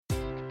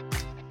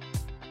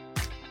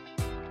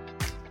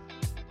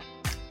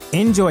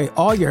Enjoy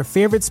all your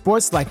favorite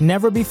sports like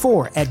never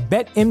before at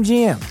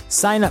BetMGM.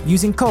 Sign up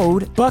using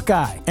code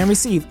Buckeye and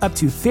receive up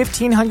to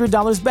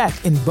 $1,500 back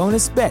in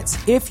bonus bets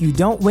if you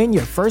don't win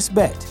your first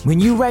bet. When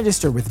you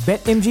register with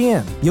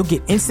BetMGM, you'll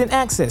get instant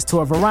access to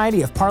a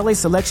variety of parlay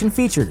selection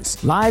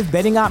features, live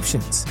betting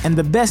options, and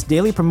the best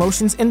daily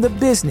promotions in the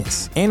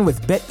business. And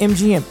with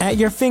BetMGM at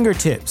your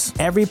fingertips,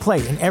 every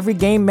play and every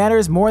game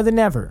matters more than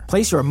ever.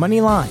 Place your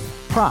money line,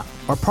 prop,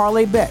 or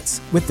parlay bets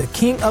with the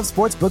king of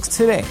sportsbooks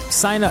today.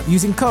 Sign up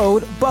using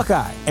code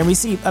Buckeye and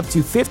receive up to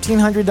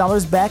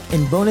 $1,500 back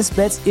in bonus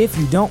bets if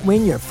you don't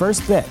win your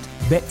first bet.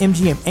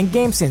 BetMGM and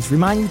GameSense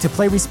remind you to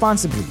play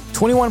responsibly.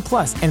 21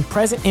 plus and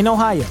present in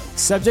Ohio,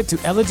 subject to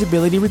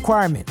eligibility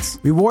requirements.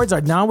 Rewards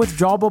are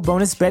non-withdrawable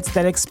bonus bets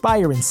that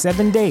expire in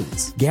 7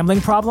 days. Gambling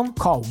problem?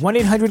 Call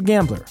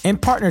 1-800-GAMBLER. In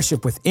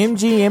partnership with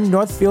MGM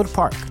Northfield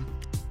Park.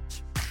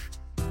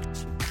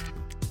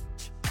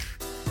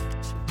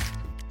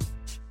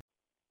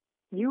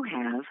 You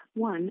have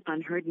one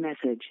unheard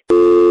message.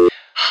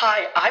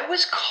 Hi, I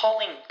was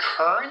calling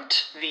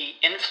Current, the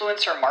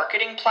influencer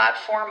marketing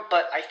platform,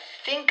 but I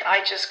think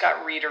I just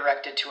got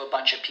redirected to a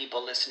bunch of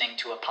people listening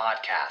to a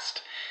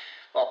podcast.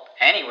 Well,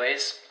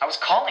 anyways, I was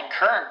calling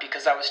Current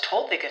because I was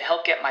told they could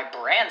help get my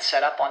brand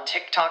set up on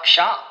TikTok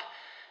Shop,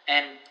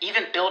 and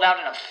even build out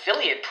an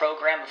affiliate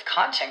program of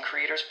content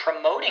creators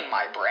promoting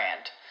my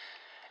brand,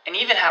 and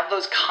even have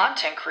those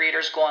content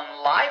creators go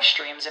on live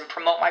streams and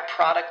promote my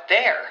product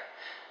there.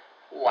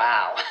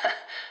 Wow,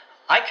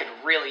 I could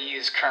really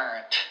use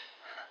Current.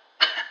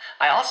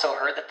 I also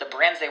heard that the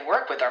brands they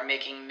work with are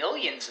making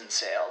millions in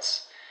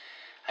sales.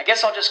 I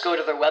guess I'll just go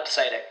to their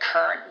website at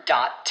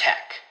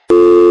current.tech.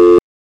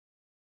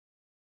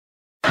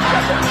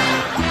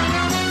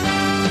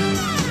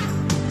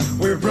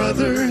 We're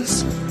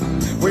brothers,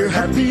 we're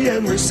happy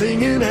and we're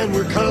singing and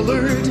we're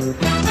colored.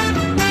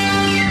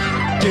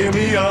 Give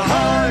me a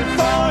high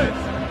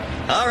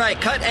five. All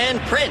right, cut and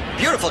print.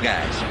 Beautiful,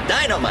 guys.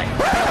 Dynamite.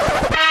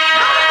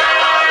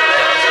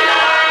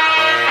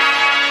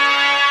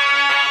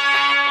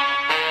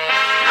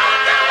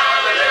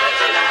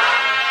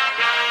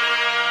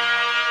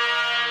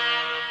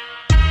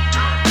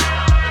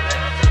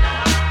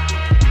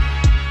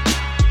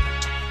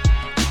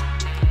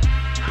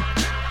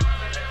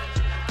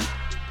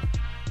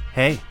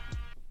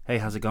 Hey,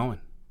 how's it going?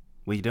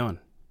 What you doing?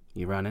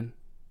 You running?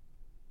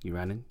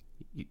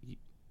 You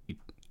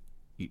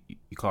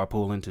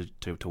carpooling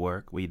to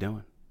work? What you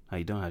doing? How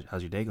you doing?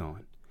 How's your day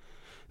going?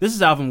 This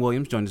is Alvin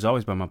Williams, joined as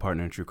always by my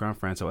partner in true crime,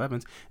 Franco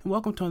Evans, and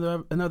welcome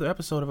to another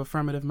episode of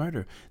Affirmative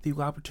Murder, the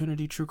Equal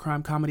Opportunity True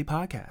Crime Comedy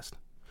Podcast.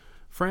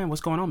 Fran,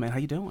 what's going on, man? How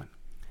you doing?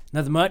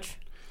 Nothing much.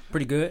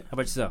 Pretty good. How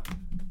about yourself?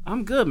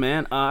 I'm good,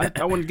 man. I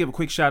wanted to give a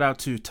quick shout out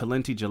to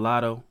Talenti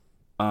Gelato.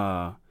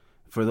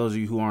 For those of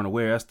you who aren't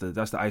aware,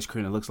 that's the ice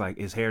cream that looks like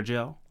is hair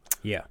gel.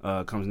 Yeah.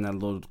 Comes in that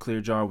little clear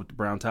jar with the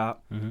brown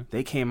top. Mm-hmm.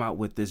 They came out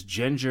with this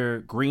ginger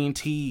green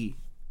tea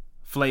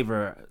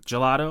flavor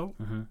gelato.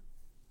 Mm-hmm.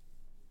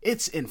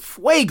 It's in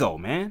fuego,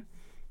 man.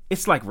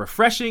 It's like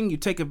refreshing. You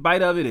take a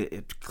bite of it,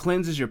 it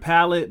cleanses your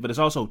palate, but it's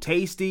also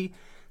tasty.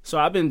 So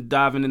I've been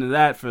diving into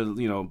that for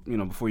you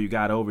know before you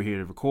got over here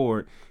to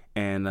record.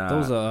 And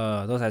those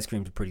ice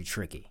creams are pretty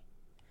tricky.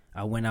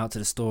 I went out to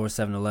the store,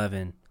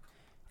 7-Eleven.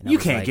 You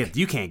can't get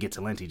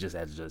Talenti just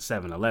at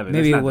 7-Eleven.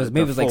 Maybe it was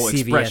like CVS.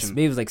 Expression.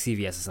 Maybe it was like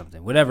CVS or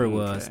something. Whatever it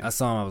was, I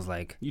saw them. I was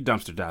like, you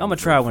dumpster diving. I'm gonna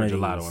try one of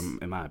gelato, these.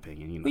 in my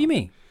opinion. You know. What do you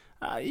mean?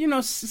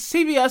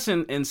 CVS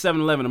and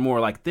 7-Eleven are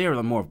more like they're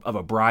more of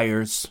a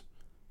Breyers.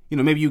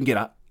 Maybe you can get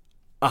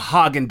a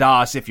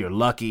Haagen-Dazs if you're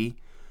lucky,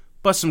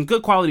 but some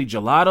good quality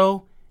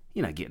gelato,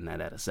 you're not getting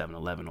that at a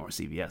 7-Eleven or a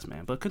CVS,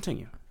 man. But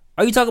continue.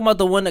 Are you talking about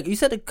the one that you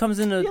said it comes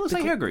in the? Yeah, it looks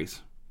like hair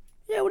grease.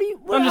 Yeah,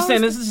 I'm just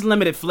saying this is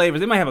limited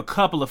flavors. They might have a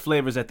couple of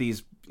flavors at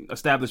these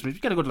establishments.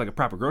 You got to go to like a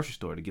proper grocery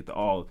store to get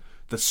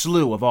the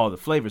slew of all the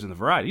flavors and the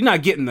variety. You're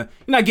not getting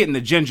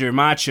the ginger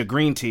matcha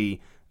green tea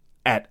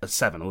at a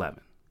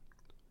 7-Eleven.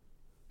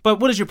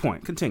 But what is your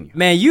point? Continue.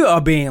 Man, you are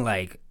being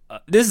like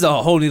this is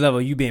a whole new level.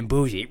 You being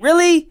bougie,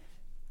 really?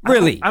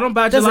 Really? I don't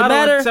buy gelato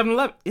at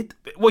 7-Eleven.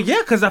 Well, yeah,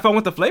 because if I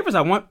want the flavors I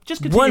want,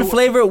 just continue. One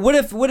flavor. What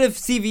if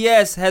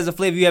CVS has a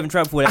flavor you haven't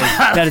tried before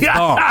that is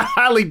bomb? I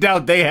highly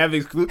doubt they have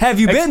exclusive. Have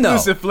you been though?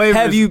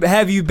 Flavors.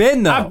 Have you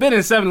been though? I've been in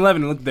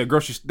 7-Eleven and looked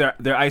at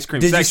their ice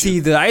cream section. Did you see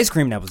the ice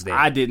cream that was there?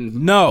 I didn't.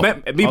 No.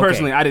 Me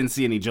personally, I didn't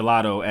see any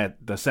gelato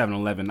at the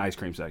 7-Eleven ice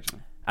cream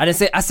section. I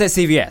said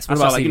CVS. What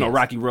about CVS?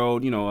 Rocky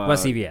Road. What about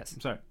CVS?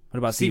 I'm sorry. What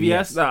about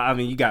CVS? No, I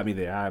mean, you got me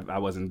there. I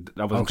wasn't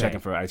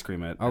checking for ice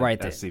cream at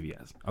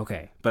CVS.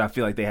 Okay. But I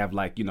feel like they have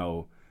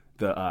the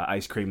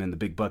ice cream in the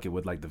big bucket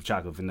with like the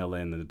chocolate, vanilla,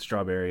 and the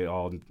strawberry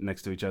all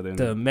next to each other.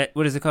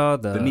 What is it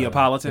called? The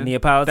Neapolitan. The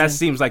Neapolitan. That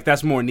seems like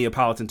that's more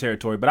Neapolitan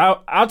territory. But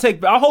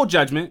I'll hold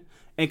judgment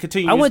and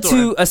continue. I went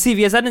to a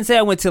CVS. I didn't say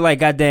I went to like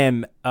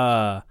goddamn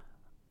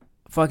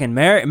fucking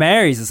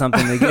Mary's or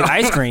something to get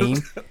ice cream.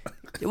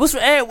 What's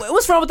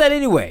wrong with that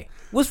anyway?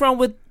 What's wrong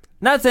with?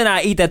 Not saying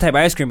I eat that type of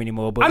ice cream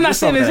anymore, but I'm not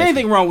saying there's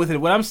anything wrong with it.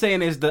 What I'm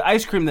saying is the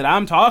ice cream that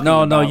I'm talking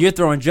about. No, you're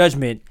throwing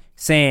judgment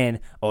saying,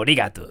 oh, they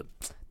got the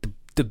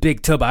the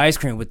big tub of ice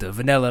cream with the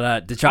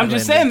vanilla, the chocolate. I'm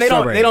just and saying the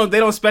strawberry. they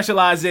don't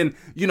specialize in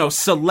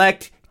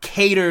select,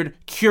 catered,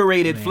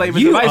 curated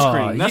flavors of ice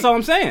cream. That's all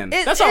I'm saying.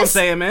 That's all I'm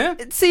saying,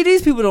 man. See,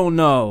 these people don't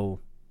know.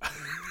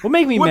 What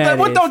make me mad?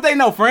 What don't they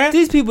know, friend?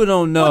 These people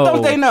don't know. What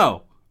don't they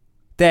know?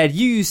 That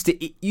you used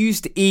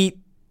to eat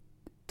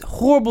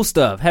horrible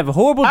stuff, have a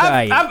horrible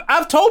diet.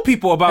 I've told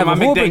people about my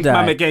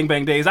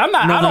McGangbang days. I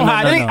don't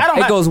hide anything.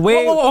 It goes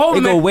way I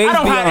don't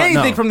beyond, hide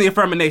anything from the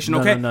affirmation.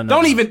 Okay,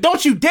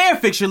 don't you dare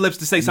fix your lips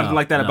to say something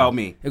like that about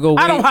me. I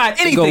don't hide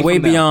anything. It go way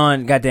from them.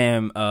 beyond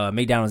goddamn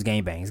McDonald's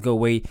gangbangs. Go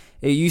way.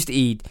 It used to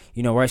eat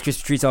Rice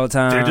Krispie treats all the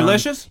time. They're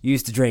delicious. You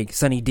used to drink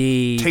Sunny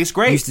D. Tastes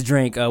great. Used to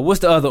drink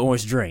what's the other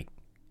orange drink?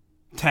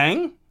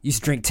 Tang. Used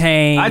to drink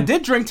Tang. I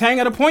did drink Tang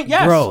at a point.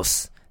 Yes.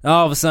 Gross.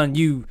 All of a sudden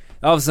you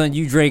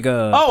drink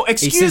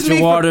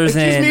essential waters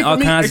and all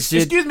kinds of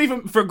shit. Excuse me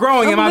for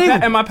growing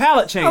and my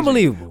palate changing.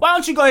 Unbelievable. Why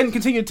don't you go ahead and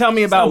continue to tell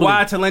me about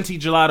why Talenti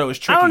Gelato is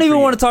tricky? I don't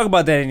even want to talk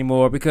about that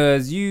anymore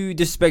because you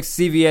disrespect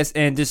CVS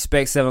and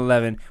disrespect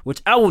 7-Eleven,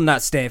 which I will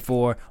not stand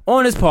for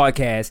on this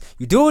podcast.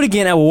 You do it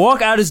again, I will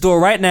walk out this door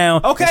right now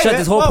and shut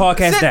this whole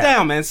podcast down. Sit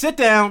down,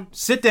 man.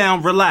 Sit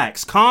down.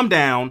 Relax. Calm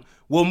down.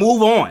 We'll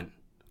move on.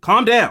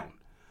 Calm down.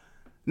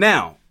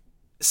 Now,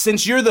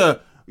 since you're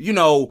the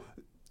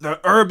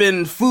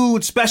urban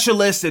food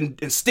specialist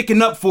and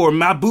sticking up for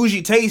my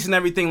bougie taste and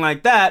everything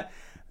like that,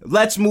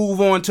 let's move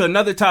on to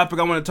another topic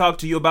I want to talk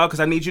to you about because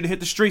I need you to hit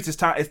the streets.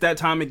 It's that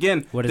time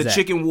again. What is the that?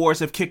 Chicken wars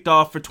have kicked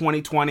off for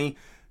 2020.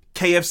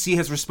 KFC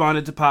has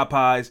responded to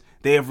Popeyes.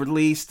 They have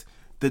released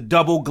the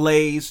double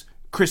glaze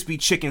crispy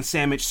chicken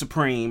sandwich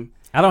supreme.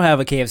 I don't have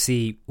a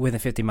KFC within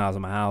 50 miles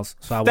of my house,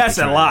 so I won't That's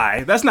a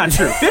lie. That's not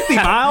true. 50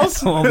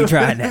 miles? I won't be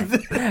trying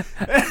that.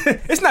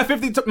 It's not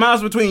 50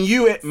 miles between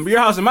your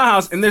house and my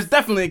house, and there's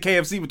definitely a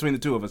KFC between the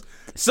two of us.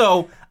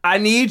 So I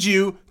need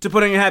you to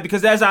put on your hat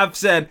because, as I've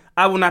said,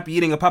 I will not be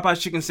eating a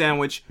Popeye's chicken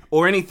sandwich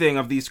or anything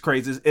of these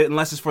crazes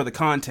unless it's for the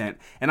content.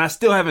 And I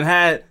still haven't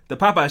had the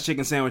Popeye's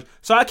chicken sandwich,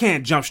 so I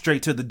can't jump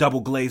straight to the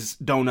double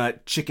glazed donut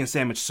chicken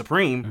sandwich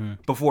supreme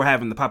before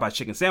having the Popeye's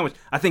chicken sandwich.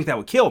 I think that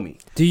would kill me.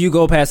 Do you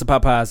go past the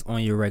Popeyes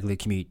on your regular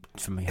commute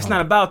from your home? It's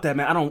not about that,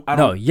 man. I don't.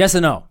 No, yes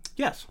or no?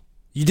 Yes.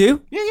 You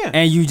do? Yeah.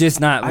 And you just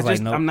not?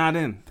 No. I'm not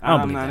in.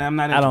 I'm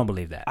not. I don't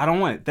believe that. I don't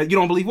want it. That you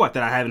don't believe what?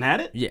 That I haven't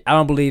had it? Yeah, I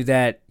don't believe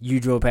that you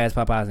drove past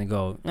Popeyes and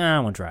go, I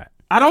want to try it.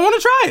 I don't want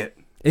to try it.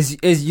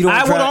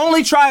 I would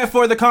only try it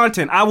for the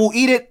content. I will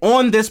eat it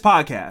on this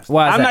podcast.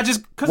 Why? I'm not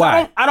just because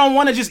I don't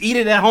want to just eat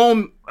it at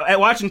home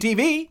at watching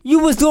TV. You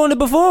was doing it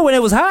before when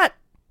it was hot.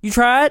 You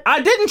tried?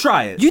 I didn't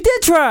try it. You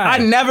did try. I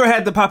never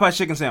had the Popeye's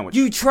chicken sandwich.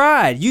 You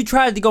tried. You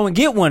tried to go and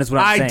get one is what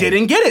I'm saying. I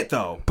didn't get it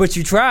though. But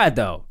you tried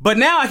though. But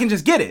now I can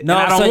just get it. No,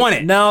 I don't want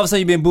it. Now all of a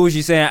sudden you've been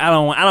bougie saying I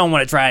don't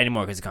want to try it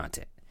anymore because of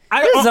content.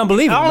 This is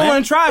unbelievable, man. I don't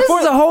want to try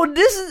it.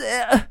 This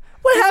is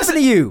what happened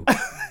to you?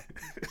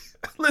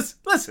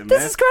 Listen, man.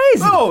 This is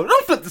crazy. Oh,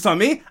 don't flip this on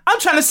me. I'm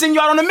trying to send you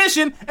out on a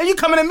mission, and you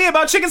coming at me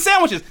about chicken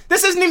sandwiches.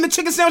 This isn't even the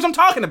chicken sandwich I'm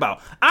talking about.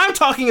 I'm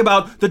talking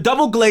about the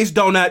double glazed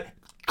donut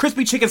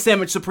crispy chicken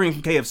sandwich supreme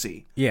from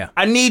KFC. Yeah.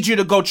 I need you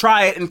to go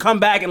try it and come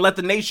back and let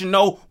the nation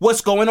know what's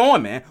going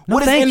on, man.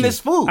 What is in this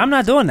food? I'm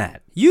not doing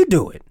that. You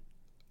do it.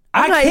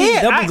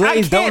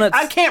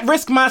 I can't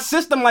risk my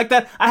system like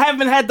that. I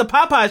haven't had the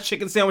Popeyes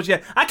chicken sandwich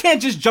yet. I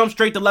can't just jump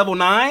straight to level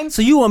 9.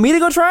 So you want me to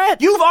go try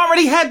it? You've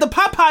already had the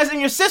Popeyes in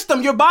your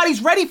system. Your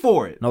body's ready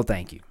for it. No,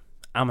 thank you.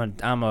 I'm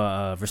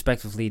a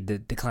respectfully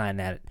decline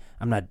that.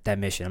 I'm not that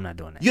mission. I'm not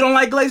doing that. You don't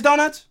like glazed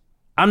donuts?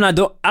 I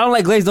don't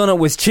like glazed donut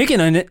with chicken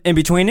in it in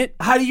between it.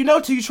 How do you know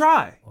till you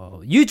try?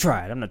 Well, you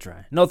try it. I'm not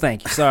trying. No,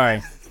 thank you.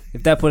 Sorry.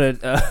 If that put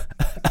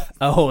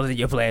a hole in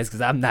your plans, because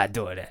I'm not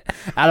doing it.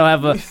 I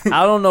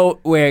don't know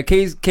where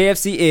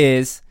KFC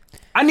is.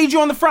 I need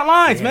you on the front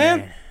lines,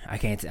 man. I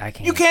can't.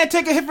 You can't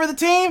take a hit for the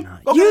team?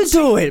 No, you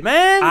do it,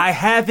 man. I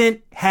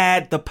haven't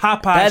had the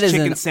Popeyes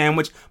chicken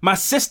sandwich. My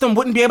system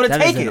wouldn't be able to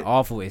take it. That is an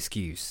awful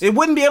excuse. It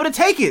wouldn't be able to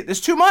take it.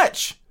 It's too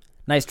much.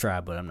 Nice try,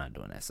 but I'm not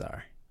doing that.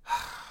 Sorry.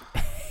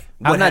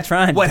 I'm not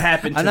trying. What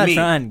happened to me? I'm not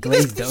trying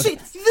glazed donuts.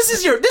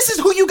 This is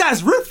who you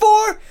guys root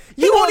for?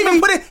 He won't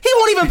even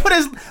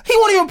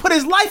put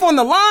his life on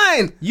the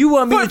line. You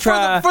want me to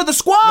try for the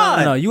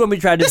squad? No. You want me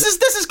to try this?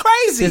 This is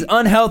crazy. This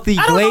unhealthy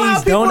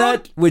glazed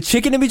donut with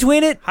chicken in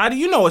between it? How do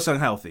you know it's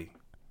unhealthy?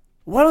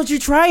 Why don't you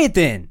try it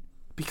then?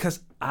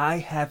 Because I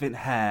haven't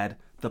had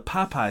the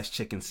Popeyes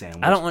chicken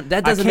sandwich.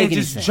 That doesn't make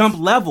any sense. I can't just jump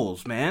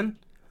levels, man.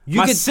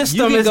 My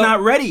system is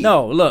not ready.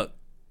 No, look.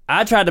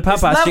 I tried the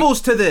Popeyes. There's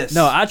levels to this.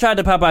 No, I tried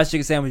the Popeyes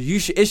chicken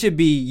sandwich. It should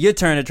be your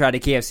turn to try the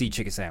KFC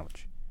chicken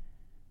sandwich.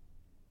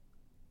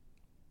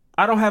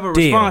 I don't have a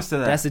response to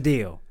that. That's a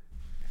deal.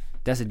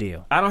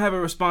 I don't have a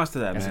response to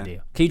that, man. That's a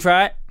deal. Can you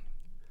try it?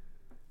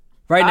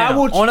 Right now,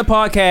 on the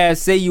podcast,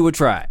 say you would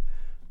try it.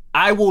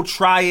 I will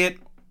try it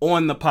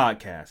on the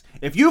podcast.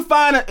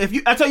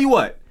 I tell you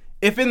what,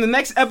 if in the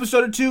next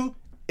episode or two,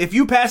 if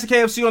you pass the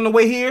KFC on the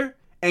way here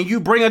and you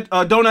bring a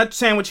donut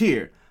sandwich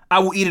here, I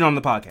will eat it on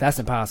the podcast. That's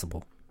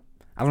impossible.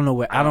 I don't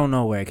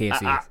know where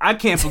KFC is. I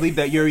can't believe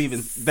that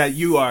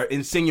you are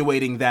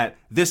insinuating that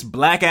this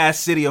black ass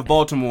city of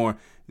Baltimore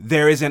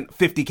there isn't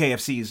 50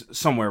 KFCs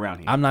somewhere around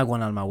here. I'm not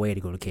going out of my way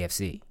to go to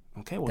KFC.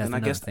 Okay, well That's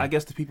then I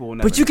guess the people will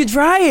never. But you can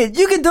try it.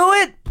 You can do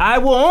it. I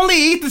will only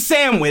eat the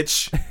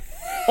sandwich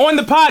on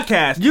the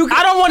podcast.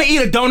 I don't want to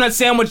eat a donut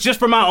sandwich just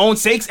for my own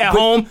sakes at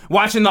home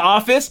watching The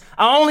Office.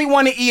 I only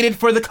want to eat it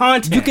for the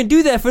content. You can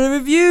do that for the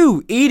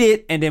review. Eat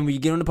it, and then when you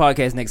get on the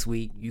podcast next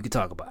week, you can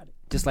talk about it,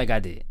 just like I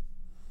did.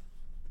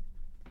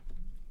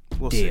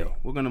 We'll Deal. see.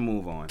 We're gonna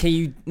move on. Can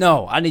you?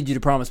 No, I need you to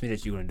promise me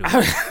that you're gonna do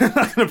it. I'm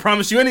not gonna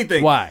promise you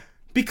anything. Why?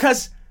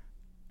 Because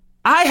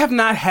I have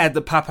not had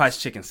the Popeye's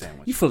chicken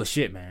sandwich. You full of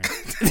shit, man.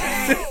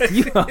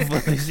 You are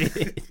full of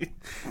shit.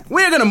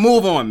 We're gonna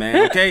move on,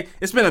 man. Okay,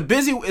 it's been a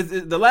busy.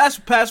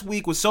 The past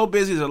week was so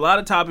busy. There's a lot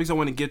of topics I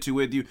want to get to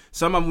with you.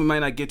 Some of them we might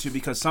not get to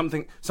because some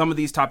of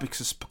these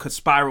topics could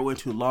spiral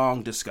into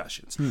long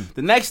discussions.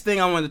 The next thing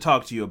I wanted to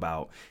talk to you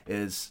about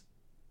is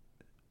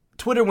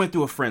Twitter went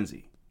through a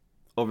frenzy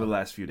over the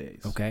last few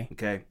days.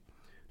 Okay.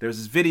 There's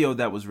this video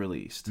that was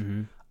released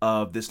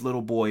of this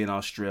little boy in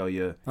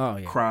Australia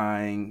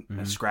crying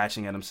and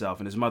scratching at himself,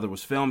 and his mother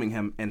was filming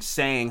him and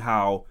saying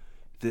how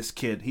this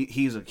kid,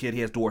 he's a kid, he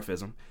has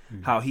dwarfism,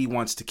 how he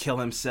wants to kill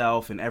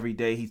himself, and every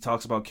day he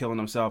talks about killing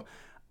himself.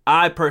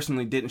 I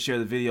personally didn't share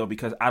the video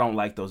because I don't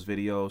like those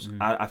videos.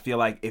 I feel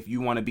like if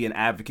you want to be an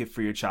advocate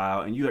for your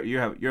child, and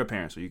you're a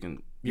parent, so you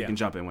can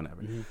jump in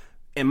whenever.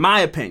 In my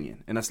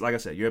opinion, and that's like I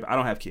said, I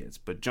don't have kids,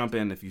 but jump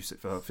in if you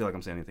feel like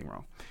I'm saying anything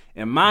wrong.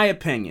 In my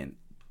opinion,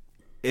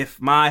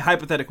 if my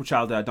hypothetical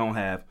child that I don't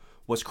have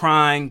was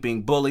crying,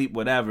 being bullied,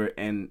 whatever,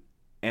 and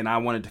I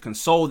wanted to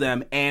console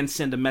them and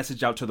send a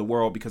message out to the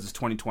world because it's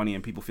 2020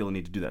 and people feel the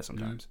need to do that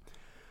sometimes,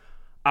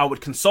 I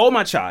would console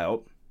my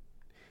child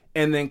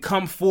and then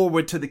come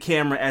forward to the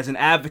camera as an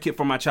advocate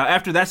for my child.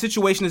 After that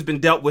situation has been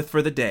dealt with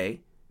for the day,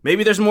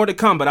 maybe there's more to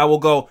come, but I will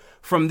go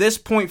from this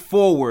point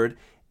forward.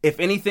 If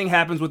anything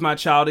happens with my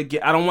child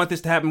again, I don't want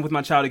this to happen with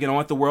my child again. I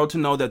want the world to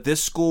know that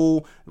this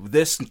school,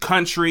 this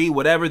country,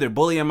 whatever, they're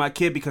bullying my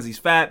kid because he's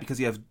fat, because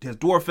he has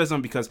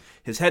dwarfism, because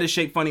his head is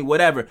shaped funny,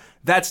 whatever.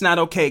 That's not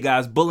okay,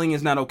 guys. Bullying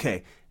is not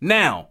okay.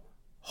 Now,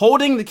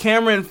 holding the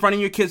camera in front of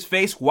your kid's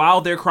face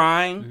while they're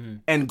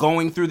crying and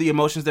going through the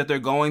emotions that they're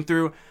going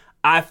through,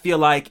 I feel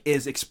like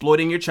is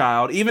exploiting your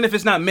child, even if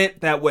it's not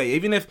meant that way.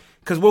 Even if,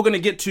 because we're going to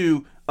get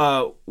to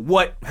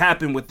what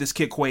happened with this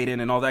kid Quaden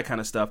and all that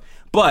kind of stuff.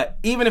 But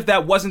even if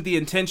that wasn't the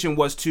intention,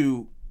 was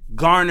to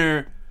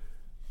garner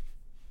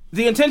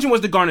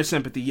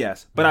sympathy,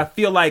 yes. But I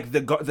feel like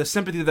the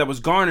sympathy that was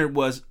garnered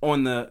was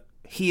on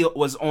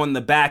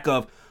the back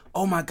of,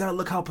 oh my God,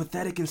 look how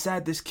pathetic and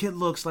sad this kid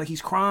looks, like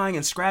he's crying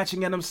and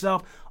scratching at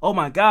himself. Oh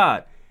my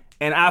God.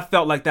 And I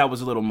felt like that was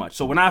a little much.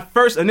 So when I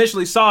first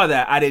initially saw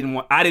that, I didn't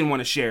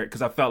want to share it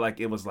because I felt like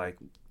it was like,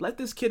 let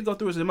this kid go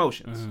through his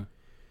emotions.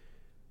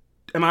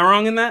 Am I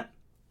wrong in that?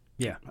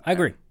 Yeah, I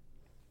agree.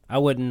 I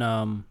wouldn't.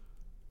 I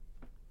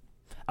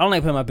don't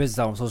like putting my business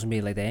out on social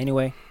media like that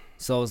anyway.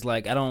 So it's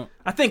like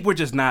I think we're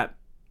just not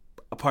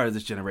a part of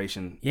this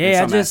generation.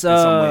 Yeah, in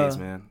some ways,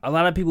 man. A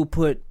lot of people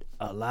put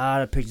a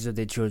lot of pictures of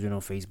their children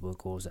on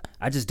Facebook, or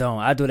I just don't.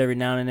 I do it every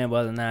now and then, but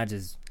other than that,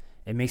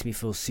 it makes me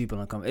feel super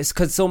uncomfortable. It's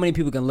because so many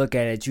people can look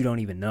at it you don't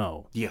even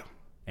know. Yeah.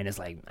 And it's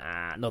like,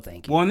 no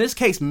thank you. Well, in this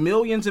case,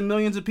 millions and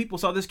millions of people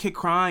saw this kid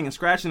crying and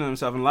scratching at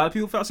himself, and a lot of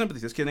people felt sympathy.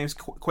 This kid named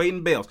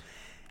Quaden Bales.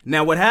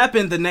 Now, what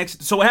happened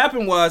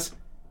was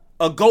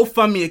a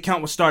GoFundMe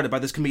account was started by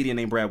this comedian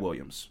named Brad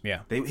Williams. Yeah.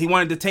 He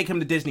wanted to take him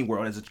to Disney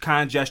World as a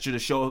kind gesture to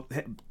show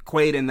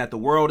Quaden that the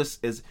world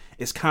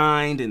is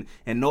kind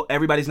and no,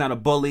 everybody's not a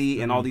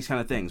bully and all these kind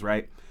of things,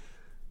 right?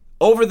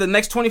 Over the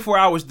next 24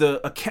 hours,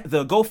 the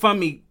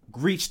GoFundMe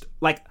reached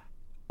like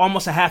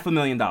almost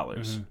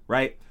 $500,000,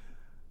 right?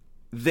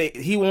 They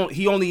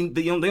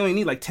only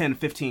need like 10,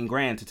 15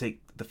 grand to take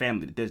the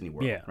family to Disney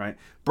World, right?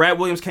 Brad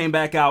Williams came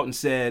back out and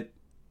said,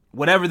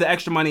 whatever the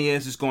extra money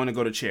is going to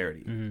go to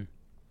charity.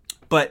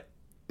 But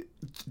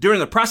during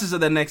the process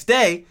of the next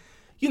day,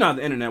 you know how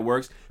the internet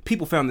works,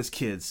 people found this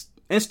kid's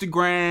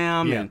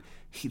Instagram and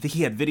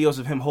he had videos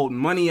of him holding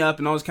money up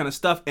and all this kind of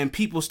stuff, and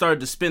people started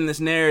to spin this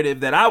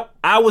narrative that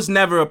I was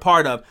never a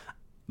part of.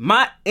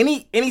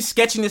 Any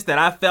sketchiness that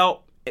I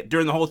felt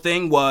during the whole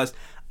thing was,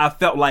 I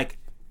felt like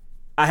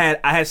I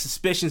had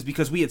suspicions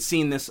because we had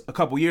seen this a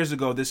couple years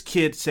ago. This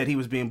kid said he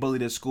was being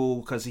bullied at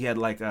school because he had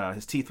like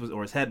his teeth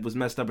or his head was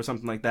messed up or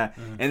something like that.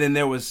 And then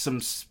there was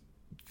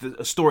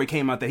a story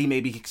came out that he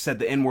maybe said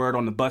the N-word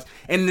on the bus,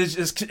 and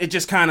it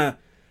just kind of,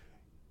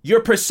 your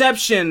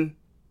perception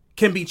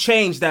can be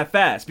changed that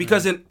fast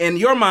because in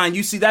your mind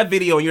you see that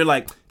video and you're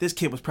like, this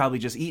kid was probably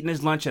just eating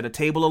his lunch at a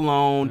table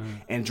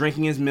alone and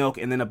drinking his milk,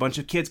 and then a bunch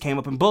of kids came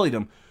up and bullied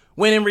him.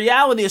 When in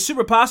reality, it's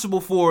super possible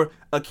for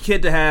a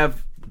kid to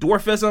have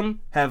dwarfism,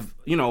 have,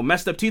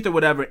 messed up teeth or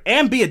whatever,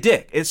 and be a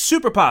dick. It's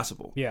super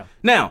possible. Yeah.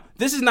 Now,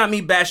 this is not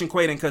me bashing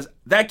Quaden, because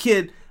that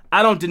kid,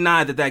 I don't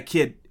deny that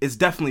kid is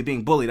definitely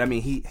being bullied. I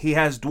mean, he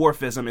has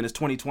dwarfism and it's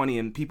 2020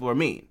 and people are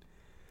mean.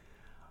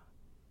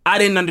 I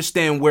didn't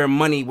understand where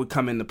money would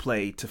come into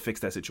play to fix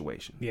that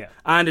situation. Yeah.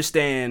 I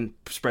understand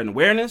spreading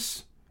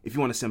awareness if you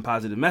want to send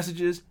positive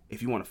messages,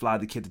 if you want to fly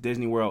the kid to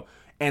Disney World.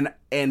 And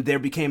there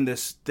became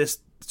this.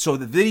 So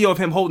the video of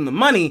him holding the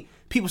money,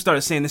 people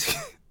started saying this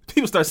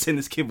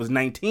kid was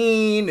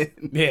 19.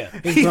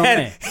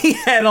 And he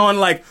had on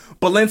like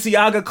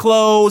Balenciaga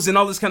clothes and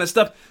all this kind of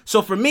stuff.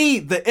 So for me,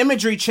 the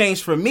imagery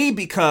changed for me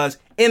because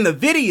in the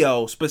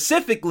video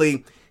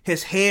specifically,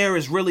 his hair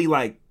is really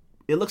like,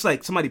 it looks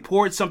like somebody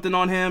poured something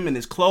on him and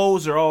his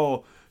clothes are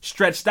all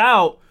stretched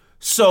out.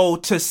 So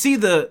to see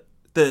the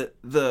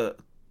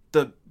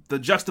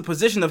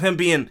juxtaposition of him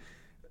being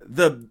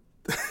the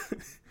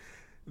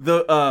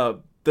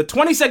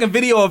 20-second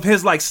video of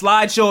his like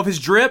slideshow of his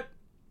drip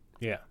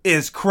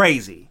is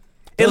crazy.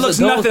 It looks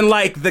nothing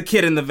like the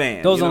kid in the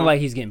van. Those don't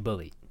like he's getting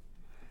bullied.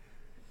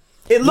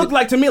 It looked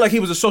like to me like he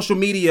was a social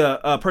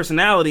media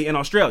personality in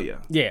Australia.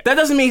 Yeah. That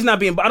doesn't mean he's not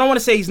being, I don't want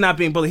to say he's not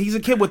being bullied. He's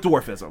a kid with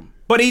dwarfism.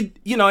 But he,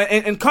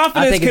 and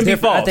confidence can be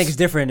false. I think it's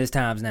different in his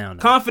times now.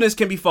 Confidence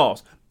can be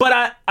false.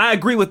 But I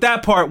agree with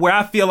that part where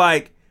I feel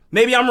like,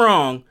 maybe I'm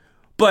wrong,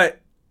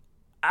 but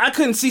I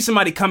couldn't see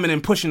somebody coming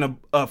and pushing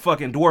a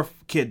fucking dwarf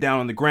kid down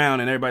on the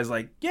ground and everybody's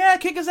like, yeah,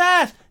 kick his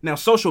ass. Now,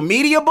 social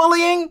media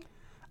bullying,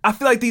 I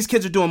feel like these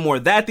kids are doing more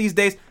of that these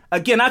days.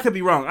 Again, I could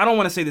be wrong. I don't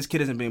want to say this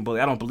kid isn't being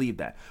bullied. I don't believe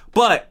that.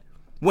 But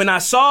when I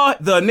saw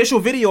the initial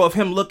video of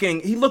him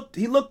looking, he looked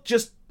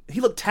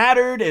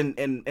tattered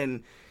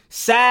and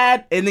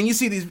sad. And then you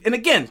see these, and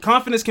again,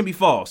 confidence can be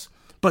false.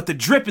 But the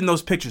drip in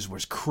those pictures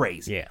was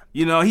crazy.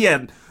 Yeah. He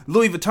had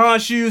Louis Vuitton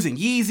shoes and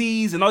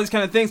Yeezys and all these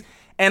kind of things.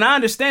 And I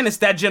understand it's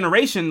that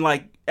generation,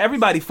 like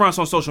everybody fronts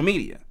on social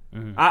media.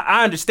 Mm-hmm.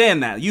 I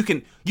understand that. You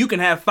can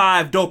have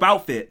 5 dope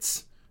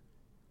outfits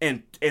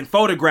and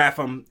photograph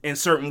them in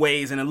certain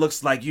ways and it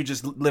looks like you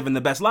just living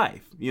the best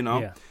life,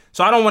 Yeah.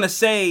 So I don't want to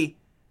say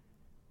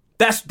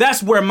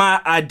that's where my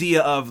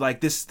idea of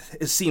like this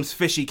it seems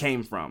fishy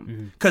came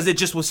from, because it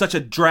just was such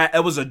a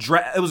it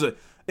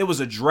was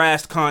a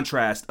drastic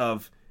contrast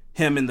of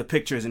him in the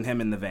pictures and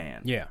him in the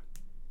van. Yeah.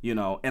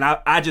 And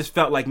I just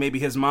felt like maybe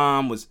his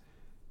mom was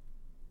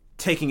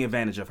taking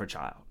advantage of her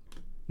child.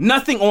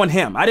 Nothing on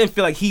him. I didn't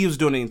feel like he was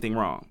doing anything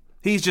wrong.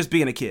 He's just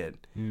being a kid.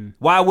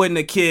 Why wouldn't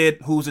a kid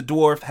who's a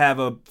dwarf have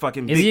a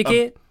fucking Is he a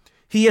kid?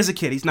 He is a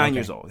kid. He's 9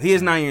 years old. He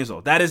is 9 years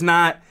old. That is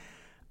not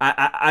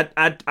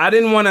I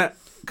didn't want to,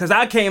 because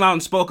I came out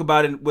and spoke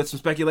about it with some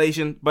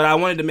speculation, but I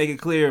wanted to make it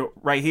clear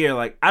right here,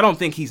 like, I don't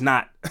think he's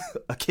not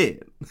a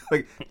kid.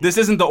 Like, this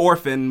isn't the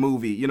Orphan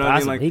movie, you know what I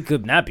mean? Like, he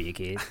could not be a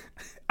kid.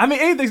 I mean,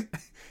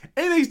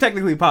 anything's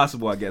technically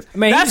possible, I guess. I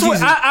mean, that's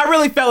what I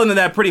really fell into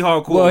that pretty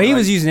hardcore. Well, he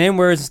was using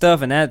N-words and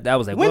stuff, and that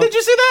was like, when did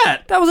you see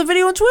that? That was a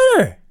video on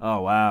Twitter. Oh,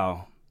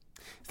 wow.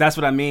 That's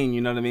what I mean, you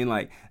know what I mean?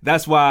 Like,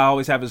 that's why I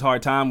always have this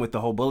hard time with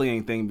the whole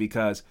bullying thing,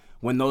 because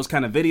when those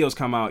kind of videos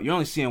come out, you're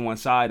only seeing one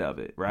side of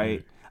it,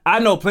 right? I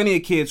know plenty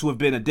of kids who have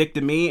been addicted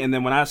to me, and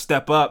then when I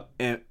step up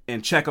and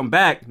check them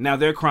back, now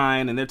they're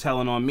crying and they're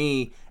telling on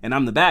me, and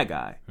I'm the bad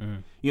guy.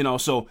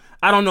 So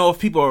I don't know if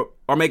people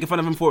are making fun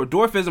of him for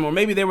dwarfism, or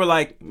maybe they were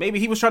like, maybe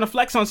he was trying to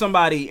flex on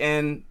somebody,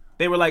 and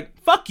they were like,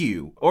 fuck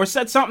you, or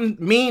said something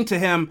mean to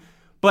him,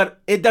 but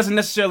it doesn't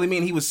necessarily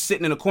mean he was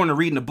sitting in a corner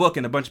reading a book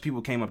and a bunch of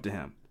people came up to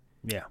him.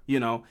 Yeah.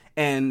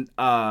 And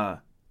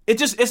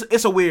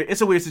it's a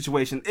weird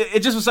situation. It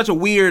just was such a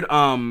weird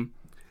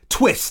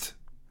twist.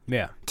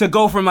 Yeah. To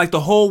go from like the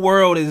whole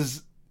world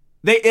it's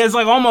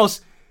like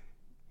almost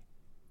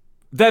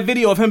that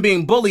video of him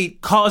being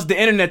bullied caused the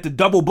internet to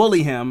double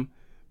bully him,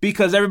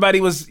 because everybody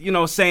was,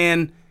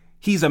 saying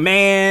he's a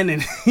man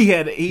and he's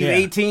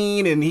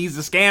 18 and he's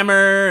a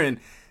scammer, and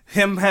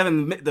him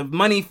having the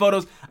money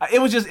photos. It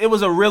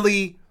was a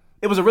really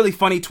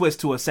funny twist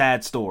to a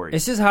sad story.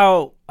 It's just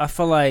how I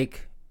feel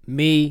like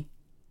me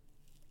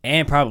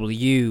and probably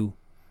you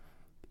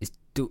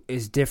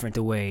is different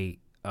the way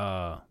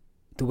I'm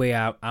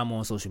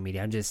on social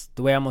media.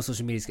 The way I'm on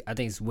social media, I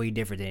think it's way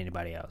different than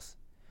anybody else.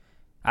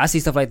 I see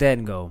stuff like that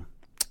and go,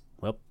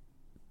 well,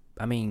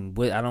 I mean,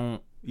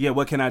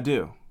 what can I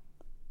do?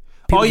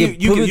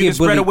 You can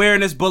spread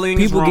awareness. Bullying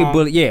is wrong. Get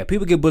bullied. Yeah,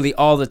 people get bullied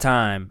all the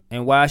time.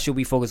 And why should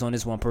we focus on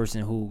this one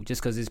person who,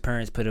 just because his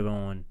parents put it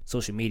on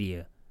social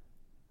media?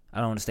 I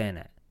don't understand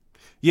that.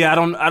 Yeah, I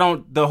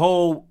don't. The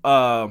whole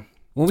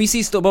when we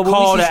see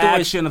call to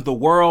action of the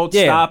world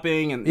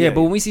stopping and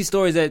but when we see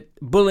stories that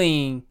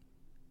bullying,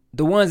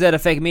 the ones that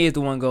affect me is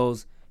the one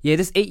goes, yeah,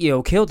 this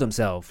 8-year-old killed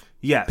himself.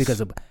 Yes,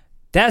 because of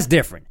that's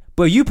different.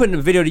 But you put in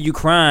a video of you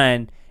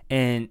crying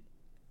and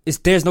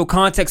there's no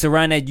context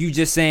around that. You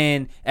just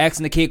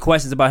asking the kid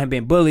questions about him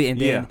being bullied, and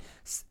then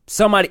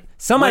somebody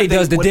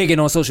does the digging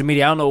on social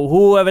media. I don't know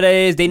whoever that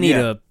is. They need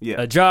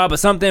a job or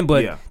something,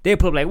 but they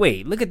put up like,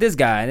 wait, look at this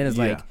guy, and then it's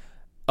like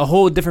a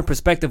whole different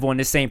perspective on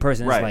this same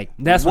person. It's like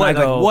that's when I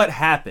go, what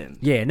happened?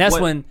 Yeah, and that's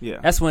when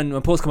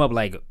posts come up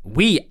like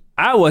we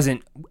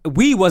wasn't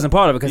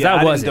part of it because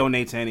I wasn't. Didn't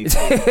donate to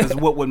anything because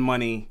what would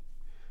money?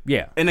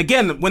 Yeah, and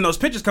again, when those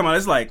pictures come out,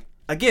 it's like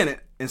and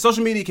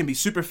social media can be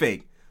super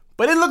fake.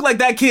 But it looked like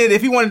that kid,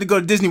 if he wanted to go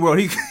to Disney World,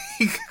 he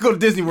could go to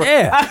Disney World.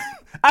 Yeah.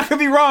 I could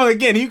be wrong.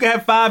 Again, you could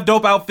have 5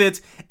 dope outfits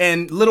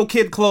and little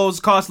kid clothes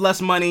cost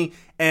less money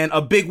and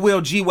a big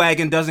wheel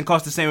G-Wagon doesn't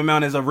cost the same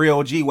amount as a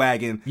real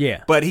G-Wagon.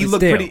 Yeah, but he but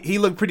looked still. pretty. He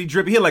looked pretty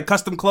drippy. He had like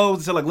custom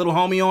clothes, had like little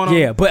homie on him.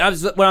 Yeah, but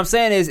what I'm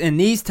saying is, in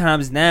these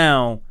times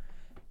now,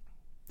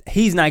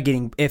 he's not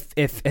getting. If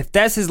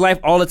that's his life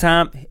all the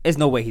time, there's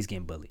no way he's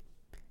getting bullied.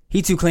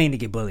 He too clean to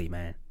get bullied,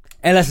 man.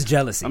 Unless it's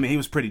jealousy. I mean, he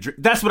was pretty.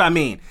 That's what I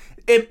mean.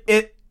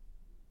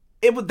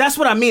 That's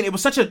what I mean. It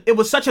was such a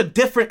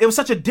different.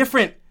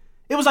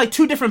 It was like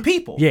two different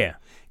people. Yeah.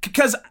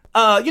 Because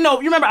you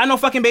remember I Know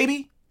Fucking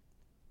Baby?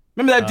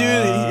 Remember that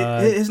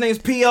dude? His name's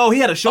P.O. He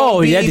had a show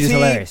on BET. Yeah, that dude's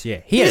hilarious.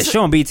 Yeah, he had a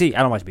show on BT.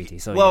 I don't watch BT.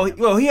 So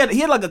well, he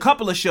had like a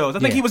couple of shows. I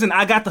think Yeah. he was in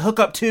I Got the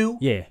Hookup too.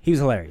 Yeah, he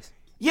was hilarious.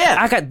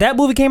 Yeah, That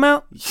movie came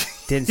out.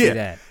 Didn't see yeah.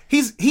 that.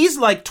 He's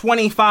like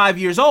 25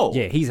 years old.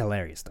 Yeah, he's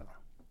hilarious though.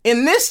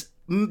 In this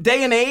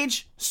day and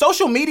age,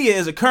 social media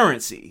is a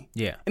currency.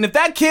 Yeah. And if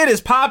that kid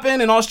is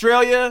popping in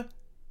Australia,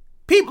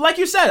 people, like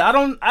you said, I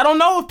don't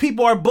know if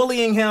people are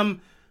bullying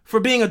him for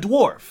being a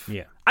dwarf.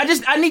 Yeah.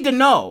 I need to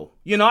know.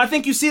 I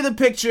think you see the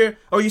picture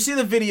or you see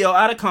the video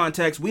out of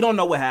context. We don't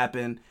know what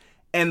happened.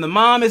 And the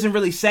mom isn't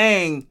really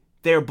saying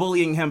they're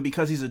bullying him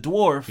because he's a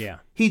dwarf. Yeah.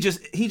 He just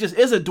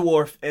is a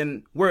dwarf,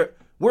 and we're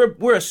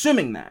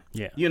assuming that.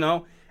 Yeah.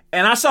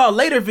 And I saw a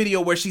later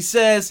video where she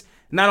says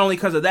not only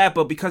because of that,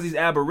 but because he's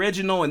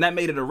Aboriginal, and that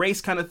made it a race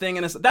kind of thing,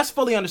 and that's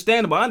fully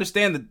understandable. I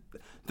understand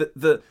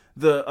the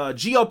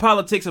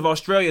geopolitics of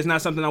Australia is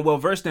not something I'm well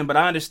versed in, but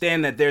I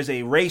understand that there's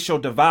a racial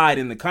divide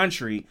in the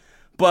country.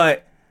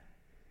 But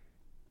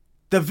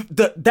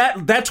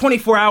that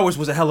 24 hours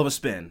was a hell of a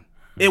spin.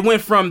 It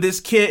went from this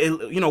kid,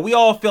 we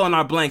all fill in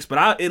our blanks,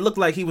 but it looked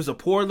like he was a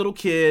poor little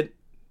kid.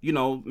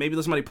 Maybe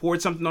somebody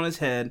poured something on his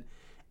head.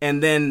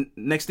 And then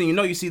next thing you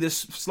know, you see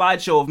this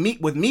slideshow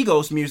with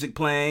Migos music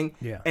playing,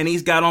 and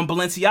he's got on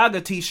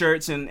Balenciaga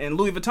t-shirts and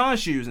Louis Vuitton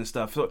shoes and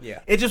stuff. So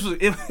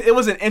it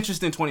was an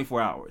interesting 24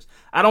 hours.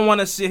 I don't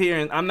want to sit here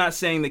and I'm not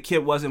saying the kid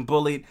wasn't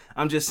bullied.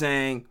 I'm just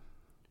saying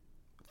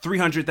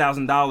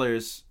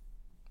 $300,000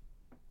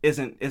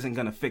 isn't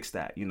gonna fix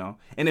that,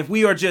 And if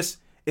we are just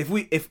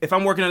if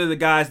I'm working under the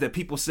guise that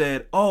people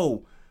said,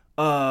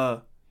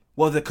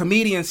 well, the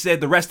comedian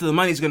said the rest of the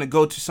money is going to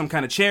go to some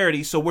kind of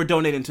charity, so we're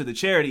donating to the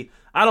charity.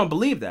 I don't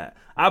believe that.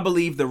 I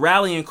believe the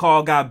rallying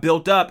call got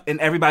built up and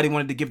everybody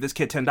wanted to give this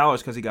kid $10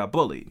 because he got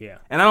bullied. Yeah.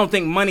 And I don't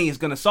think money is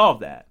going to solve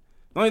that.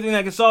 The only thing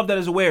that can solve that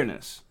is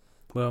awareness.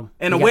 Well,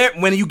 and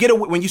when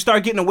you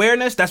start getting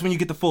awareness, that's when you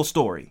get the full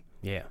story.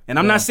 Yeah. And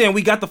I'm not saying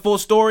we got the full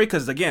story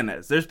because, again,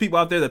 there's people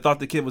out there that thought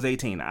the kid was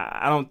 18.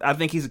 I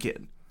think he's a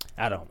kid.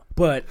 I don't.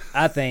 But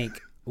I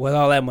think with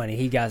all that money,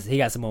 he got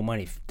some more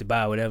money to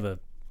buy whatever.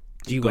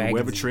 You can go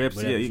wherever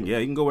trips. You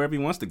can go wherever he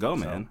wants to go,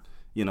 man.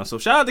 So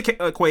shout out to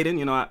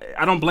Quaden.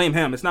 I don't blame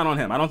him. It's not on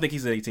him. I don't think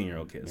he's an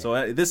 18-year-old kid. Yeah.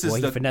 So this is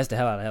he finessed the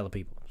hell out of hella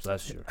people. So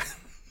that's true.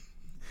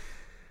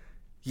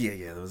 Yeah.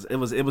 It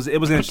was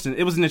interesting.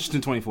 It was an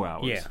interesting 24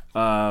 hours.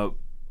 Yeah.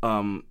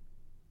 I'm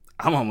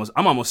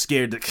almost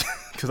scared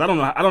because I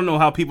don't know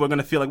how people are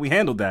gonna feel like we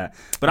handled that.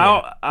 But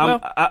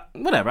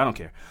whatever. I don't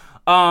care.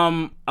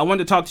 I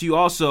wanted to talk to you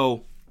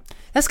also.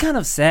 That's kind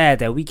of sad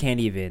that we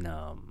can't even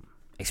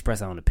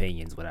express our own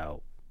opinions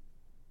without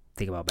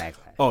thinking about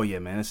backlash. Oh yeah,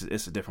 man,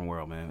 it's a different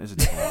world, man. It's a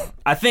different world.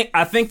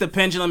 I think the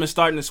pendulum is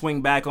starting to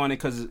swing back on it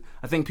because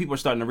I think people are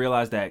starting to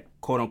realize that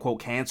quote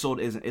unquote canceled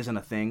isn't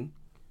a thing.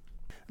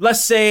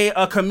 Let's say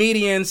a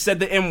comedian said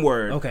the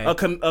N-word. Okay.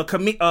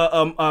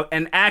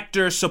 An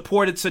actor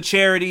supported a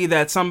charity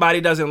that somebody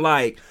doesn't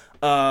like.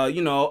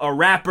 A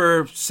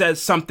rapper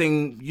says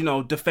something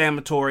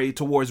defamatory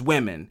towards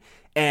women,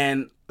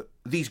 and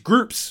these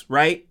groups,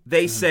 right?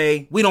 They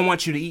say, we don't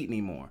want you to eat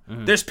anymore.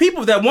 Mm-hmm. There's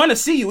people that want to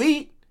see you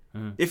eat.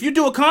 Mm-hmm. If you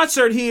do a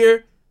concert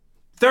here,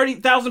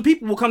 30,000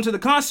 people will come to the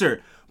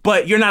concert,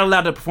 but you're not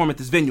allowed to perform at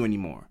this venue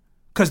anymore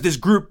because this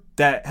group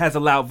that has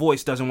a loud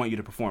voice doesn't want you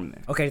to perform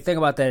there. Okay, the thing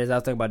about that is I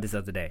was thinking about this the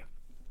other day.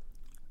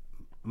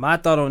 My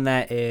thought on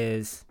that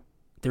is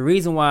the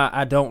reason why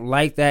I don't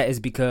like that is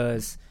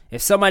because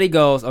if somebody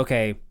goes,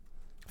 okay,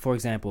 for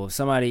example,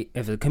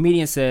 if a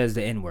comedian says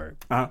the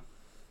N-word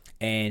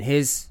and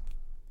his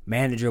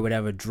manager or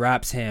whatever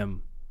drops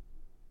him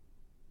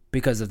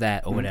because of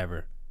that or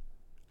whatever.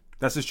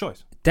 That's his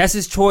choice. That's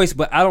his choice,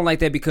 but I don't like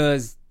that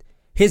because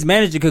his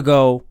manager could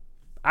go,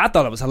 I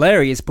thought it was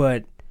hilarious,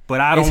 but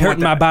I don't it's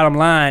hurting my bottom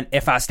line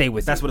if I stay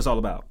with That's what it's all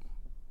about.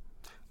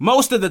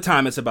 Most of the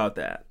time it's about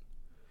that.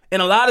 In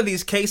a lot of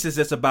these cases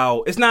it's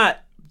not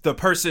the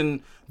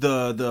person,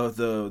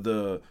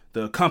 the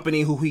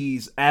company who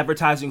he's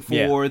advertising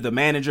for, the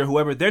manager,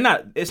 whoever.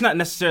 It's not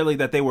necessarily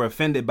that they were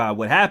offended by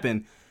what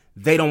happened.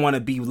 They don't want to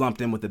be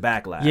lumped in with the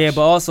backlash. Yeah,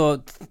 but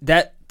also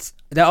that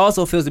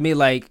also feels to me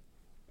like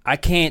I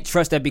can't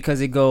trust that because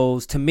it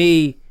goes to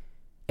me.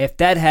 If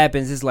that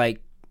happens, it's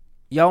like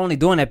y'all only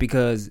doing that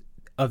because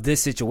of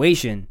this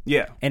situation.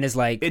 Yeah, and it's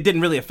like it didn't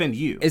really offend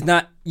you. It's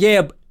not.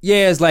 Yeah.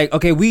 It's like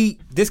okay, we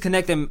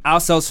disconnecting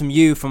ourselves from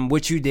you from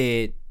what you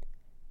did,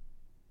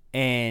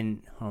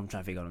 and I'm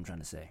trying to figure out what I'm trying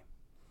to say.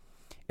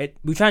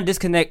 We trying to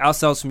disconnect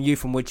ourselves from you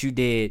from what you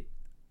did,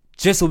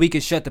 just so we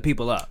can shut the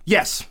people up.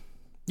 Yes.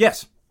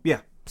 Yeah.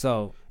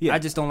 So Yeah. I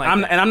just don't like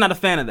I'm, that. and I'm not a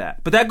fan of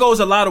that. But that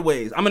goes a lot of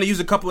ways. I'm going to use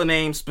a couple of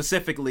names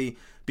specifically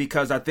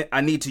because I think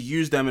I need to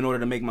use them in order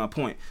to make my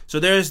point. So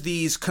there's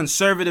these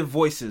conservative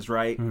voices,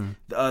 right?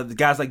 The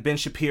guys like Ben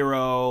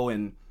Shapiro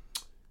and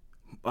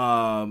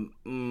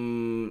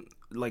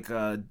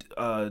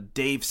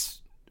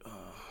Dave's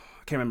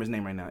I can't remember his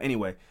name right now.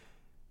 Anyway,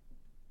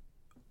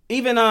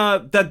 even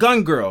the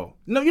gun girl.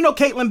 No, you know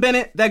Caitlin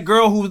Bennett, that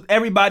girl who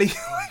everybody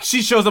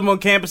she shows up on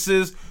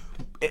campuses.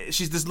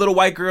 She's this little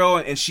white girl,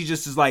 and she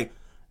just is like,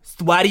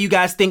 why do you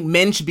guys think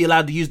men should be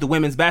allowed to use the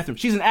women's bathroom?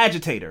 She's an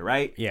agitator,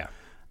 right? Yeah.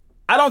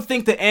 I don't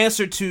think the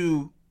answer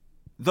to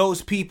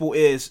those people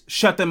is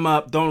shut them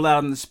up, don't allow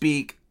them to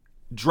speak,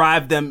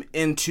 drive them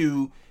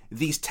into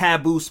these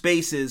taboo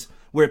spaces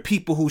where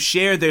people who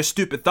share their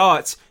stupid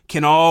thoughts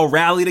can all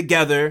rally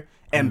together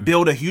and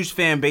build a huge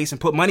fan base and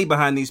put money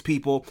behind these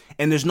people,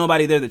 and there's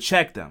nobody there to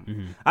check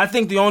them. I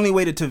think the only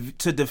way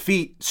to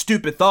defeat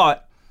stupid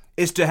thought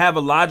is to have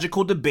a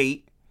logical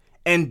debate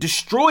and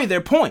destroy their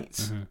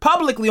points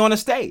publicly on a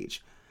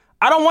stage.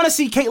 I don't want to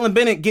see Caitlin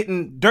Bennett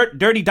getting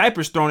dirty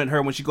diapers thrown at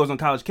her when she goes on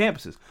college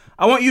campuses.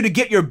 I want you to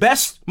get your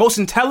best, most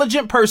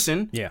intelligent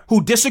person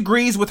who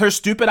disagrees with her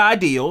stupid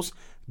ideals,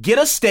 get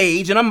a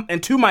stage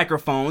and 2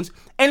 microphones,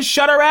 and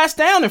shut her ass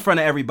down in front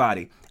of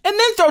everybody. And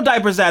then throw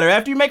diapers at her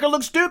after you make her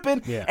look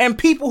stupid. Yeah. And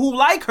people who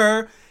like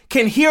her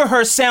can hear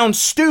her sound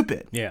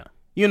stupid. Yeah.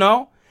 You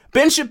know?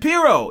 Ben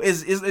Shapiro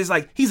is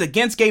like, he's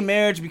against gay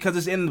marriage because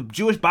it's in the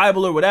Jewish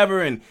Bible or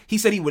whatever, and he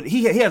said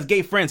he has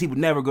gay friends, he would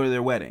never go to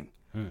their wedding.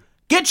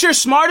 Get your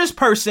smartest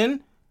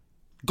person,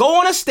 go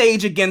on a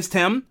stage against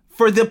him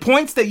for the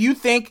points that you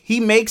think he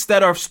makes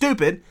that are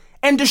stupid,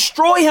 and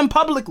destroy him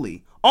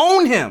publicly.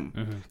 Own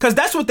him. Because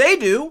that's what they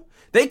do.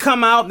 They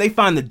come out and they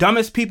find the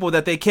dumbest people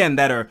that they can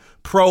that are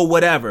pro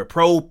whatever,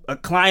 pro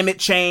climate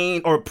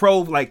change, or pro,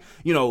 like,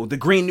 you know, the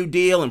Green New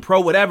Deal and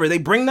pro whatever. They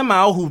bring them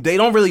out who they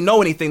don't really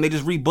know anything. They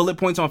just read bullet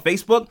points on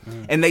Facebook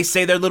and they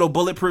say their little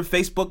bulletproof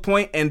Facebook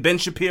point, and Ben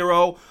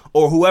Shapiro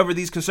or whoever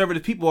these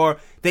conservative people are,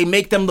 they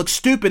make them look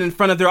stupid in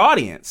front of their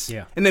audience.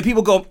 Yeah. And then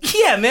people go,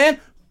 yeah, man,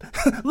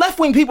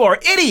 left-wing people are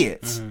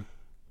idiots.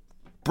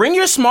 Bring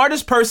your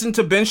smartest person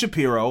to Ben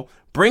Shapiro.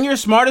 Bring your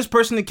smartest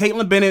person to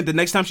Caitlin Bennett the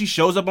next time she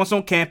shows up on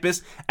some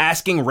campus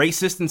asking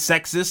racist and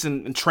sexist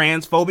and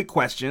transphobic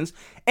questions,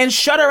 and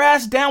shut her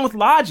ass down with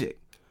logic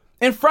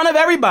in front of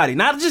everybody.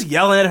 Not just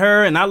yelling at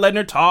her and not letting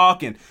her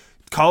talk and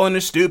calling her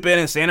stupid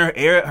and saying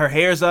her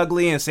hair's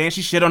ugly and saying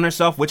she shit on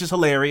herself, which is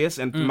hilarious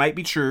and might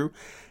be true.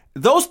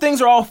 Those things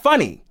are all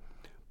funny.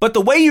 But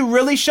the way you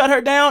really shut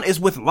her down is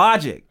with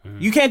logic.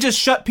 You can't just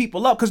shut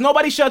people up because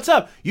nobody shuts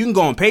up. You can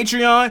go on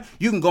Patreon,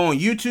 you can go on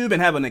YouTube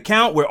and have an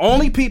account where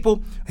only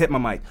people,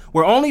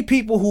 where only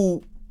people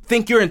who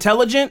think you're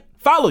intelligent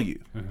follow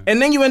you.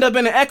 And then you end up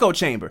in an echo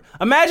chamber.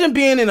 Imagine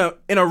being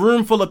in a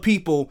room full of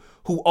people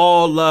who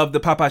all love the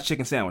Popeye's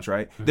chicken sandwich,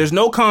 right? There's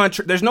no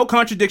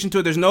contradiction to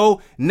it. There's no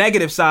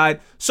negative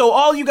side. So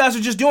all you guys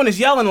are just doing is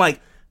yelling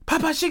like,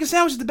 Popeye's chicken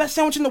sandwich is the best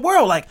sandwich in the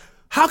world. Like,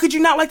 how could you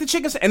not like the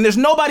chicken sandwich? And there's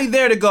nobody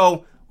there to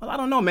go, well, I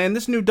don't know, man.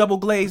 This new double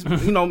glazed,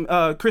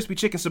 crispy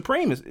chicken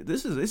supreme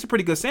it's a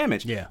pretty good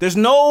sandwich. Yeah. There's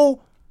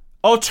no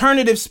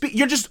alternative speech.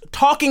 You're just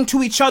talking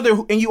to each other,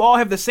 and you all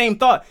have the same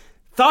thought.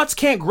 Thoughts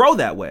can't grow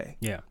that way.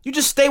 Yeah. You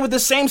just stay with the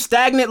same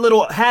stagnant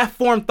little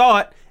half-formed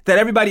thought that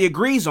everybody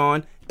agrees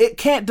on. It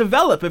can't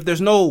develop if there's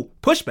no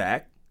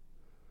pushback.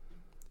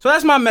 So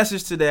that's my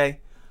message today.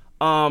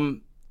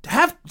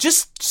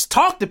 Just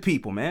talk to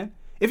people, man.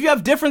 If you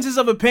have differences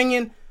of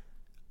opinion,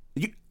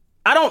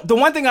 the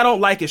one thing I don't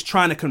like is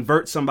trying to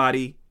convert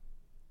somebody,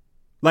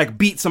 like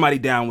beat somebody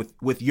down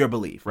with your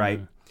belief,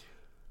 right?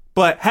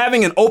 But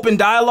having an open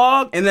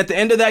dialogue, and at the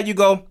end of that you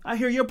go, I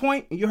hear your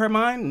point, and you heard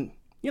mine,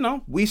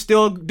 and we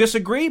still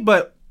disagree,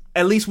 but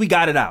at least we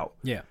got it out.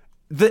 Yeah.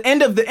 The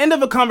end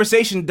of a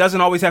conversation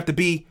doesn't always have to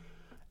be,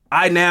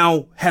 I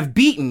now have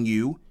beaten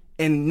you,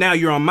 and now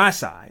you're on my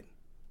side.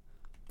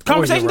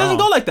 Conversation doesn't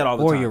go like that all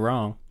the time. Or you're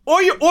wrong.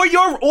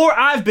 Or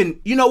I've been,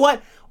 you know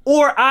what?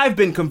 Or I've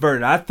been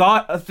converted. I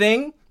thought a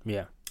thing.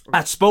 Yeah.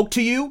 I spoke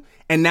to you,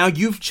 and now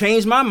you've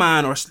changed my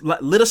mind or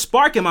lit a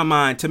spark in my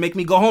mind to make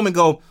me go home and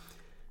go,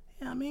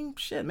 yeah, I mean,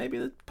 shit, maybe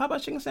the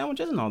Popeye's chicken sandwich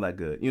isn't all that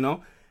good,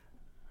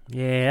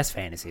 Yeah, that's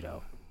fantasy,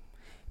 though.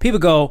 People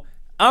go,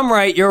 I'm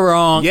right, you're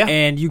wrong,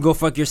 and you go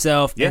fuck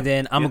yourself, and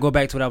then I'm going to go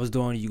back to what I was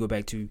doing, and you go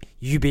back to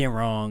you being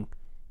wrong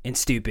and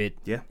stupid,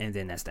 and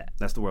then that's that.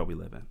 That's the world we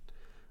live in.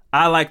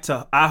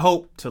 I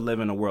hope to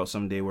live in a world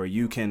someday where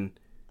you can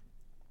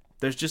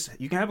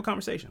have a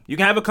conversation. You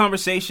can have a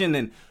conversation,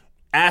 and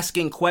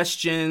asking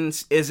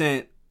questions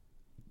isn't,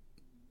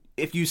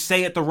 if you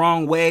say it the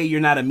wrong way, you're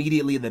not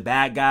immediately the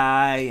bad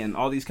guy and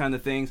all these kind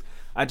of things.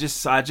 I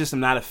just am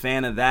not a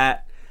fan of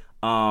that.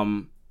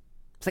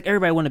 It's like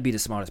everybody want to be the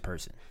smartest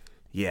person.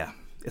 Yeah,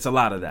 it's a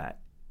lot of that.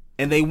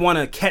 And they want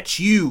to catch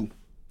you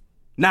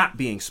not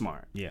being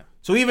smart. Yeah.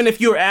 So even if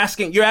you're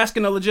asking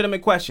a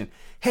legitimate question.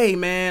 Hey,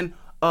 man,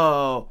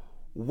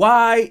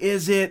 why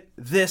is it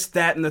this,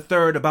 that, and the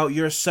third about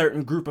your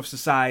certain group of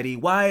society?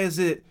 Why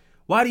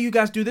do you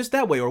guys do this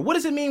that way? Or what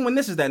does it mean when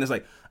this is that? And it's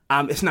like,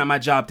 it's not my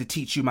job to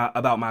teach you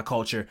about my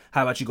culture.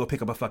 How about you go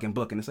pick up a fucking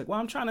book? And it's like, well,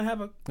 I'm trying to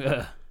have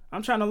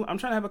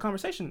a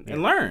conversation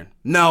and learn.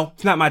 No,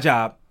 it's not my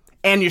job.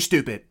 And you're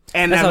stupid.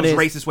 And that was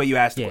racist way you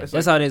asked for.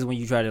 That's how it is when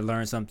you try to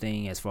learn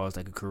something as far as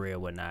like a career or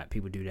whatnot.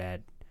 People do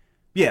that.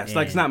 Yeah, it's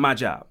like it's not my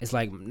job. It's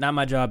like not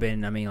my job,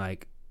 and I mean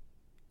like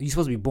you're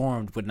supposed to be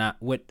born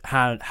with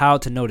how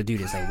to know to do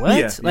this. Like what?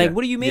 Yeah, like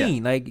what do you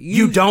mean? Yeah. Like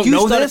you don't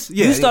know this?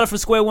 Yeah, you started from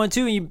square one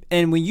too,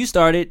 and when you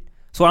started,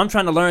 so I'm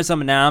trying to learn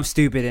something now. I'm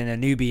stupid and a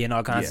newbie and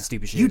all kinds of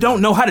stupid shit. You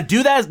don't know how to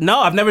do that? No,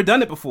 I've never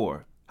done it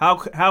before. How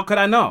could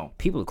I know?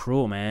 People are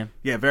cruel, man.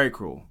 Yeah, very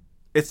cruel.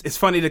 It's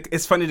funny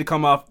to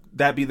come off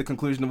that be the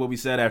conclusion of what we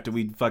said after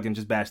we fucking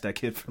just bashed that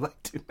kid for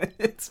like 2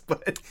 minutes.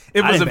 But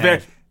it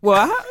was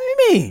Well, how do you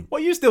mean?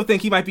 Well, you still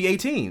think he might be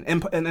 18,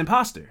 an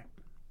imposter.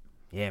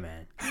 Yeah,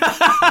 man.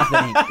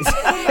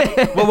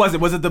 What was it?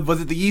 Was it the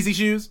Yeezy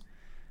shoes?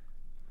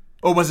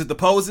 Or was it the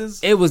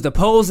poses? It was the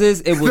poses.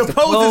 It was the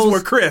poses clothes,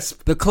 were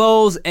crisp. The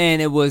clothes,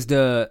 and it was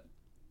the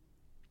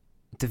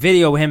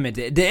video with him.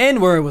 The N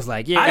word was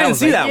like, yeah. I didn't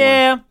see that one.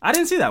 Yeah, I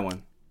didn't see that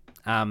one.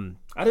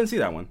 I didn't see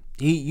that one.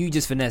 You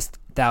just finessed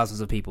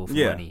thousands of people for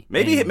money.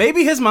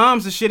 Maybe his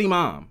mom's a shitty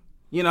mom.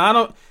 You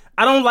know,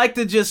 I don't like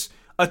to just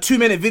a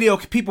 2-minute video.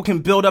 People can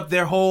build up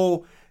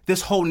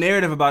this whole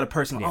narrative about a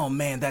person. Yeah. Oh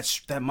man,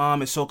 that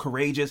mom is so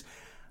courageous.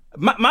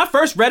 My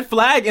first red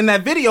flag in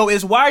that video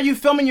is, why are you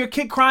filming your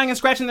kid crying and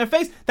scratching their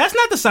face? That's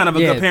not the sign of a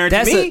good parent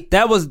to me.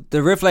 That was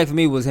the red flag for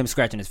me, was him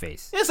scratching his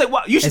face. It's like,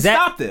 well, you should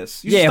stop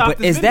this.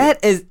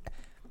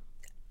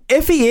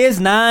 If he is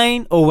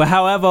 9 or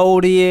however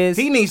old he is,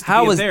 he needs to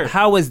be in therapy.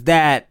 How is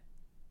that?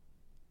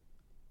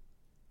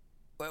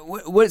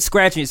 What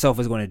scratching yourself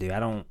is going to do? I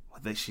don't.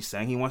 She's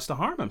saying he wants to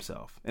harm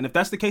himself, and if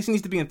that's the case, he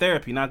needs to be in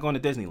therapy, not going to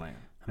Disneyland.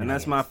 And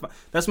that's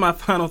my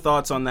final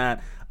thoughts on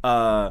that.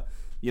 But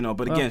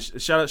again,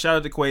 shout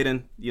out to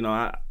Quaden.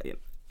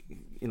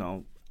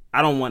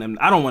 I don't want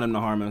him to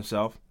harm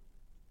himself.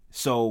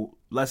 So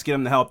let's get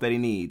him the help that he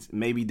needs.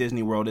 Maybe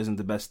Disney World isn't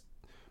the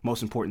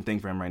most important thing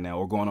for him right now,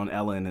 or going on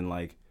Ellen and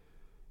like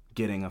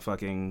getting a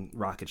fucking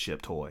rocket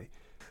ship toy.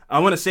 I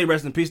want to say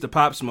rest in peace to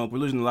Pop Smoke. We're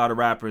losing a lot of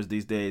rappers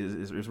these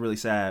days. It's really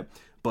sad.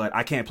 But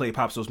I can't play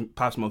Pop Smoke's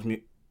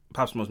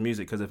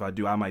music, because if I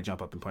do, I might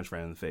jump up and punch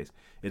Fran in the face.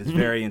 It is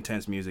very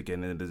intense music,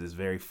 and it is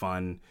very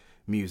fun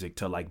music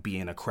to like be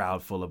in a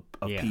crowd full of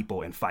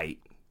people and fight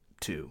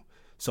to.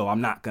 So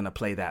I'm not gonna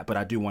play that, but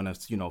I do want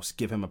to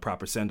give him a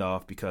proper send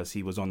off, because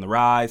he was on the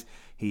rise.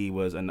 He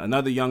was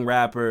another young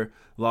rapper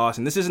lost,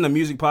 and this isn't a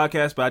music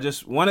podcast, but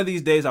one of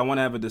these days I want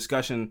to have a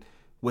discussion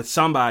with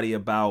somebody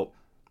about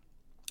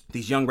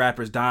these young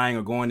rappers dying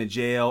or going to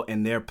jail,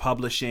 and their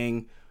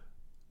publishing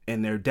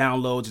and their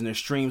downloads and their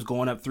streams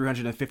going up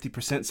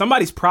 350%.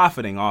 Somebody's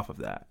profiting off of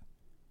that.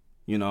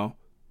 You know,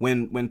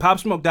 when Pop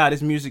Smoke died,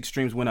 his music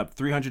streams went up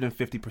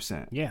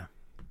 350%. Yeah.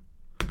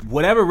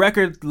 Whatever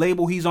record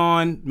label he's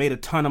on made a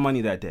ton of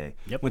money that day.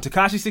 Yep. When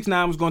Tekashi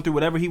 6ix9ine was going through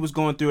whatever he was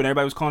going through, and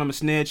everybody was calling him a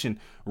snitch, and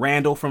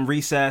Randall from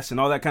Recess and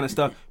all that kind of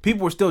stuff,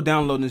 people were still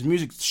downloading his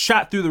music,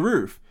 shot through the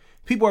roof.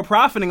 People are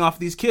profiting off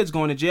these kids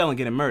going to jail and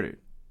getting murdered.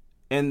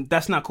 And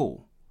that's not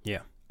cool. Yeah.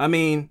 I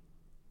mean,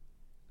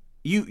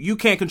 you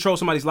can't control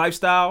somebody's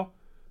lifestyle,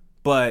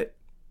 but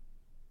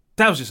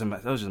that was just a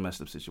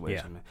messed up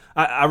situation, man.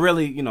 I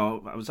really,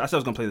 I said I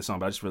was gonna play the song,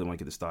 but I just really want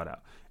to get this thought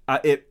out.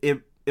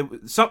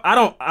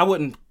 I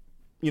wouldn't,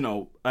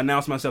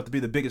 announce myself to be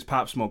the biggest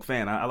Pop Smoke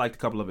fan. I liked a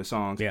couple of his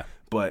songs,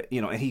 but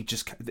and he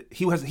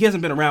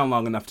hasn't been around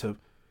long enough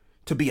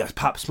to be a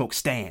Pop Smoke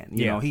stan.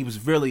 You know, he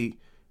was really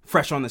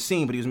fresh on the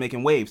scene, but he was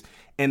making waves.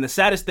 And the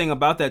saddest thing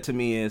about that to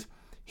me is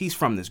he's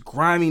from this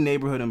grimy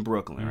neighborhood in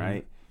Brooklyn,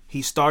 right?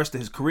 His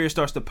career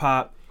starts to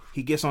pop.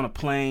 He gets on a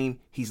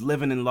plane. He's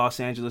living in Los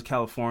Angeles,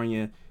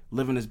 California,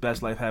 living his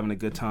best life, having a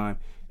good time,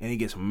 and he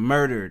gets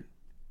murdered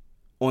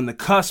on the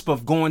cusp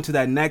of going to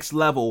that next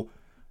level,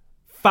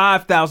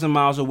 5,000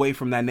 miles away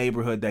from that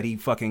neighborhood that he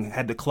fucking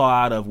had to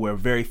claw out of, where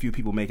very few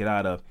people make it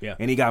out of. Yeah.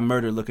 And he got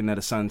murdered looking at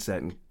a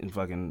sunset in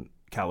fucking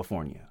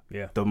California.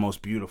 Yeah. The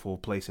most beautiful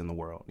place in the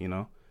world,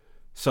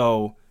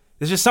 So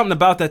there's just something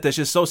about that that's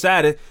just so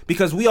sad,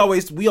 because we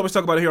always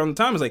talk about it here all the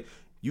time. It's like,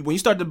 when you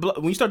start to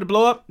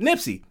blow up,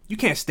 Nipsey, you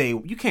can't stay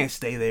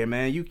there,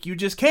 man. You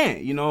just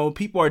can't.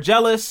 People are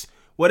jealous,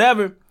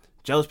 whatever.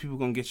 Jealous people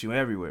gonna get you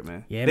everywhere,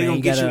 man. Yeah, they man,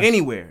 gonna get you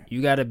anywhere.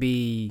 You gotta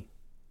be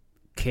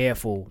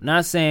careful.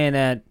 Not saying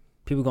that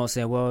people gonna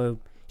say, well,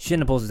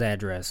 shouldn't have posted his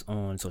address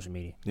on social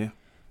media. Yeah.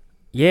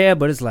 Yeah,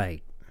 but it's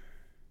like,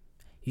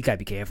 you gotta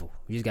be careful.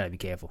 You just gotta be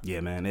careful. Yeah,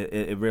 man.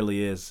 It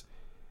really is.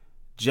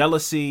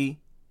 Jealousy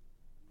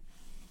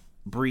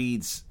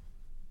breeds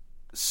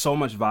so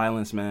much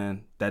violence,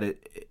 man, that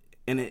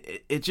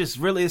it just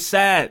really is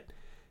sad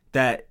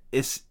that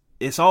it's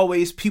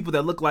always people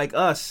that look like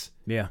us,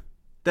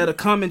 that'll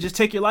come and just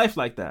take your life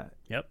like that.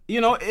 Yep.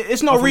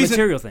 It's no reason.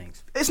 Material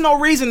things. It's no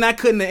reason that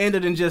couldn't have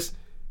ended in just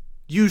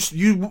you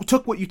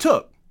took what you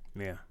took.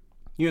 Yeah.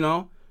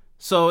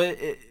 So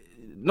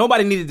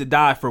nobody needed to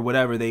die for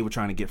whatever they were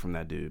trying to get from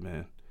that dude,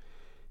 man.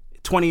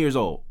 20 years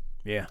old.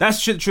 Yeah. That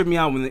shit tripped me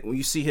out when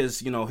you see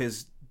his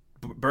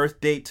birth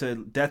date to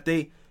death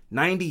date,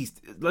 90s.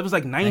 It was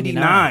like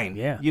 99.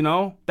 Yeah. You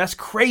know, that's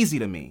crazy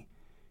to me.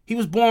 He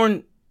was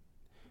born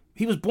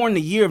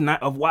the year of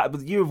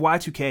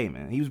Y2K,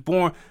 man. He was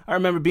born. I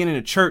remember being in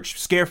a church,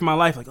 scared for my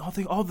life, like all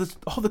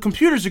the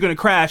computers are gonna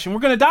crash and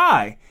we're gonna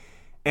die.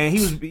 And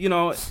he was, you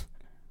know,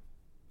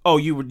 oh,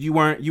 you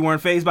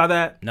weren't fazed by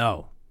that?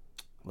 No.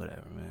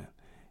 Whatever, man.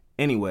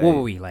 Anyway, What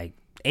were we, like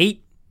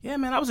 8? yeah,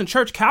 man. I was in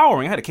church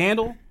cowering. I had a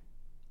candle.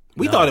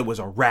 We thought it was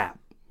a rap.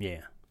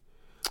 Yeah.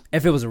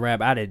 If it was a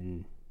rap, I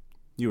didn't.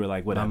 You were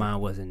like, whatever. My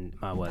mind wasn't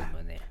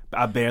there.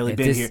 I barely If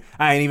been this- here.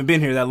 I ain't even been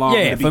here that long.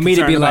 Yeah, to for me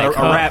to be concerned about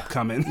like, a rap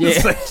coming. Yeah.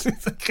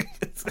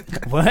 It's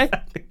like-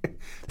 What?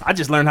 I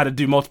just learned how to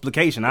do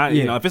multiplication.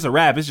 You know, if it's a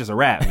rap, it's just a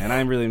rap, man. I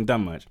ain't really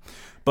done much.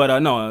 But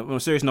no, on a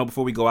serious note,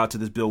 before we go out to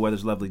this Bill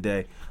Weathers lovely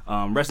day,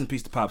 rest in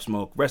peace to Pop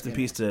Smoke. Rest in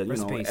peace to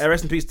rest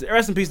in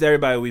peace to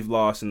everybody we've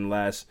lost in the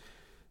last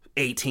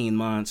 18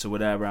 months or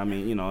whatever. I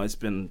mean, you know, it's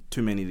been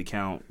too many to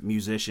count.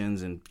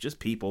 Musicians and just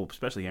people,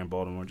 especially here in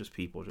Baltimore, just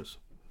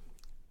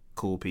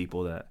cool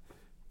people that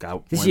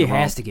got. This year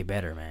has to get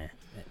better, man.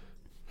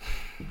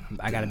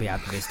 I gotta be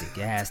optimistic.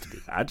 It has to be.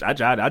 I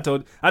tried. I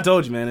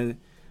told you, man.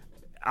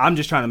 I'm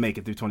just trying to make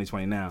it through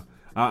 2020 now.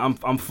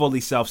 I'm fully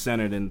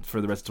self-centered, and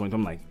for the rest of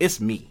 2020, I'm like, it's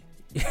me.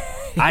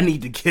 I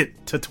need to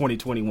get to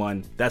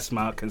 2021. That's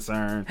my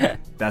concern.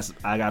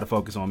 I got to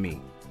focus on me.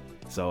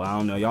 So I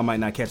don't know. Y'all might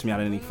not catch me out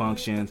at any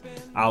functions.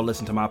 I'll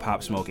listen to my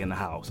Pop Smoke in the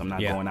house. I'm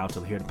not going out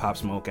to hear the Pop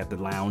Smoke at the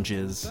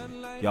lounges.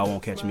 Y'all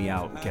won't catch me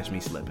out, catch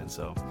me slipping.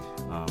 So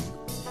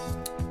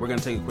we're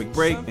gonna take a quick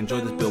break.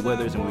 Enjoy this Bill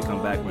Withers, and when we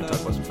come back, we're gonna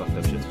talk about some fucked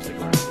up shit. So stick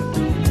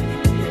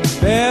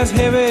around. Bears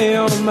heavy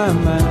on my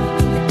mind.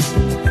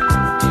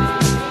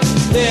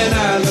 Then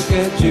I look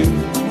at you,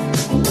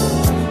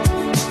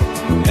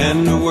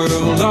 and the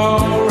world's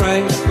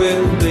alright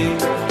with me.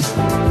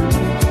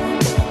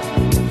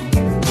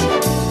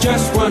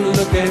 Just one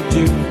look at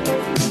you,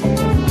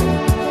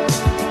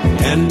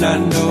 and I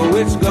know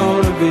it's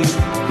gonna be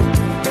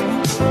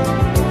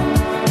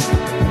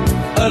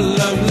a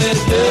lovely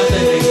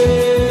day.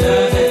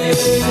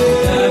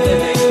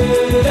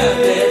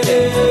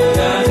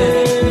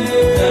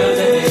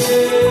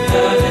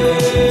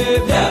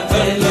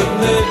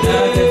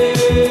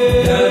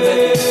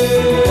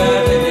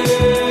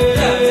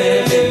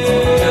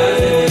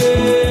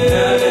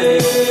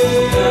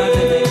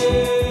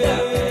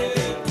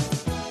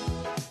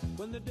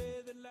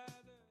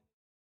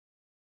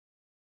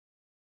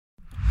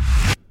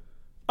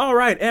 All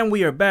right, and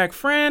we are back,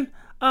 Fran.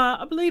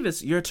 I believe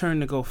it's your turn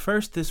to go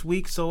first this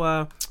week,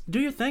 so do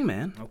your thing,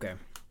 man. Okay.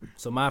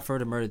 So my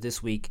further murder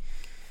this week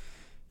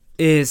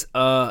is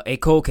a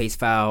cold case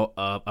file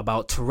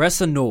about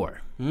Teresa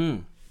Noor.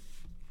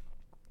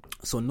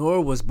 So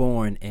Noor was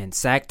born in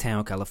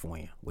Sacktown,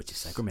 California, which is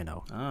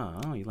Sacramento.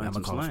 Oh, you like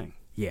some slang.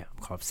 Yeah,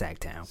 I'm called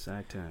Sacktown.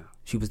 Sacktown.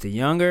 She was the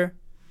younger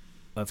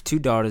of two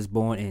daughters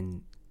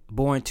born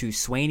to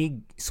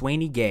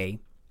Swaney Gay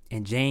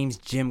and James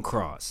Jim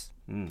Cross.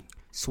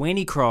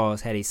 Swaney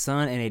Cross had a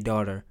son and a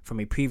daughter from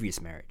a previous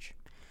marriage.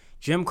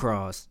 Jim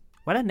Cross,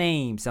 why that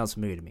name sounds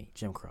familiar to me,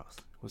 Jim Cross.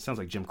 Well, it sounds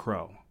like Jim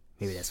Crow.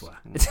 Maybe that's why.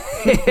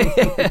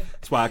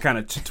 That's why I kind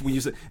of, when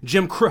you said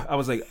Jim Crow, I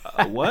was like,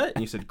 what?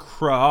 And you said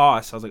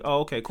Cross. I was like, oh,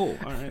 okay, cool.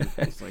 All right.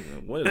 It's like,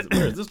 where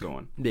is this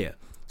going? Yeah.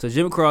 So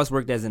Jim Cross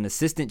worked as an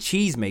assistant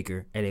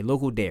cheesemaker at a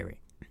local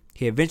dairy.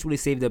 He eventually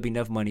saved up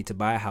enough money to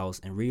buy a house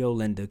in Rio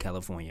Linda,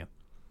 California.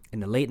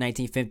 In the late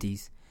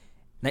 1950s,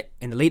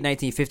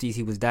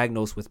 he was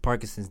diagnosed with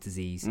Parkinson's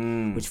disease,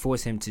 which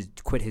forced him to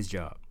quit his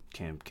job.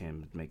 Can't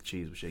make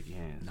cheese with shaky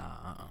hands.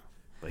 Nah.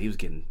 But he was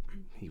getting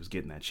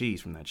that cheese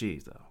from that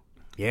cheese though.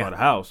 Yeah. Bought a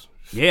house.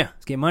 Yeah,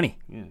 let's get money.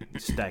 Yeah,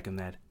 stacking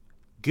that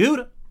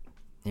Gouda.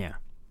 Yeah.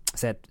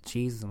 Is that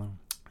cheese?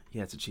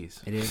 Yeah, it's a cheese.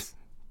 It is.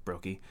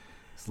 Brokey.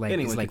 It's like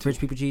Anyway, it's like rich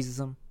people cheese or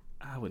something.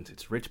 I wouldn't say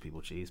it's rich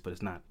people cheese, but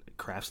it's not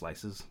Kraft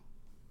slices.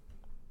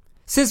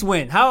 Since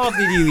when? How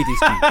often do you eat these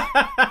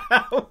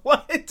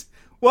cheese?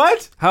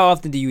 What? How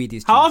often do you eat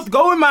these cheese? How often?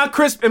 Go in my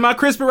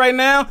crisper right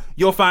now.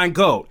 You'll find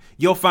goat.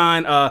 You'll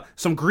find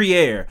some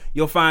Gruyere.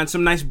 You'll find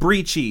some nice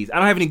brie cheese. I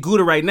don't have any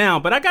Gouda right now,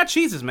 but I got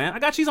cheeses, man. I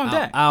got cheese on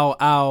deck. I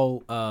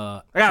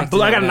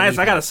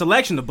got a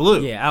selection of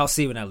blue. Yeah, I'll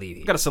see when I leave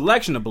here. I got a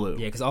selection of blue.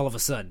 Yeah, because all of a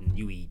sudden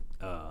you eat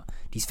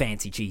these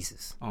fancy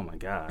cheeses. Oh my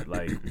God!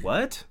 Like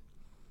what?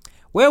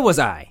 Where was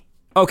I?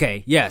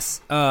 Okay,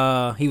 yes.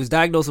 He was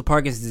diagnosed with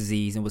Parkinson's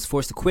disease and was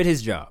forced to quit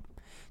his job.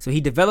 So he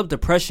developed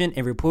depression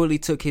and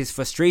reportedly took his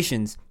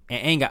frustrations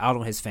and anger out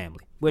on his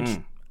family, which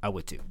I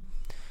would too.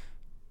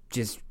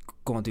 Just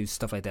going through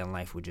stuff like that in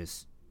life would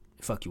just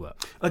fuck you up.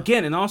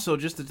 Again, and also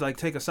just to like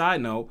take a side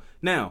note,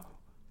 now,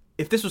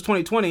 if this was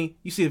 2020,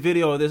 you see a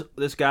video of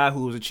this guy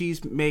who was a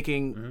cheese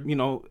making,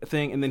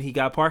 thing, and then he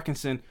got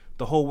Parkinson.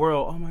 The whole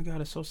world, oh my God,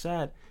 it's so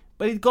sad.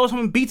 But he goes home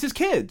and beats his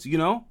kids,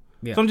 Yeah.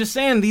 So I'm just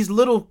saying, these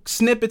little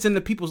snippets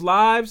into people's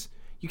lives,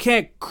 you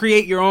can't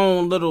create your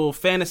own little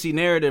fantasy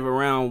narrative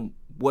around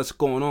what's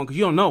going on because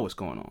you don't know what's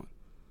going on.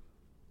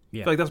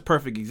 Yeah, I feel like that's a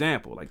perfect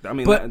example. Like, I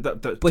mean, what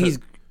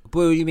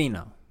do you mean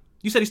though?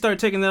 You said he started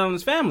taking that on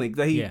his family,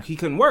 that he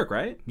couldn't work,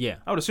 right? Yeah.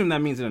 I would assume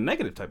that means in a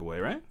negative type of way,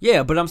 right?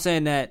 Yeah, but I'm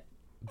saying that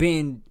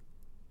dealing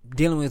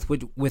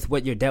with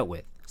what you're dealt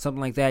with, something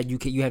like that,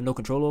 you have no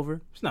control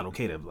over. It's not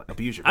okay to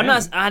abuse your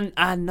family.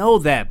 I know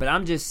that, but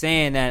I'm just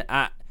saying that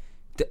I'm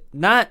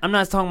not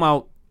talking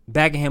about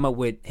backing him up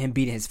with him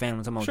beating his family.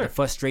 I'm talking about the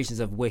frustrations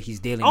of what he's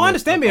dealing with. I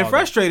understand being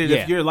frustrated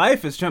if your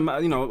life is,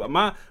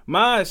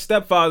 my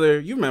stepfather,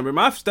 you remember,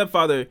 my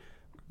stepfather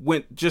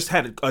just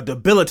had a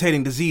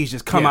debilitating disease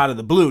just come out of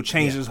the blue,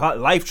 changed his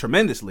life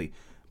tremendously.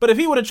 But if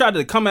he would have tried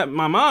to come at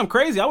my mom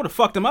crazy, I would have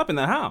fucked him up in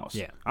that house.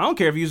 Yeah. I don't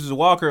care if he uses a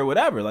walker or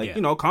whatever. Like,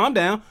 calm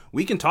down.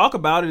 We can talk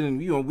about it and,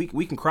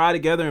 we can cry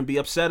together and be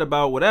upset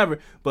about whatever.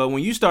 But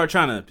when you start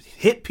trying to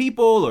hit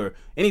people or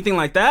anything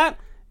like that,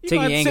 you're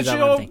gonna have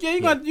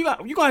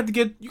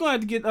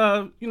to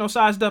get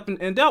sized up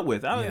and dealt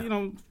with.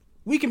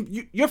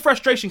 Your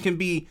frustration can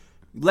be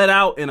let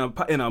out in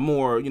a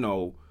more,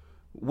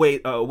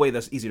 way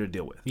that's easier to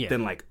deal with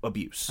than like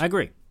abuse. I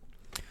agree.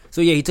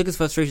 So he took his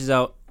frustrations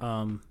out.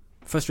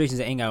 Frustrations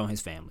and anger on his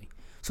family.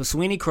 So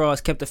Sweeney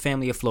Cross kept the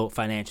family afloat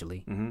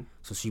financially. Mm-hmm.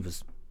 So she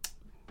was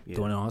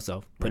doing it on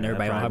herself, putting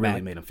everybody on her back.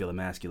 Really made him feel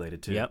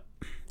emasculated too. Yep.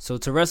 So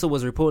Teresa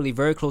was reportedly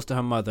very close to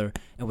her mother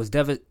and was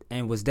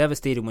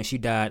devastated when she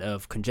died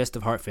of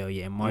congestive heart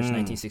failure in March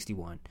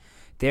 1961.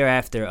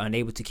 Thereafter,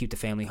 unable to keep the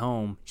family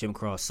home, Jim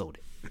Cross sold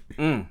it.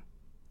 And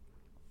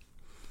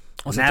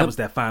that was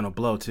that final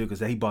blow too,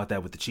 because he bought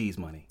that with the cheese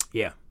money.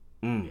 Yeah.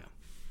 Yeah,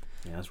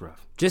 that's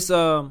rough. Just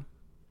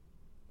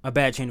a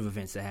bad chain of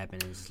events that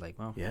happened. It was just like,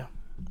 well,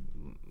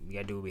 we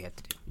gotta do what we have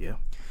to do. Yeah.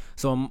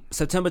 So on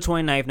September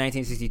 29th,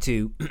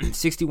 1962,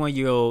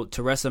 61-year-old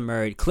Teresa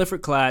married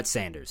Clifford Clyde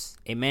Sanders,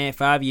 a man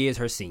 5 years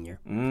her senior,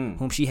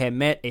 whom she had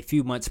met a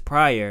few months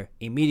prior.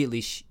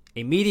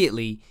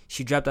 Immediately,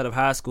 she dropped out of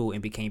high school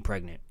and became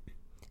pregnant.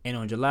 And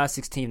on July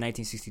 16,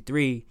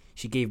 1963,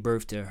 she gave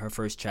birth to her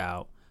first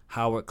child,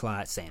 Howard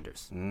Clyde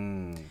Sanders.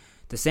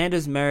 The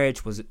Sanders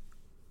marriage was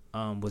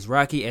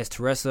rocky as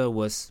Teresa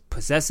was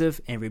possessive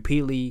and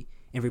repeatedly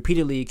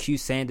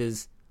accused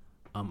Sanders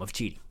of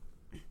cheating.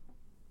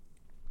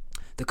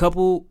 The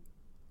couple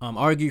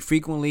argued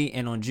frequently,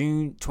 and on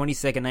June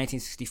 22nd,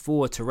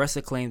 1964,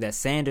 Teresa claimed that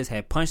Sanders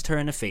had punched her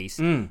in the face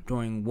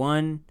during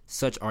one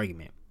such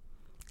argument.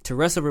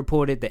 Teresa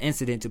reported the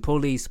incident to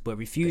police but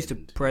refused to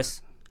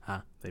press...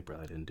 They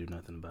probably didn't do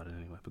nothing about it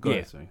anyway. But go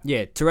ahead, sorry.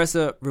 Yeah,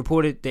 Teresa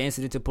reported the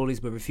incident to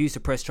police but refused to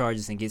press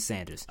charges against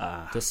Sanders.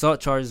 The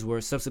assault charges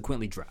were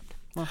subsequently dropped.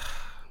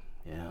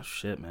 Yeah,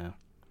 shit, man.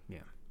 Yeah.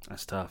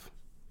 That's tough.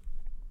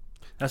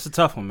 That's a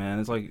tough one, man.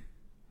 It's like,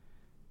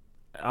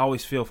 I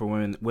always feel for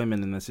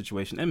women in that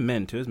situation, and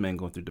men too. There's men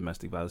going through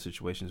domestic violence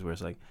situations where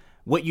it's like,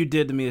 what you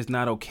did to me is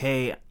not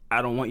okay.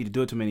 I don't want you to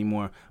do it to me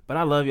anymore. But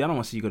I love you. I don't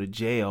want to see you go to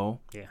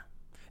jail. Yeah.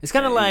 It's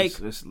kind of like...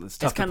 It's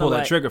tough to pull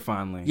that trigger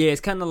finally. Yeah,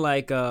 it's kind of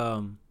like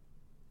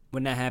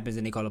when that happens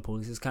and they call the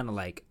police, it's kind of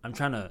like, I'm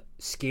trying to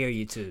scare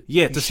you to...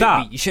 Yeah, to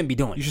stop. You shouldn't be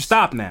doing it. You should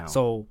stop now.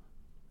 So,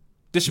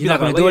 this should you're be not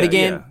going to do it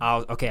again?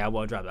 Yeah. I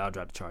will drop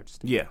the charges.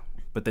 Yeah.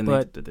 But then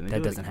that do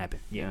doesn't it happen.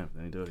 Yeah.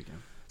 Then they do it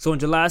again. So on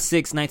July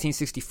 6,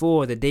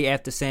 1964, the day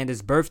after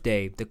Sanders'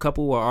 birthday, the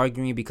couple were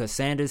arguing because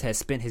Sanders had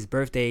spent his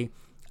birthday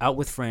out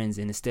with friends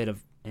instead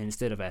of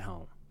at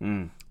home.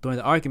 During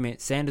the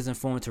argument, Sanders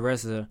informed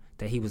Teresa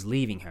that he was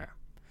leaving her.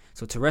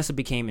 So Teresa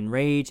became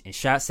enraged and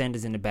shot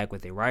Sanders in the back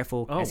with a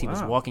rifle as he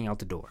was walking out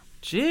the door.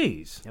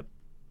 Jeez. Yep.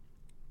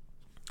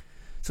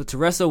 So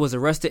Teresa was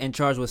arrested and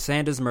charged with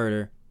Sanders'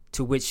 murder,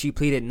 to which she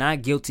pleaded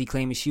not guilty,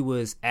 claiming she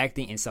was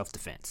acting in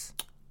self-defense.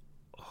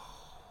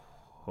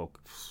 I'm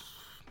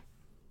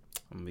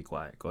going to be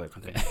quiet. Go ahead.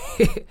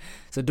 Okay.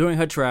 So during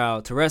her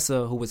trial,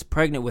 Teresa, who was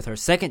pregnant with her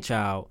second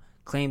child,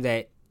 claimed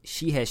that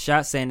she had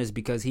shot Sanders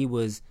because he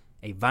was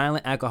a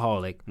violent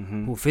alcoholic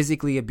who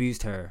physically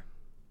abused her.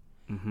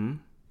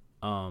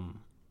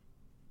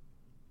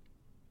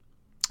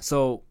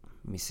 So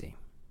let me see.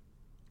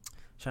 I'm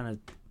trying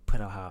to put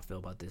out how I feel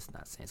about this,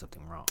 not saying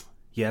something wrong.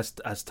 Yes,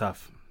 that's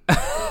tough.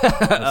 That's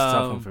a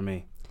tough one for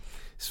me.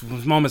 It's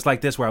moments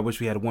like this where I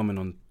wish we had a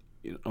woman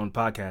on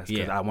podcast,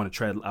 because I want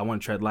to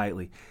tread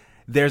lightly.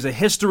 There's a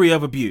history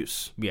of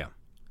abuse. Yeah.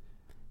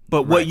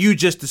 But what you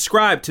just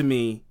described to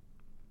me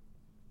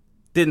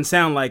didn't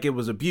sound like it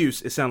was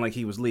abuse. It sounded like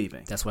he was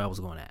leaving. That's what I was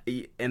going at.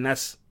 And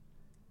that's,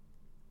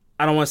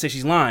 I don't want to say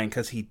she's lying,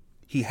 because he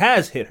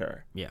has hit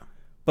her. Yeah.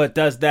 But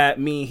does that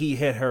mean he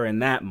hit her in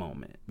that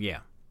moment? Yeah.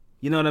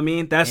 You know what I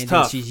mean? That's and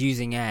tough. She's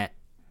using that.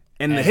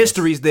 And the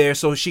history's there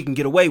so she can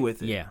get away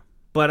with it. Yeah.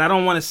 But I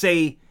don't want to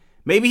say,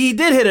 maybe he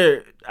did hit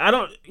her. I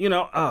don't,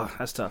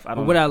 that's tough.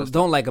 What I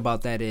don't like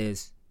about that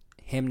is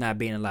him not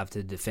being allowed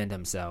to defend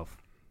himself.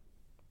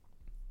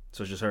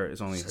 So it's just her.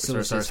 It's only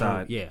her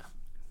side. Yeah.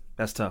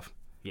 That's tough.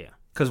 Yeah.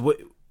 Because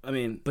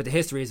but the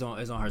history is on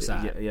her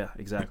side. Yeah,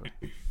 exactly.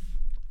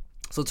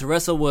 So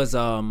Teresa was,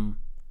 so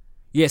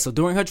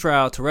during her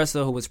trial,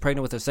 Teresa, who was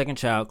pregnant with her second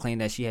child,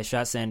 claimed that she had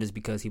shot Sanders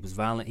because he was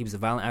violent. He was a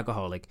violent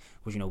alcoholic,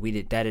 which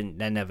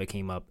that never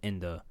came up in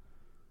the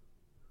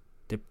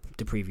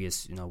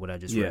previous, what I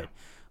just read.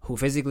 who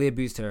physically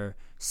abused her.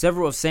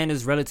 Several of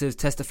Sanders' relatives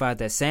testified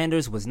that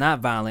Sanders was not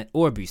violent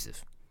or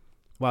abusive,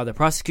 while the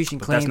prosecution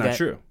claimed that's not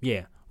true.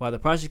 Yeah, while the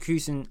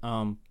prosecution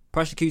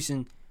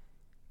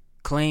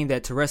claimed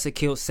that Teresa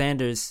killed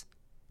Sanders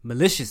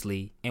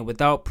maliciously and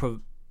without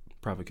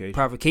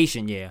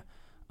provocation. Yeah.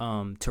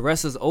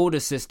 Teresa's older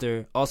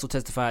sister also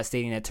testified,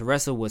 stating that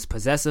Teresa was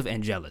possessive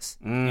and jealous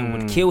and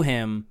would kill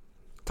him,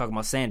 talking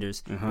about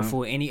Sanders,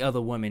 before any other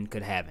woman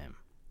could have him.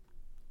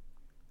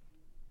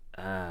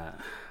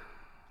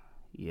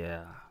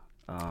 Yeah.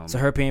 So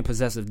her being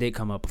possessive did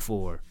come up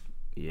before.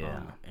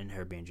 Yeah. And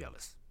her being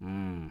jealous.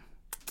 So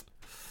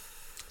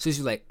she's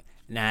like,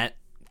 nah,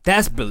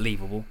 that's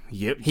believable.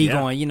 Yep. He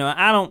going,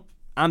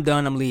 I'm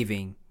done, I'm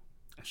leaving.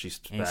 She's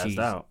spazzed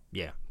out.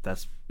 Yeah.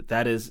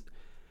 That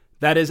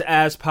is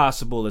as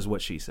possible as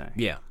what she's saying.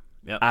 Yeah.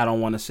 Yep. I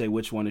don't want to say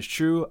which one is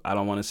true. I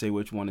don't want to say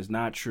which one is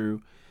not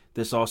true.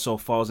 This also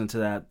falls into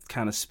that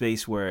kind of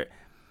space where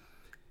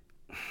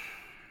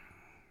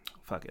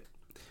fuck it.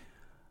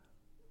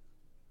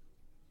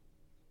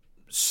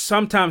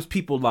 Sometimes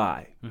people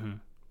lie,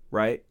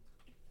 right?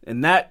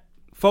 And that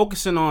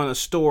focusing on a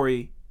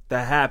story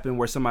that happened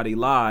where somebody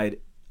lied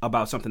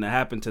about something that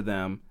happened to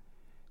them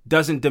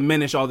doesn't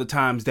diminish all the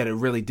times that it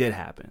really did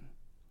happen.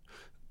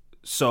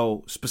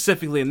 So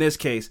specifically in this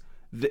case,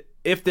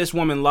 if this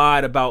woman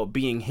lied about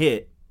being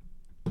hit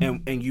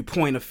and you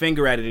point a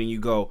finger at it and you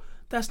go,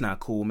 that's not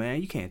cool,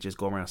 man. You can't just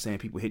go around saying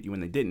people hit you when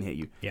they didn't hit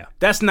you. Yeah.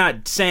 That's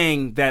not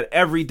saying that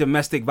every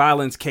domestic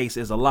violence case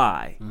is a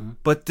lie.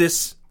 But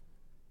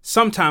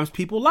sometimes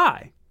people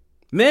lie.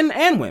 Men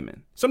and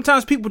women.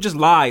 Sometimes people just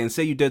lie and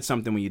say you did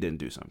something when you didn't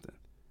do something.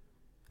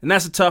 And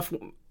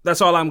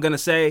that's all I'm going to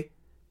say.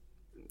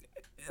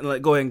 Go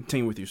ahead and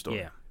continue with your story.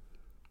 Yeah.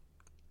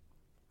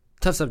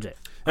 Tough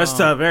subject. That's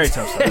tough. Very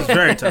tough subject. That's a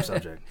very tough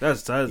subject.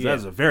 That's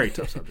a very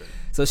tough subject.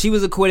 So she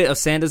was acquitted of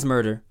Sanders'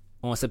 murder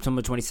on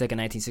September 22nd,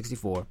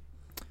 1964.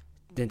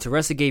 Then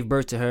Teresa gave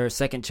birth to her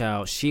second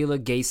child, Sheila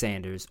Gay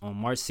Sanders, on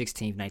March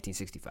 16th,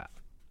 1965.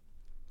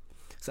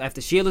 So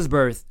after Sheila's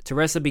birth,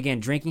 Teresa began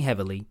drinking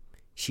heavily.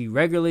 She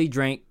regularly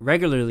drank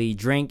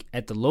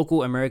at the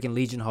local American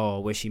Legion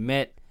Hall, where she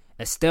met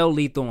Estelle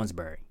Lee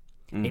Thornsberry,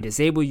 a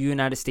disabled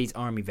United States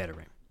Army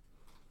veteran.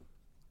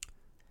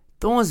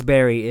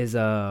 Thornsberry is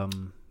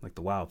like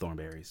the wild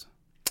thornberries.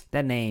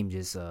 That name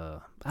just I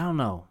don't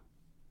know.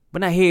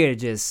 When I hear it,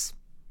 just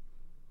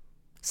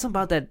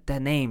something about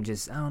that name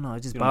just I don't know.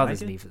 It just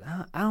bothers me.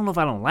 I don't know if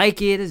I don't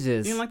like it. It's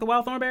just you don't like the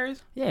wild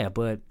thornberries? Yeah,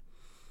 but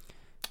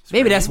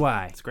maybe that's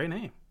why. It's a great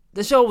name.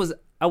 The show was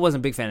I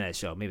wasn't a big fan of that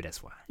show. Maybe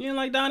that's why. You didn't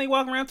like Donnie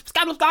walking around?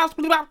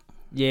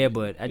 Yeah,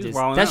 but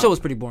that show was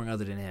pretty boring.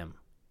 Other than him.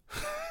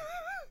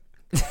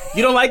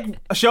 You don't like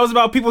shows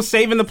about people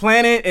saving the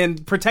planet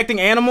and protecting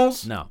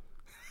animals? No.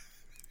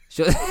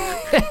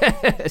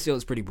 That show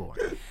was pretty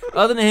boring.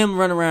 Other than him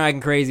running around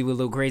acting crazy with a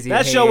little crazy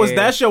hair.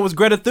 That show was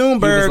Greta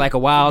Thunberg. He was like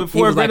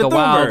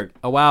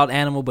a wild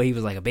animal, but he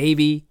was like a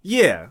baby.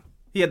 Yeah,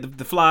 he had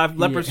the fly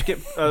leopard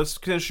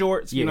skin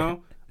shorts. You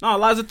know. No,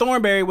 Eliza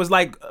Thornberry was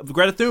like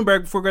Greta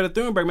Thunberg before Greta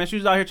Thunberg. Man, she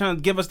was out here trying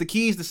to give us the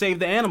keys to save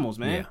the animals,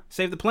 man. Yeah.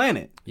 Save the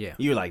planet. Yeah.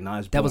 You were like, nah,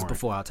 it's boring. That was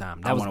before our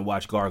time. I want to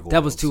watch Gargoyles.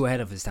 That was too ahead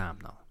of his time,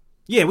 though.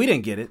 Yeah, we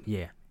didn't get it.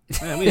 Yeah.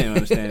 Man, we didn't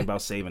understand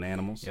about saving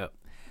animals. Yep.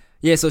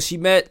 Yeah, so she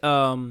met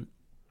Mr.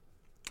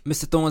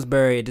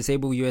 Thornsberry, a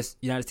disabled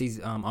United States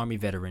Army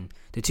veteran.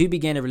 The two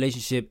began a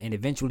relationship and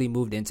eventually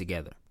moved in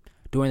together.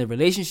 During the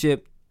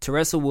relationship,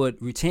 Teresa would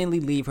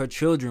routinely leave her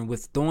children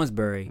with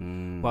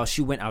Thornsberry while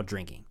she went out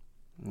drinking.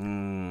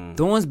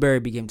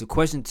 Thornsberry began to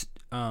question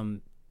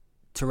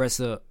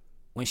Teresa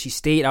when she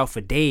stayed out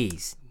for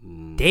days.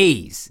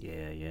 Days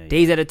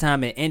at a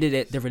time, and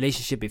ended the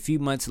relationship a few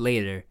months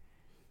later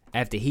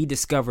after he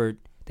discovered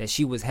that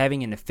she was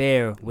having an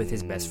affair with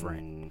his best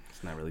friend.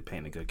 It's not really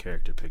painting a good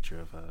character picture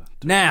of her.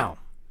 Now,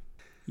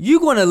 you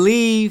gonna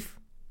leave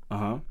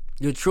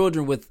your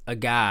children with a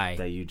guy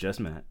that you just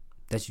met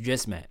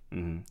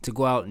to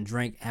go out and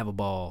drink, have a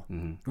ball.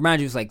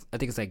 Remind you, I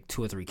think it's like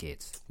 2 or 3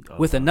 kids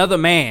with another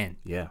man.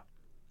 Yeah,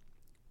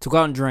 to go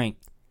out and drink,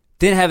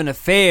 then have an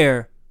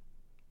affair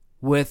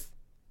with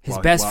his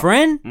best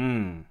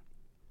friend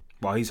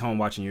while he's home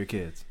watching your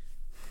kids.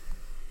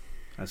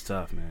 That's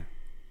tough, man.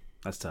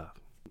 That's tough.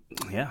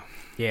 Yeah.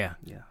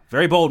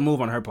 Very bold move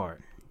on her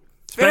part.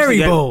 Very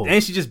bold.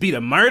 And she just beat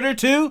a murder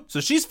too, so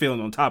she's feeling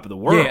on top of the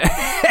world.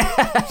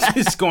 Yeah.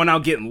 She's going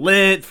out getting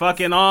lit,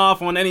 fucking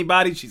off on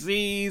anybody she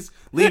sees,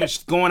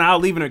 going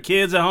out, leaving her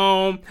kids at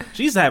home.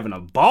 She's having a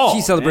ball.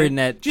 She's celebrating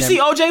that. Did you see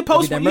OJ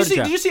post? Did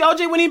you see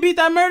OJ when he beat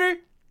that murder?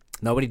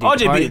 Nobody did.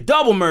 OJ beat a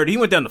double murder. He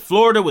went down to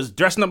Florida, was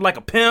dressing up like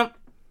a pimp.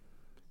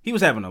 He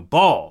was having a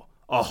ball.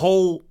 A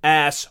whole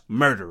ass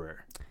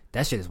murderer.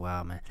 That shit is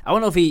wild, man. I don't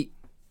know if he.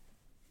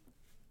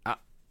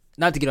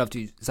 Not to get off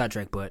to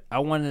sidetrack, but I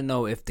want to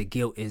know if the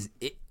guilt is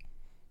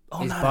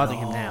bothering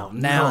him now.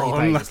 Now he's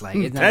probably just like,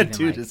 it's not that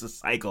dude is a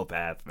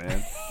psychopath,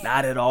 man.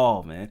 Not at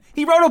all, man.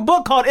 He wrote a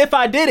book called "If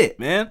I Did It,"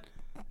 man.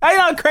 Ain't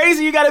how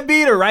crazy you gotta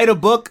be to write a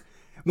book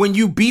when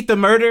you beat the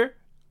murder?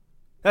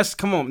 That's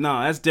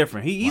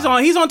different. He's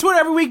on Twitter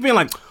every week being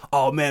like,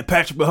 Oh man,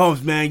 Patrick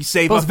Mahomes, man, you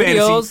saved my Post fantasy.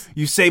 videos.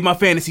 You saved my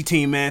fantasy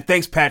team, man.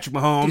 Thanks, Patrick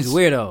Mahomes. He's a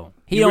weirdo.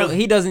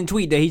 He doesn't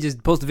tweet that. He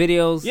just posts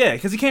videos. Yeah,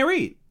 because he can't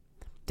read.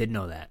 Didn't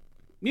know that.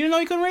 You didn't know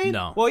he couldn't read?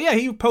 No. Well, yeah,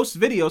 he posts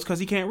videos because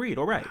he can't read.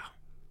 All right.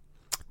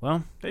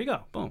 Well, There you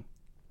go. Boom.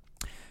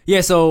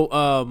 yeah.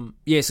 So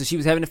she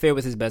was having an affair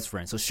with his best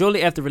friend. So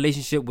shortly after the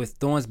relationship with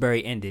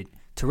Thornsberry ended,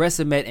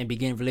 Teresa met and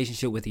began a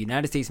relationship with a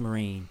United States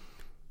Marine.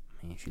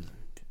 Man, she's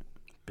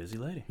Busy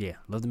lady. yeah,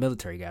 love the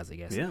military guys, I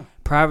guess. Yeah.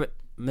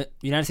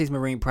 United States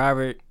Marine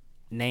private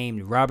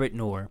named Robert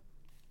Knorr.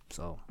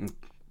 So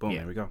Boom. Yeah.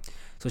 There we go.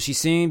 So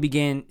she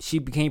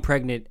became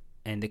pregnant,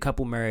 and the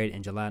couple married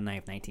in July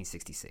 9th,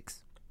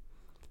 1966.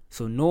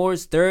 So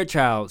Knorr's third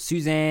child,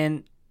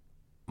 Suzanne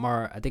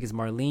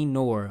Marlene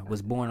Knorr,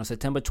 was born on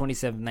September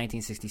 27th,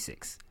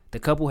 1966. The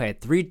couple had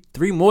three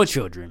more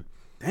children.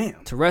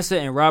 Damn. Teresa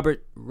and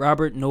Robert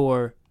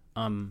Knorr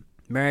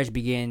marriage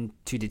began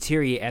to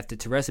deteriorate after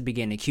Teresa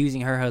began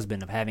accusing her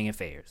husband of having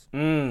affairs.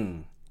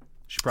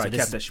 She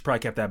probably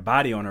kept that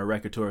body on her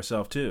record to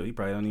herself too. He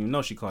probably don't even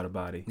know she caught a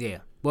body. Yeah.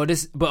 Well,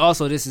 this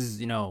is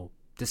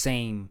the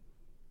same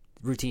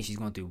routine she's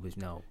going through with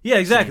Yeah,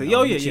 exactly.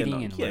 saying, Yeah.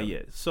 cheating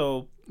Yeah.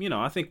 So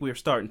I think we're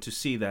starting to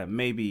see that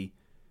maybe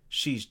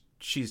she's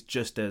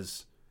just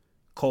as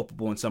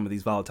culpable in some of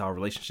these volatile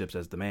relationships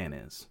as the man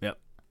is. Yep.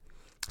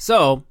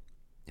 So,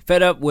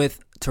 fed up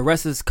with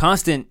Teresa's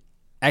constant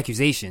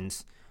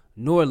accusations,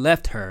 Knorr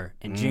left her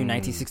in June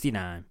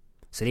 1969.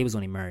 So they was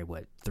only married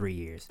 3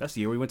 years. That's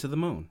the year we went to the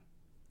moon.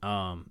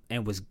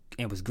 And was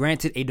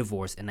granted a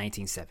divorce in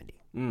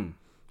 1970.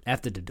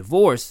 After the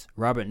divorce,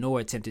 Robert Knorr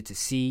attempted to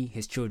see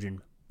his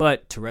children,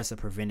 but Teresa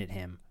prevented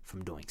him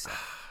from doing so.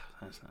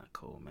 That's not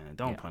cool, man.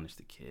 Don't punish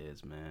the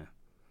kids, man.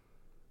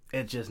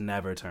 It just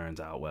never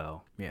turns out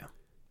well. Yeah.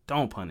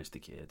 Don't punish the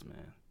kids,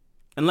 man.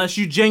 Unless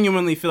you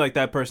genuinely feel like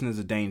that person is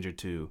a danger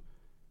to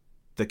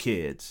the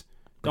kids.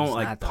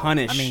 Don't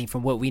punish. I mean,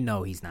 from what we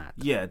know, he's not.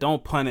 Yeah,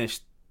 don't punish.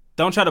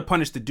 Don't try to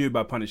punish the dude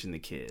by punishing the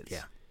kids.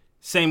 Yeah.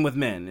 Same with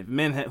men. If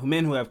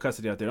men who have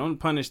custody out there, don't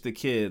punish the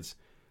kids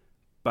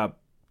try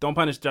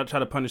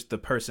to punish the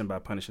person by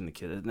punishing the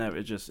kid.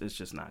 It's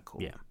just not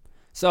cool. Yeah.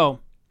 So,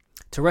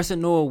 Teresa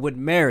Knorr would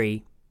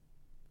marry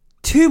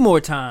 2 more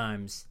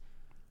times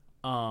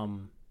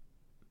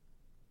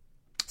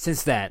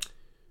since that.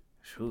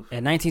 Oof.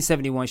 In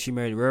 1971, she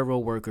married railroad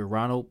worker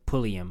Ronald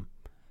Pulliam.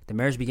 The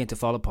marriage began to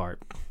fall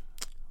apart.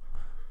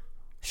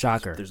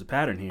 Shocker. There's a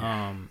pattern here.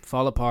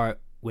 Fall apart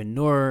when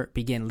Knorr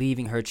began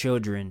leaving her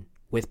children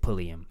with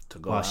Pulliam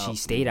while she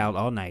stayed out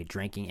all night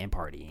drinking and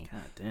partying.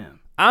 God damn.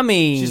 I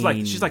mean,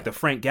 she's like the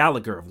Frank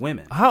Gallagher of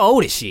women. How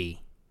old is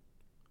she?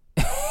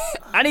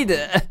 I need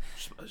to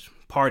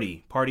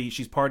party.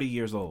 She's party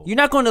years old. You're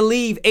not going to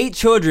leave 8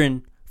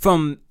 children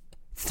from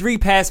 3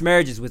 past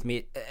marriages with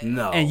me.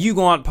 No. And you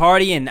go on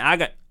party and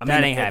that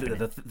ain't happening.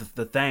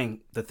 The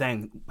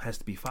thing has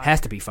to be fired.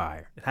 Has to be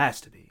fired. It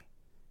has to be.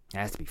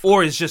 Has to be fired.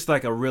 Or it's just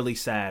like a really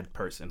sad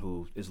person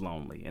who is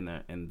lonely,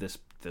 and this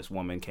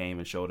woman came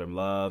and showed him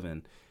love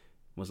and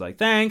was like,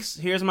 "Thanks.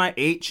 Here's my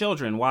 8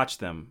 children. Watch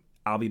them.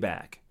 I'll be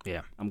back.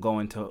 Yeah. I'm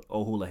going to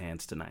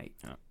O'Houlihan's tonight.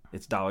 Yeah.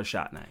 It's dollar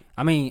shot night.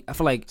 I mean, I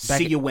feel like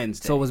See you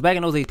Wednesday. So it was back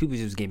in those days, people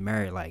just get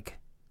married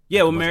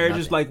yeah. Well, marriage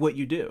is like what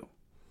you do.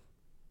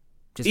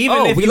 Just,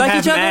 Even if we you like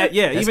have each other. mad,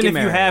 yeah. Let's Even get if you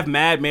married. have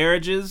mad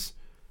marriages,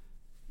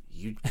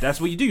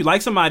 that's what you do. You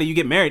like somebody, you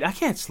get married. I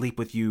can't sleep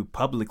with you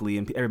publicly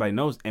and everybody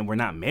knows, and we're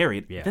not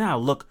married. Yeah. Then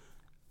I'll look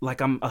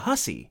like I'm a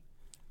hussy.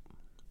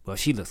 Well,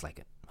 she looks like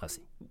a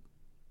hussy.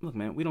 Look,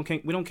 man, we don't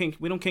kink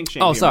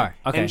shame. Oh, here, sorry. man.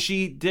 Okay. And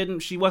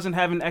she wasn't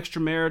having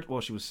extramarital.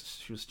 Well, she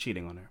was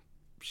cheating on her.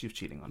 She was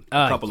cheating on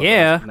a couple of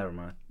yeah. us. Never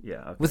mind.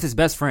 Yeah. Okay. With his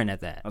best friend at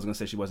that. I was gonna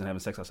say she wasn't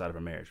having sex outside of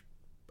her marriage,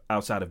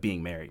 outside of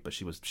being married, but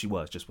she was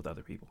just with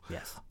other people.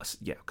 Yes.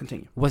 Yeah.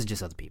 Continue. It wasn't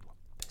just other people.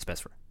 His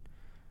best friend.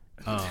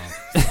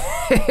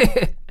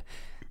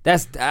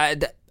 That's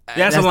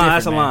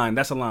a line.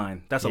 That's a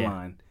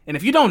line. And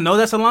if you don't know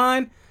that's a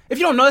line,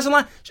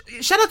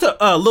 shout out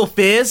to Lil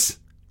Fizz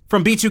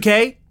from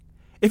B2K.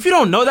 If you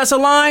don't know that's a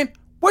line,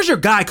 where's your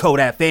guy code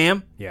at,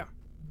 fam? Yeah.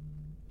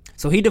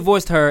 So he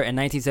divorced her in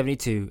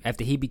 1972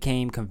 after he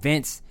became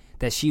convinced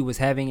that she was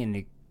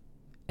having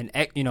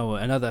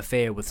another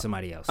affair with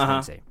somebody else.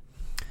 Let's say.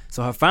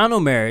 So her final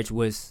marriage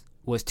was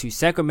to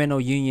Sacramento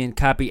Union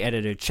copy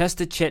editor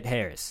Chester Chet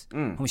Harris,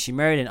 whom she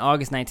married in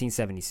August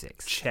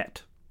 1976.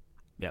 Chet.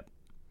 Yep.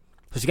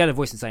 So she got a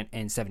divorce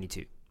in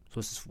 72. So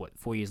this is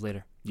 4 years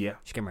later? Yeah.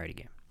 She got married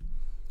again.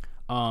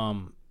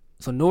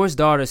 So Knorr's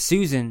daughter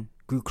Susan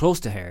grew close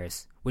to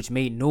Harris, which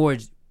made Knorr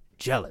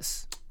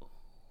jealous.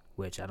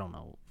 Which I don't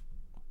know.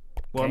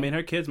 Well, Okay. I mean,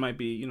 her kids might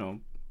be,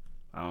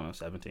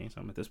 17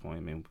 something at this point.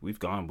 I mean, we've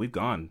gone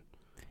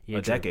Yeah,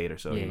 a true. decade or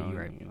so. Yeah, you're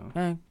right.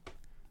 Hey.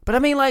 But I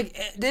mean,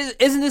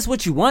 isn't this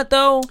what you want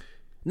though?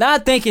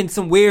 Not thinking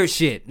some weird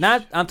shit.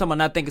 I'm talking about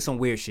not thinking some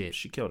weird shit.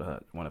 She killed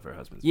one of her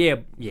husbands. Yeah,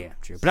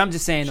 true. But I'm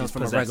just saying, though, She's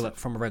from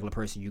possessive. a regular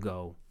person, you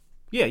go.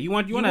 Yeah, you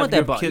want to want have that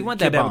your bond. kid, You want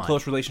kid that to have a bond.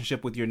 close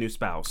relationship with your new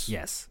spouse.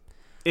 Yes.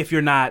 If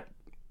you're not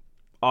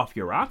off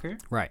your rocker.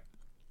 Right.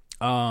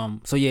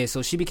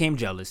 So she became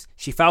jealous.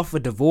 She filed for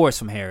divorce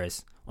from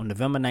Harris on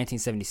November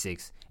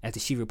 1976 after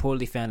she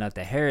reportedly found out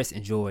that Harris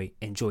enjoyed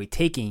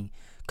taking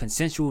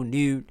consensual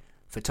nude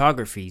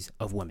photographies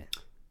of women.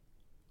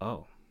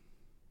 Oh.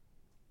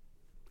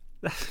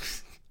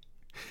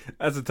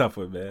 That's a tough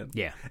one, man.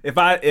 Yeah. If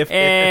I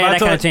that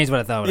kind of changed what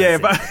I thought. Yeah.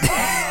 If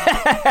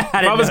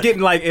I was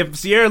getting like, if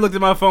Sierra looked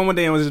at my phone one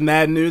day and was just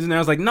mad news, and I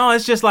was like, no,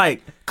 it's just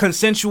like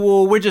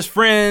consensual. We're just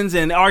friends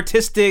and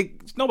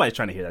artistic. Nobody's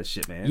trying to hear that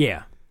shit, man.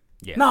 Yeah.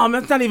 No,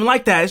 man, it's not even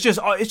like that. It's just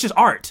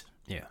art.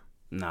 Yeah.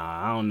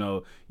 Nah, I don't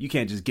know. You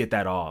can't just get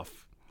that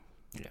off.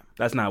 Yeah.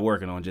 That's not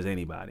working on just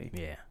anybody.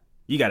 Yeah.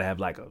 You got to have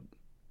like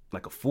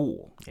a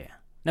fool. Yeah.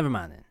 Never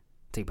mind then.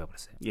 Take back what I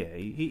said. Yeah,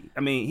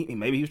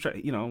 maybe he was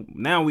trying,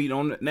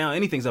 now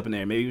anything's up in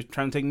there. Maybe he was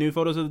trying to take nude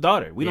photos of the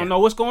daughter. We don't know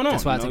what's going on.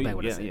 That's why I take back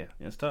what I said. Yeah,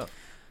 it's tough.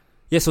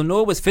 Yeah, so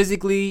Nora was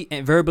physically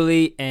and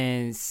verbally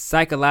and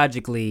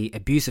psychologically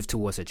abusive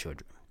towards her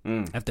children.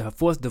 After her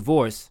fourth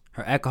divorce,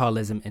 her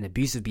alcoholism and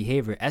abusive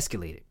behavior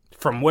escalated.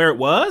 From where it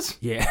was?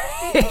 Yeah.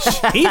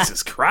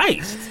 Jesus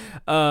Christ.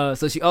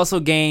 So she also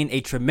gained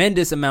a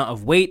tremendous amount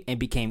of weight and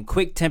became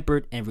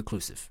quick-tempered and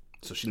reclusive.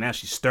 So now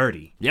she's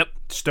sturdy. Yep.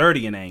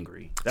 Sturdy and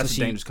angry. That's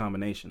So a dangerous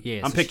combination.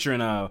 Yeah, I'm so picturing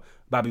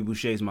Bobby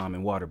Boucher's mom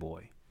in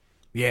Waterboy.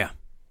 Yeah.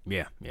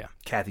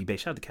 Kathy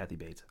Bates. Shout out to Kathy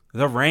Bates.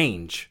 The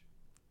Range.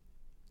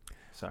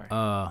 Sorry.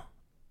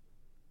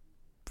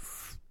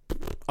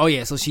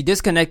 So she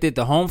disconnected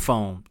the home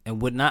phone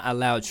and would not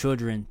allow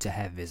children to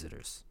have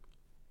visitors.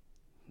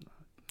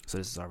 So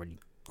this is already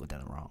going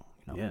down wrong.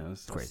 Yeah,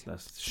 that's crazy.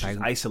 She's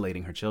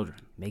isolating her children.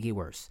 Make it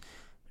worse.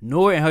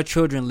 Nora and her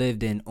children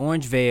lived in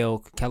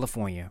Orangevale,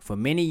 California for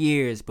many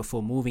years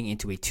before moving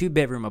into a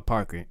 2-bedroom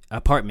apartment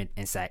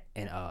in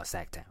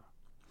Sacktown.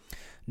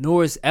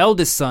 Nora's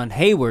eldest son,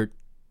 Howard,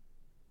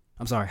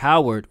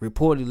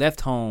 reportedly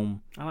left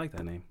home. I like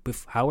that name.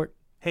 Howard,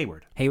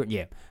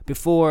 yeah.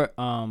 Before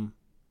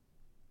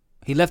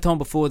he left home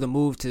before the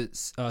move to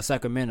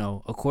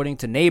Sacramento. According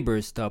to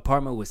neighbors, the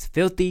apartment was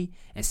filthy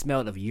and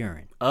smelled of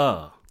urine.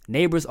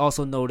 Neighbors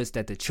also noticed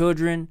that the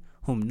children,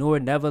 whom Nora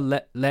never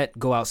let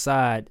go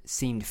outside,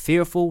 seemed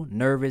fearful,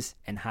 nervous,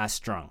 and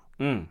high-strung.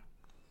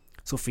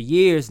 So for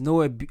years,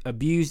 Nora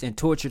abused and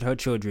tortured her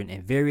children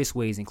in various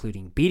ways,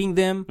 including beating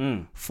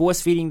them,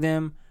 force-feeding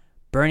them,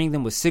 burning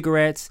them with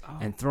cigarettes,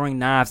 and throwing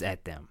knives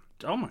at them.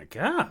 Oh, my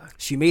God.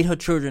 She made her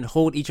children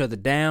hold each other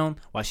down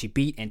while she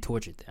beat and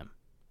tortured them.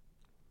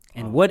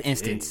 In one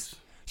instance,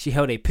 she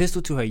held a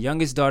pistol to her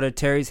youngest daughter,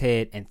 Terry's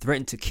head, and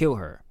threatened to kill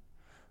her.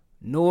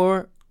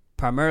 Nora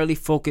primarily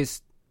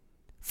focused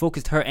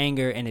her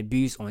anger and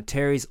abuse on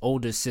Terry's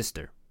older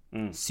sister,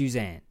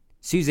 Suzanne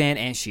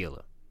and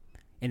Sheila.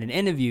 In an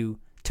interview,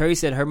 Terry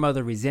said her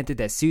mother resented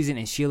that Susan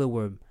and Sheila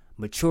were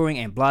maturing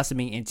and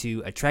blossoming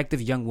into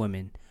attractive young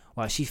women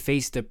while she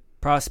faced the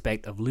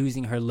prospect of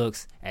losing her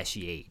looks as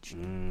she aged.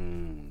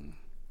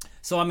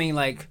 So, I mean,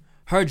 like,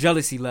 her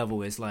jealousy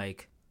level is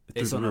like,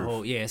 it's on a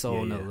whole, it's a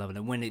whole nother level.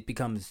 And when it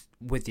becomes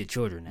with your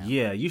children now.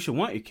 Yeah, you should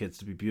want your kids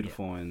to be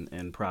beautiful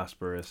and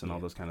prosperous and all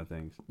those kind of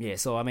things. Yeah,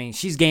 so, I mean,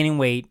 she's gaining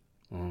weight.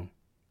 And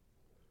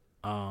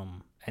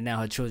now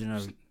her children are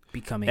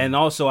becoming. And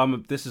also,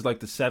 this is like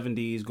the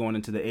 70s going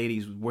into the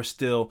 80s. We're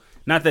still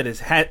not that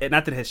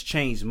it has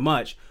changed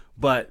much,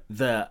 but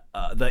the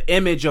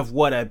image of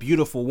what a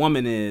beautiful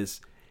woman is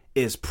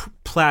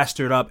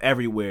plastered up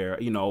everywhere.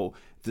 All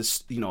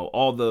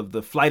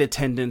the flight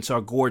attendants are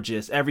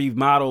gorgeous. Every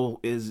model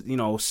is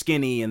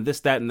skinny and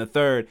this, that, and the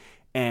third.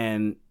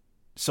 And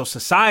so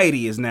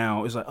society is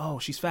like, oh,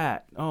 she's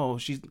fat. Oh,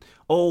 she's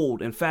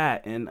old and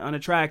fat and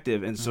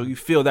unattractive. And so you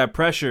feel that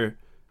pressure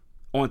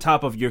on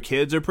top of your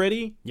kids are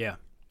pretty. Yeah.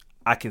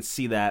 I can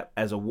see that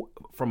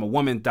from a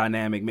woman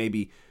dynamic,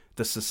 maybe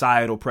the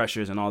societal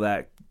pressures and all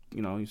that,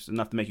 it's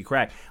enough to make you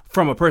crack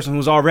from a person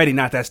who's already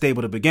not that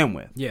stable to begin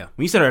with. Yeah.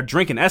 When you said her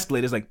drinking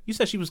escalated, it's like you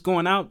said she was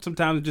going out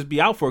sometimes and just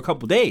be out for a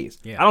couple days.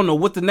 Yeah. I don't know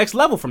what the next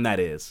level from that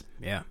is.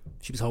 Yeah.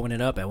 She was holding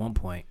it up at one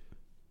point.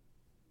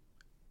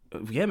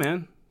 Yeah,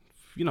 man.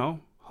 Yeah.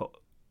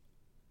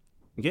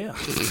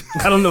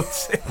 I don't know what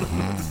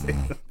to say.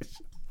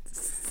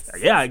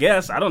 Yeah, I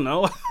guess. I don't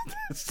know.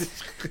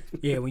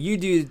 Yeah, when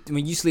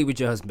you sleep with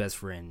your husband's best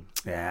friend.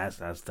 Yeah,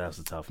 that's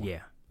a tough one.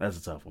 Yeah. That's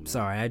a tough one, man.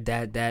 Sorry,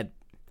 that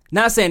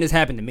not saying this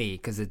happened to me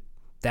because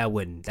that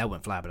wouldn't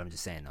fly, but I'm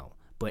just saying no.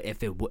 But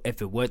if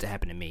it were to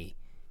happen to me,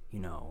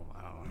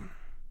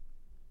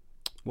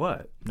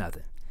 what?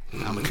 Nothing.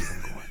 I'm gonna keep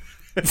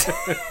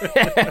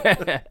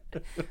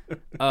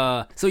on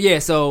going.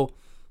 So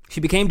she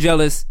became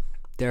jealous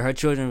that her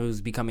children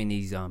was becoming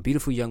these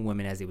beautiful young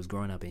women as they was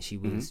growing up, and she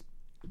was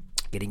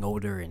getting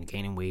older and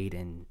gaining weight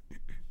and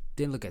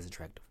didn't look as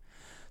attractive.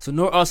 So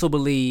Nora also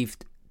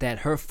believed that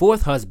her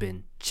fourth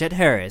husband, Chet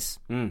Harris,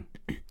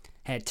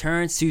 had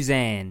turned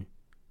Suzanne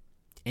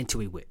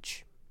into a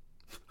witch.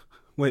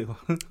 Wait,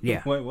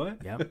 yeah. Wait,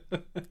 what? Yep.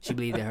 She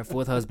believed that her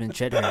fourth husband,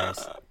 Chet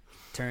Harris,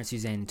 turned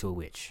Suzanne into a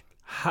witch.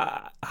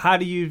 How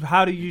do you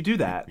do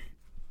that?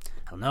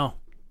 I don't know.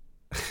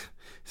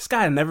 This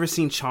guy had never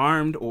seen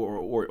Charmed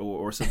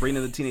or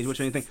Sabrina the Teenage Witch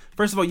or anything.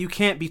 First of all, you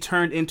can't be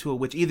turned into a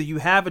witch. Either you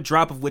have a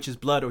drop of witch's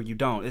blood or you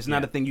don't. It's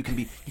not a thing you can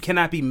be. You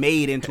cannot be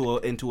made into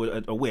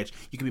a witch.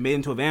 You can be made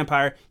into a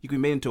vampire. You can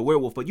be made into a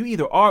werewolf. But you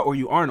either are or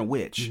you aren't a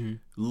witch.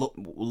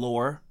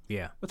 Lore.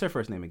 Yeah. What's her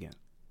first name again?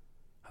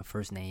 Her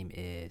first name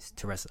is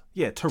Teresa.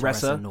 Yeah,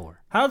 Teresa.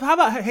 Noor. How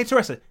about, hey,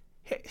 Teresa,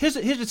 here's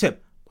your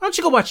tip. Why don't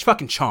you go watch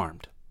fucking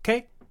Charmed,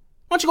 okay?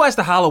 Why don't you go ask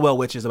the Hollowell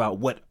witches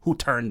about who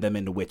turned them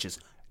into witches?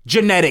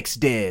 Genetics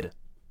did.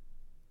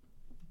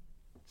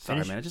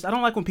 Sorry, man. I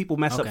don't like when people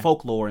mess up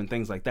folklore and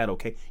things like that,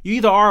 okay? You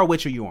either are a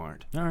witch or you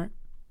aren't. All right.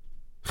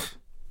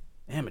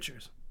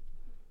 Amateurs.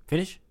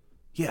 Finish?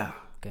 Yeah.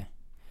 Okay.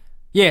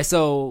 Yeah,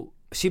 so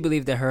she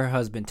believed that her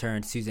husband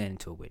turned Suzanne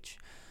into a witch.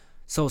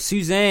 So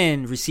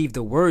Suzanne received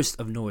the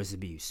worst of Nora's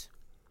abuse.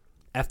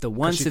 After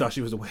one, she thought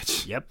she was a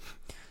witch. Yep.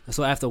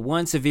 So after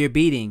one severe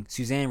beating,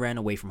 Suzanne ran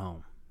away from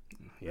home.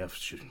 Yeah,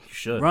 you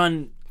should.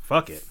 Run.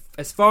 Fuck it.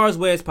 As far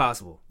away as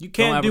possible. You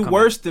can't do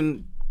worse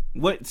than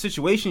what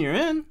situation you're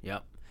in.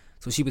 Yep.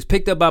 So she was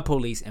picked up by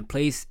police and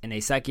placed in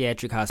a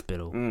psychiatric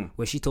hospital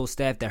where she told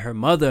staff that her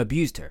mother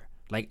abused her.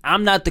 Like,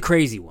 I'm not the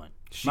crazy one.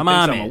 My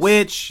mom is. I'm a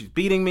witch. She's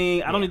beating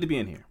me. I don't need to be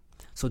in here.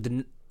 So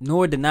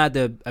Noor denied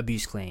the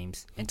abuse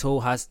claims and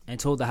told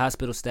the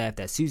hospital staff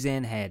that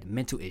Suzanne had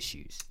mental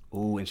issues.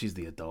 Ooh, and she's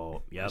the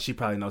adult. Yep. She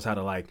probably knows how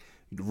to, like,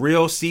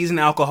 real seasoned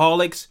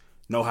alcoholics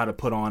know how to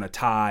put on a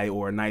tie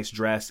or a nice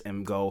dress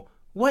and go,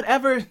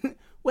 whatever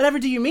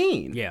do you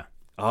mean? Yeah.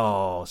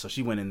 Oh, so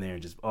she went in there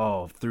and just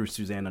threw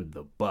Suzanne under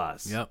the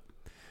bus.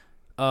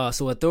 Yep.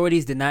 So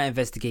authorities did not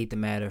investigate the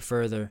matter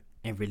further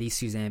and released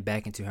Suzanne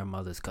back into her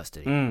mother's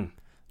custody.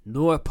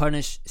 Noor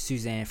punished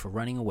Suzanne for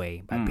running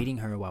away by beating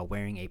her while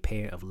wearing a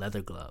pair of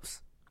leather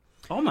gloves.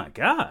 Oh my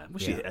God.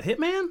 Was she a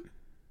hitman?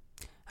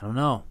 I don't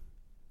know.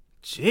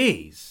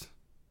 Jeez.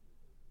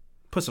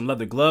 Put some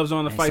leather gloves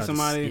on to fight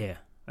somebody? Yeah.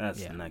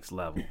 That's the next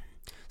level.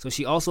 So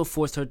she also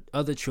forced her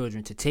other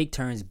children to take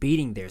turns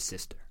beating their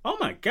sister. Oh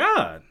my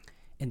God.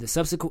 In the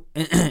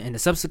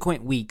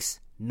subsequent weeks,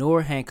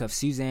 Noor handcuffed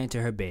Suzanne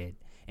to her bed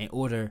and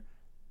ordered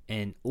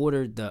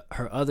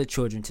her other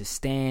children to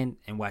stand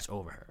and watch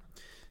over her.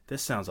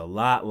 This sounds a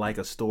lot like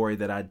a story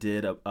that I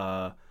did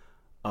a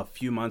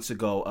few months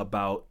ago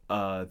about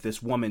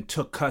this woman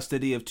took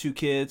custody of 2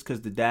 kids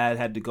because the dad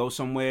had to go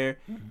somewhere,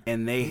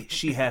 and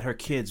she had her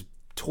kids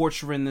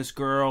torturing this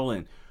girl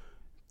and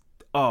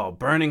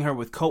burning her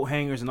with coat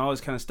hangers and all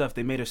this kind of stuff.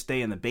 They made her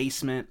stay in the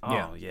basement.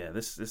 Oh yeah,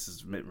 this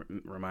is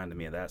reminded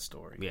me of that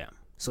story. Yeah.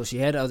 So she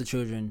had other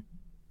children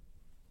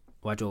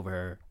watch over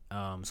her.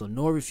 So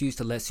Noor refused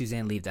to let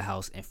Suzanne leave the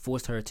house and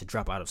forced her to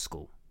drop out of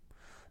school.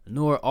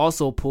 Noor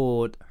also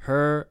pulled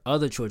her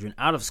other children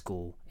out of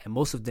school, and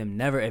most of them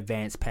never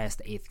advanced past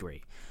the 8th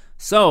grade.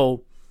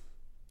 So,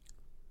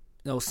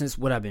 since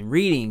what I've been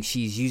reading,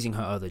 she's using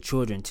her other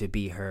children to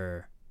be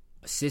her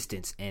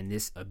assistants in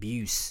this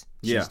abuse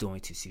she's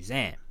doing to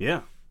Suzanne.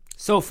 Yeah.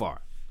 So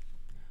far.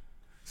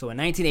 So in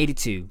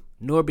 1982,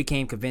 Noor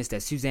became convinced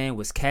that Suzanne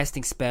was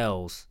casting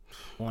spells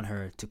on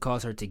her to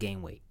cause her to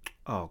gain weight.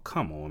 Oh,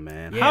 come on,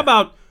 man. Yeah.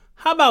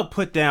 How about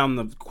put down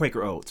the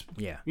Quaker Oats?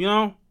 Yeah. You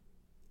know?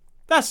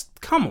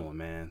 Come on,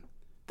 man.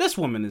 This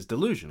woman is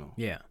delusional.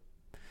 Yeah.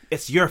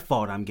 It's your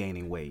fault I'm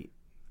gaining weight.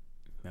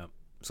 Yep.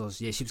 So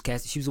yeah,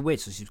 she was a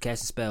witch, so she was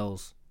casting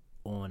spells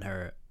on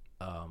her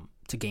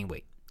to gain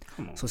weight.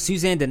 So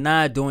Suzanne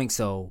denied doing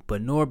so,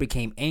 but Noor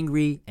became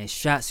angry and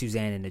shot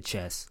Suzanne in the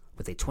chest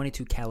with a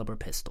 .22 caliber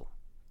pistol.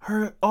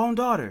 Her own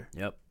daughter.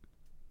 Yep.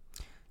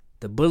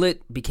 The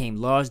bullet became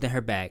lodged in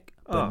her back,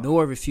 but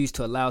Noor refused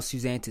to allow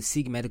Suzanne to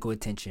seek medical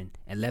attention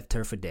and left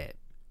her for dead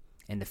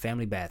in the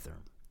family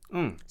bathroom.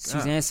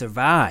 Suzanne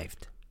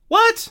survived.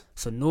 What?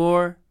 So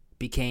Noor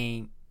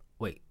began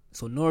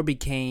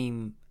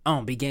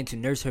to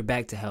nurse her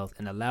back to health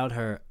and allowed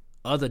her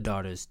other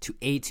daughters to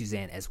aid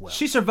Suzanne as well.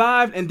 She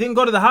survived and didn't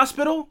go to the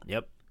hospital?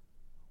 Yep.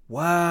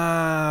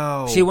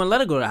 Wow. She wouldn't let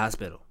her go to the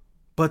hospital.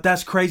 But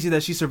that's crazy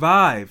that she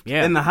survived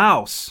in the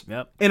house.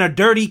 Yep. In a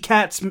dirty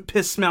cat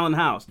piss smelling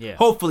house. Yeah.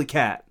 Hopefully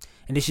cat.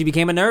 And then she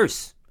became a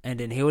nurse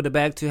and then healed her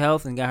back to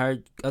health and got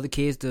her other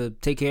kids to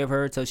take care of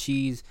her until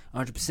she's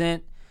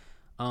 100%.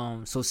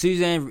 So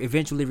Suzanne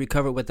eventually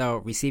recovered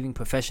without receiving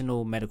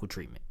professional medical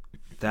treatment.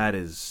 That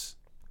is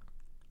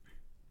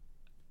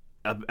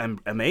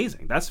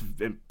amazing. That's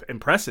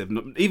impressive.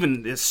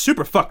 Even it's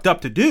super fucked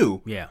up to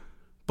do. Yeah.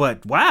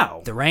 But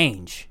wow. The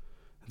range.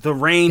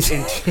 And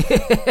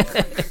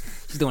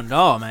she's doing it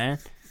all, man.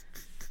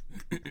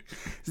 Is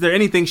there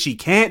anything she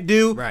can't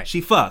do? Right.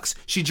 She fucks.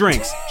 She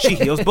drinks. She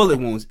heals bullet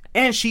wounds.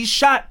 And she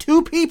shot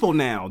 2 people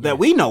now that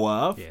we know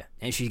of. Yeah.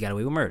 And she got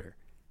away with murder.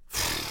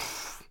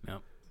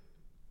 Yep.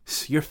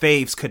 Your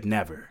faves could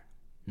never.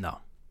 No.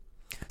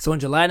 So in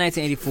July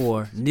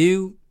 1984,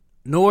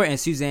 Noor and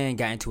Suzanne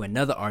got into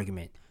another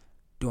argument,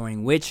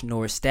 during which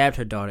Noor stabbed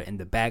her daughter in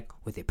the back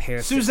with a pair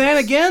of Suzanne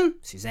scissors. again?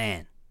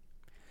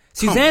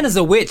 Suzanne is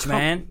a witch,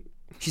 man.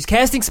 She's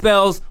casting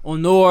spells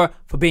on Noor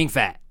for being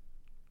fat.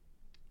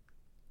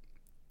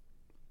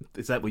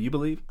 Is that what you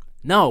believe?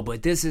 No,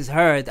 but this is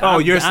her. Oh,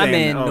 you're I'm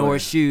saying- in oh,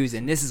 Nora's shoes,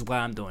 and this is why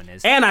I'm doing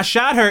this. And I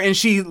shot her, and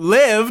she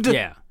lived.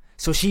 Yeah.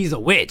 So she's a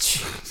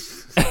witch.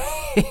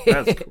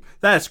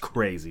 That's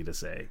crazy to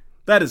say.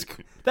 That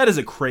is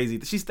a crazy.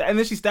 And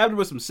then she stabbed her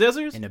with some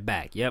scissors. In the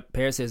back. Yep,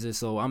 pair of scissors.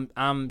 So I'm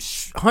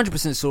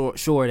 100%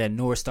 sure that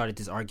Nora started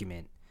this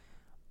argument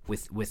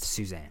with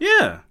Suzanne.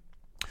 Yeah.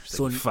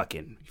 So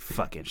fucking.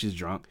 She's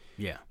drunk.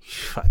 yeah.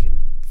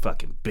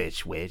 Fucking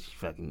bitch, witch.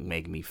 Fucking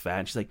making me fat.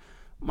 And she's like,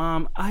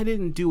 Mom,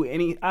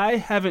 I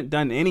haven't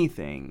done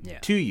anything Yeah.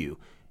 to you.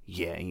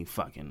 Yeah, you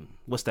fucking.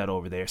 What's that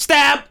over there?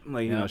 Stab.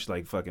 Like you know, she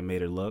like fucking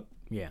made her look.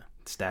 Yeah.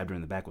 Stabbed her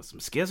in the back with some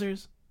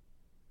scissors.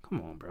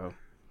 Come on, bro.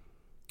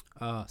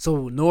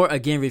 So Nora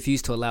again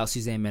refused to allow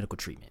Suzanne medical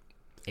treatment.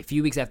 A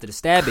few weeks after the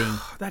stabbing,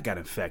 That got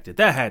infected.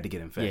 That had to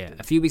get infected.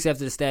 a few weeks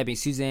after the stabbing,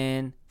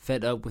 Suzanne,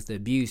 fed up with the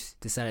abuse,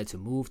 decided to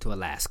move to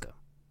Alaska.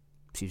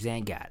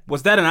 Suzanne got it.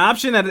 Was that an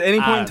option at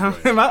any point in time?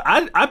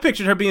 Yeah. I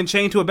pictured her being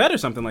chained to a bed or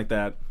something like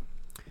that.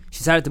 She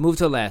decided to move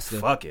to Alaska.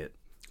 Fuck it.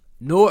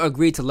 Nora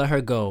agreed to let her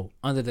go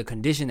under the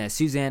condition that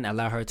Suzanne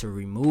allow her to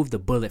remove the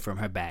bullet from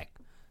her back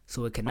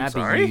so it cannot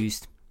be sorry?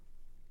 used.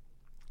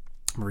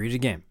 I'm gonna read it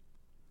again.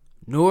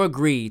 Nora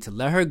agreed to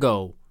let her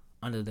go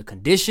under the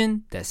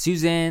condition that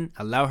Suzanne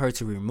allow her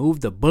to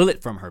remove the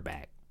bullet from her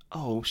back.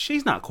 Oh,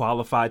 she's not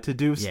qualified to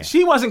do. Yeah.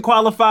 She wasn't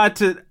qualified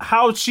to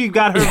how she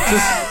got her.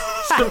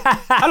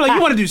 I don't know.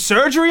 You want to do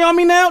surgery on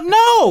me now?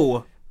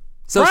 No.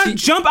 So Run,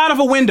 jump out of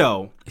a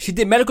window. she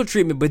did medical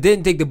treatment but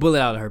didn't take the bullet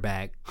out of her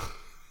back.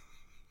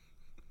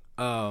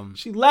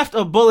 She left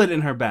a bullet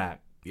in her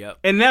back. Yep.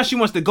 And now she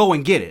wants to go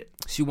and get it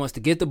She wants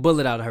to get the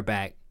bullet out of her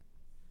back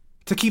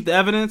to keep the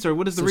evidence, or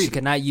what is the so she reason?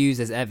 cannot use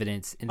as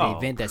evidence in the Oh.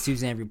 event that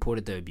Suzanne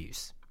reported the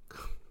abuse.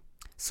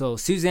 So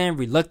Suzanne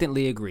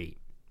reluctantly agreed.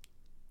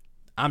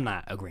 I'm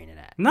not agreeing to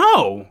that.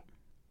 No.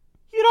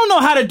 You don't know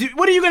how to do.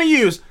 What are you going to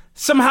use?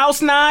 Some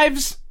house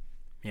knives?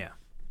 Yeah.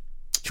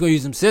 She's going to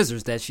use some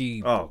scissors that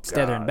she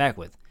stabbed her in the God. back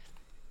with.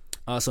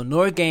 So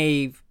Nora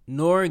gave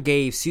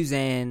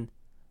Suzanne,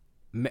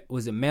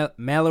 was it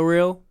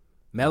Maloril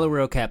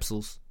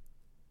capsules?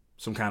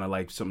 Some kind of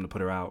like something to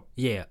put her out.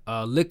 Yeah.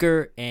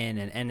 Liquor and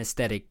an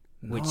anesthetic,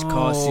 which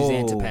caused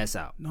Suzanne to pass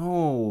out.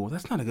 No,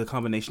 that's not a good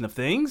combination of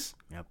things.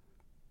 Yep.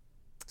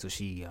 So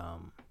she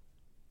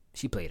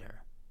played her.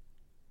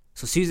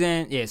 So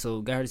Suzanne,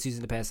 so got her to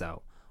Suzanne to pass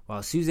out.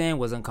 While Suzanne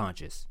was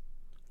unconscious,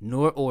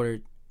 Nora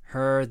ordered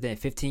her then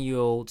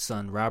 15-year-old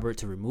son Robert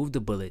to remove the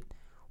bullet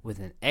with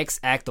an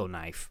X-Acto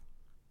knife.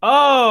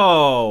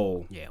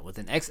 Oh. Yeah, with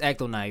an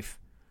X-Acto knife.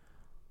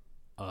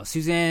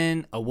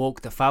 Suzanne awoke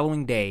the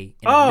following day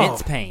in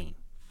immense pain.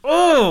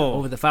 Oh.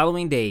 Over the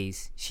following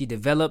days, she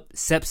developed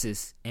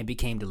sepsis and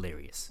became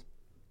delirious.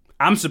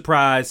 I'm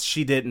surprised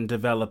she didn't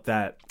develop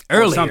that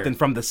Earlier. or something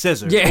from the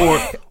scissors. Yeah. Or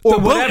The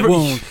bullet whatever.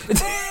 wound.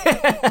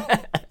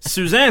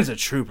 Suzanne's a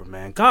trooper,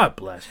 man. God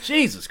bless.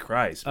 Jesus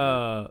Christ.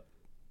 So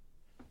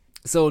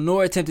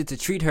Nora attempted to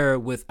treat her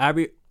with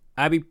ibuprofen.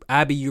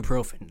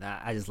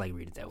 I just like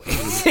reading it that way.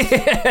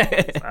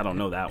 I don't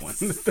know that one.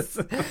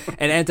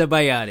 And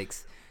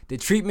antibiotics. The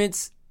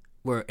treatments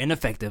were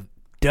ineffective.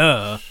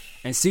 Duh.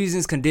 And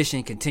Susan's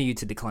condition continued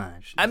to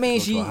decline. I mean,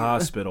 Go to a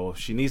hospital.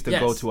 She needs to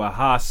Yes. go to a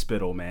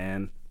hospital,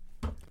 man.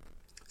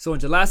 So on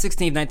July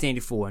 16,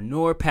 1984,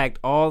 Nora packed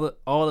all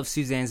of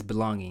Suzanne's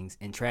belongings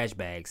in trash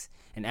bags,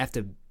 and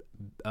after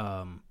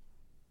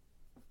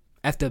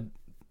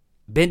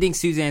bending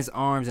Suzanne's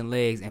arms and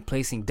legs and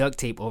placing duct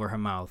tape over her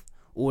mouth,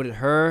 ordered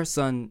her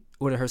son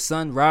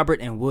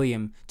Robert and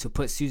William to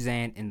put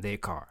Suzanne in their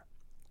car.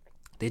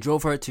 They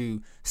drove her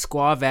to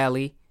Squaw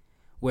Valley,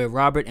 where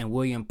Robert and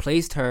William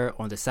placed her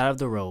on the side of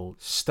the road.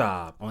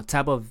 Stop. On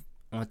top of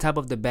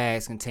the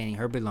bags containing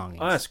her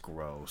belongings. Oh, that's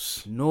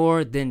gross.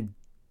 Nora then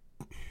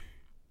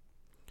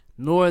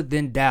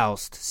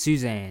doused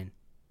Suzanne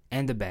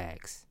and the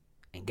bags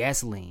in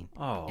gasoline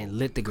and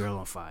lit the girl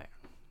on fire.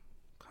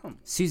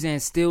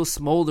 Suzanne's still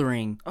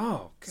smoldering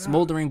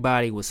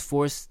body was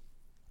found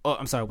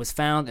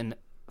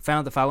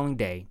the following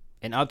day.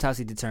 An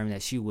autopsy determined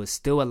that she was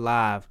still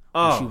alive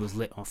when she was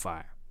lit on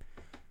fire.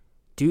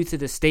 Due to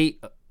the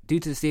state of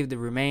the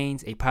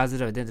remains, a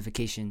positive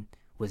identification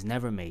was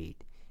never made,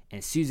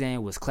 and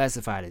Suzanne was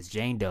classified as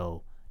Jane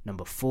Doe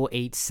number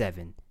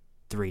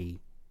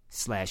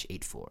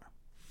 4873/84.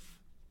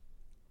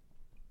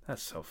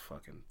 That's so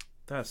fucked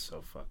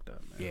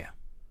up, man. Yeah.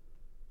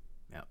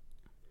 Yep.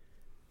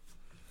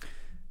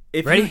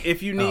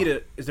 If you need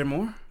it, is there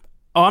more?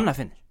 Oh, I'm not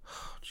finished.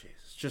 Oh,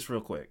 Jesus. Just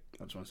real quick.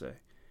 I just want to say.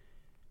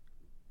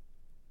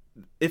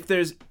 If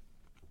there's,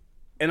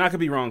 and I could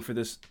be wrong for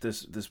this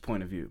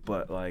point of view,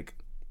 but like,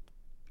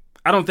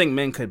 I don't think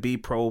men could be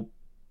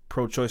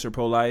pro-choice or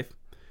pro-life,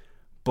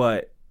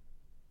 but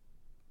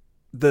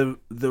the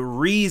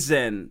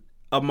reason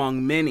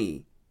among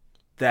many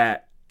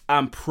that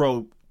I'm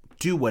pro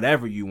do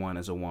whatever you want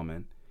as a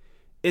woman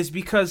is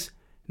because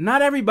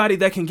not everybody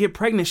that can get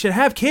pregnant should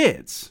have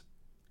kids.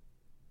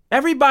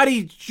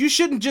 Everybody, you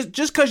shouldn't just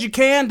because you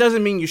can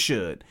doesn't mean you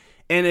should.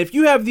 And if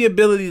you have the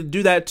ability to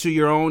do that to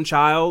your own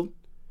child,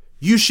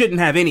 you shouldn't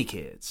have any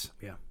kids.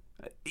 Yeah.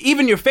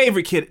 even your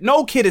favorite kid,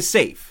 no kid is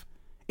safe.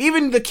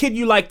 Even the kid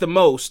you like the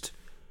most,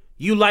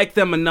 you like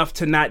them enough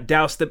to not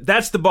douse them.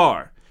 That's the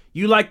bar.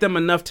 You like them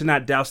enough to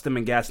not douse them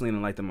in gasoline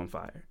and light them on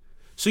fire.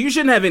 So you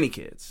shouldn't have any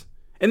kids.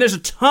 And there's a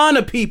ton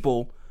of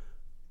people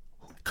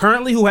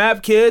currently who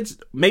have kids,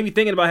 maybe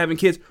thinking about having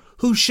kids,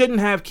 who shouldn't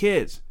have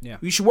kids. Yeah.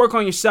 You should work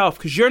on yourself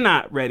because you're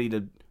not ready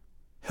to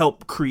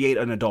help create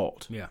an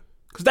adult. Yeah.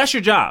 Because that's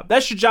your job.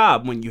 That's your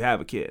job when you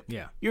have a kid.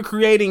 Yeah. You're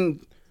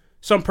creating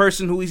some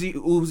person who's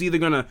either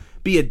going to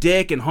be a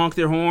dick and honk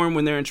their horn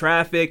when they're in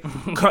traffic,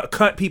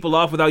 cut people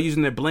off without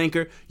using their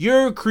blinker.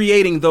 You're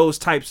creating those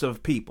types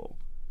of people.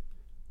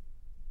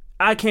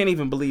 I can't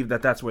even believe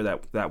that's where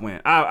that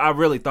went. I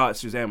really thought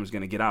Suzanne was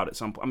going to get out at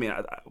some point. I mean,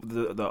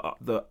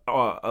 the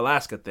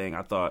Alaska thing,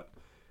 I thought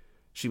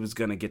she was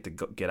going to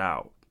get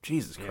out.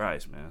 Jesus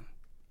Christ, man.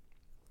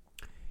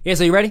 Yeah,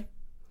 so you ready?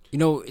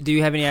 Do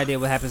you have any idea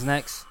what happens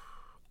next?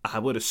 I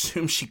would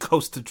assume she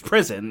goes to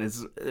prison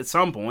at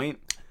some point.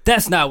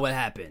 That's not what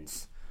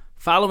happens.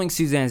 Following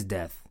Suzanne's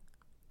death,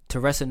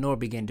 Teresa Knorr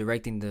began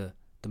directing the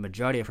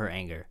majority of her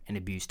anger and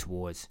abuse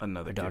towards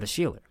her daughter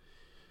Sheila.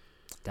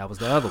 That was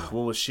the other one.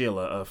 What was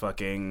Sheila? A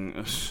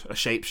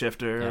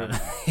shapeshifter?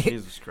 Yeah.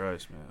 Jesus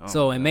Christ, man. Oh,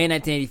 so in May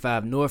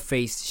 1985,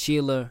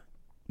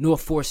 Knorr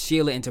forced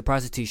Sheila into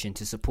prostitution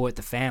to support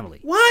the family.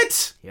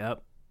 What?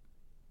 Yep.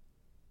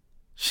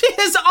 She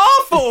is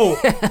awful.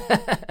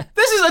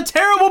 This is a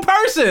terrible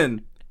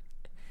person.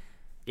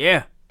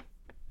 Yeah.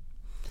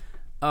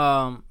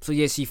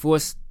 She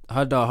forced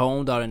her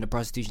own daughter into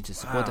prostitution to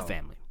support the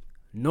family.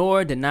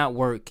 Knorr did not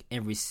work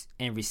and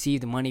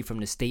received money from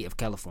the state of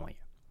California.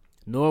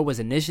 Knorr was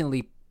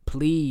initially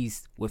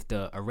pleased with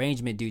the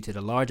arrangement due to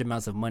the large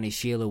amounts of money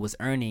Sheila was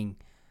earning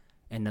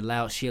and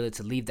allowed Sheila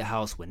to leave the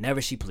house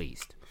whenever she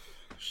pleased.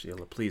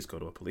 Sheila, please go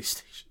to a police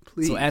station.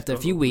 Please. So after a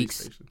few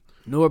weeks,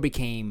 Knorr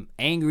became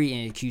angry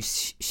and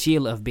accused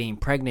Sheila of being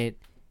pregnant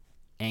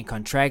and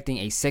contracting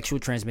a sexual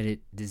transmitted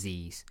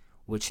disease,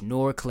 which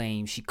Knorr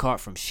claimed she caught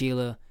from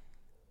Sheila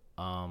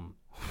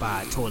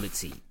by a toilet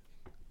seat.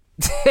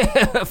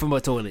 From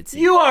a toilet seat.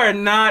 You are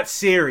not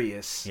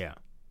serious. Yeah.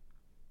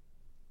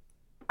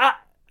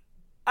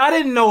 I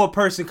didn't know a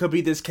person could be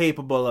this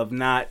capable of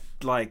not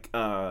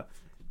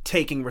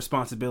taking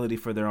responsibility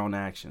for their own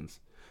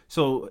actions.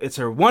 So it's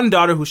her one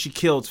daughter who she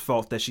killed's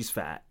fault that she's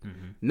fat.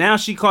 Mm-hmm. Now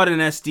she caught an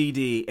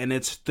STD, and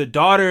it's the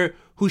daughter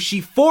who she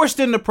forced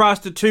into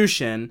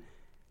prostitution.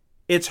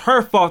 It's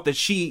her fault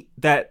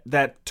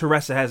that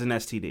Teresa has an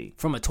STD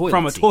from a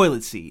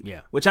toilet seat.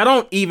 Yeah, which I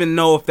don't even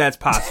know if that's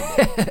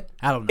possible.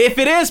 I don't know if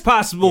it is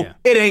possible. Yeah.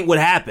 It ain't what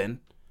happened.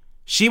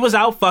 She was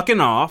out fucking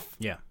off.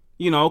 Yeah,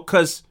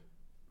 because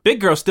big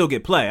girls still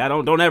get play.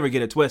 Don't ever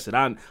get it twisted.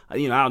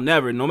 I'll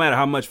never, no matter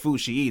how much food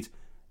she eats,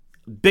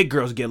 big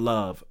girls get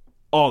love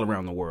all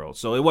around the world.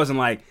 So it wasn't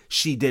like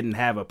she didn't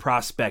have a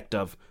prospect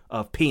of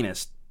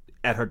penis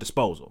at her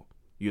disposal.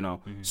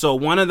 Mm-hmm. So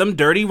one of them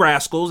dirty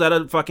rascals at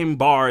a fucking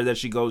bar that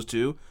she goes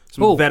to,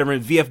 some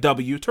veteran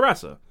VFW,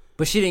 Teresa.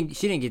 But she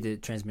didn't get the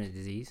transmitted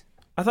disease.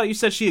 I thought you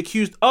said she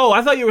accused. Oh,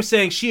 I thought you were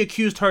saying she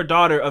accused her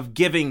daughter of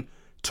giving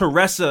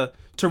Teresa.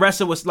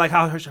 Teresa was like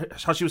how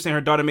she was saying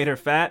her daughter made her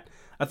fat.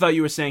 I thought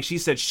you were saying she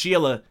said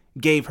Sheila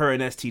gave her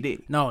an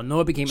STD. No,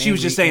 Noah became angry. She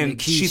was just saying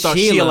she thought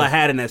Sheila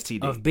had an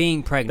STD. Of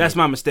being pregnant. That's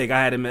my mistake.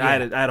 I had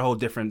a whole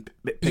different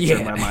picture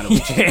in my mind.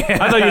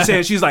 I thought you were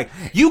saying she's like,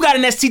 you got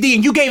an STD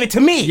and you gave it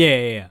to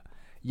me.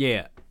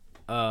 Yeah.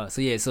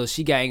 So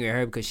she got angry at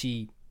her because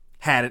she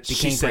had it. Became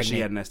she said pregnant. She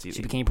had an STD.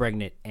 She became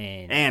pregnant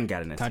and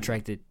got an STD.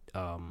 Contracted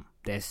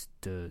that's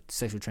the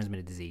sexually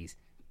transmitted disease.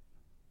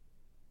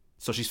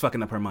 So she's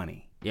fucking up her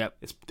money. Yep.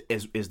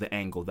 Is the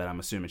angle that I'm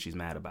assuming she's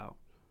mad about.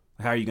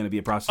 How are you going to be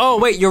a prostitute? Oh,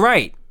 wait, you're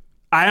right.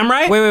 I am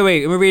right? Wait. I'm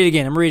going to read it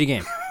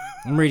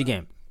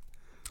again.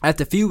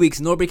 After a few weeks,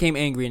 Knorr became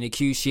angry and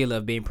accused Sheila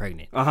of being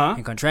pregnant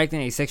and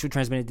contracting a sexually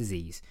transmitted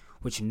disease,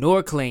 which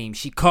Knorr claimed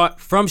she caught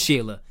from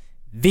Sheila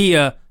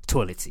via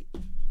toilet seat.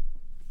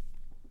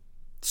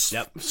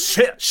 Yep.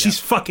 Shit, she's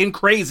fucking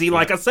crazy,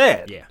 like I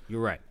said. Yeah,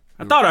 you're right.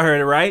 I thought I heard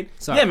it right.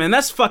 Sorry. Yeah, man,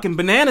 that's fucking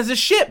bananas as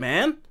shit,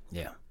 man.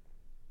 Yeah.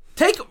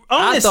 Take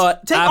onus,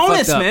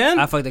 man.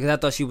 I fucked it because I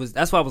thought she was.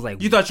 That's why I was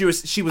like, you thought she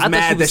was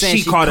mad that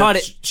she caught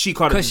it. She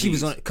caught it because she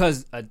was on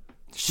because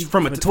she's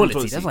from a toilet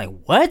seat. That's like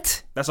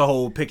what? That's a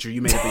whole picture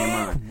you made up in your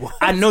mind.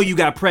 I know you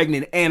got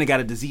pregnant and got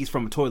a disease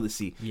from a toilet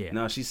seat. Yeah.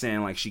 No, she's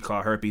saying like she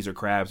caught herpes or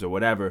crabs or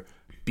whatever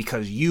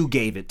because you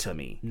gave it to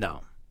me.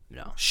 No,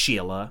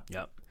 Sheila.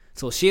 Yep.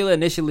 So Sheila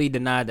initially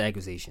denied the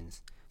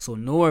accusations. So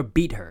Knorr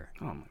beat her,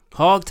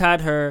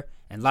 hog-tied her,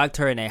 and locked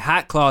her in a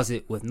hot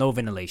closet with no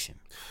ventilation.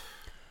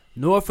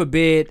 Knorr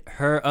forbid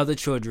her other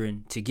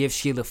children to give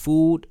Sheila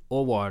food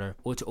or water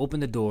or to open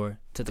the door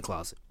to the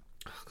closet.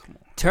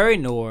 Terry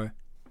Knorr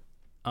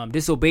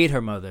disobeyed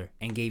her mother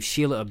and gave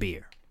Sheila a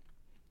beer.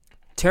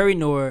 Terry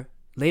Knorr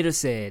later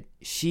said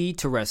she,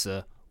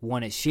 Teresa,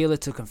 wanted Sheila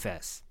to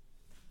confess.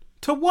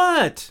 To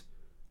what?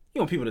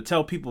 You want people to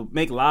tell people,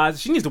 make lies?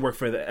 She needs to work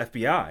for the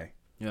FBI.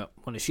 Yep,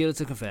 wanted Sheila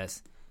to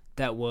confess.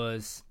 That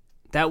was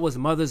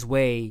mother's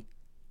way.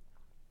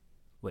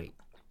 Wait.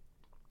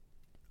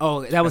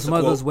 Oh, that was That's a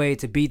mother's quote. way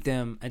to beat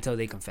them until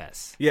they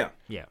confess. Yeah.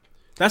 Yeah.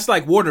 That's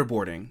like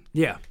waterboarding.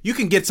 Yeah. You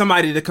can get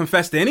somebody to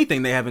confess to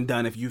anything they haven't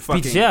done if you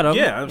fucking... Beat the shit out of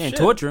them. Yeah, and shit.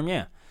 torture them,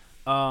 yeah.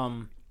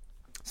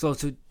 So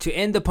to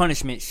end the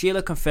punishment,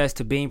 Sheila confessed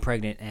to being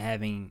pregnant and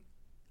having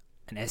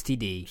an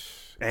STD.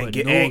 And,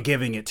 but and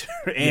giving it to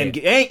her. And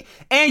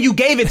you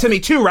gave it to me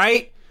too,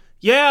 right?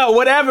 Yeah,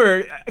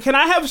 whatever. Can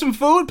I have some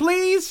food,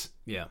 please?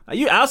 Yeah.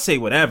 I'll say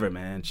whatever,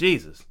 man.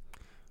 Jesus.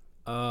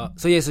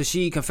 So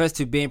she confessed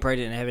to being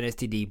pregnant and having an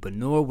STD, but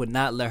Noor would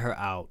not let her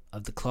out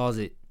of the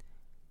closet,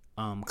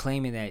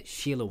 claiming that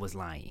Sheila was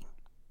lying.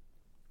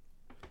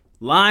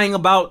 Lying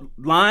about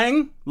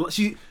lying?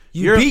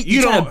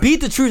 You trying to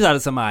beat the truth out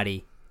of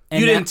somebody.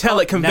 You didn't tell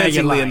it now you're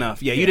convincingly lying.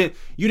 enough. Yeah, you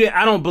didn't.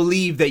 I don't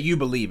believe that you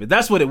believe it.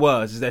 That's what it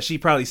was. Is that she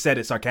probably said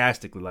it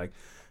sarcastically, like,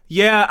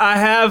 "Yeah, I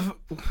have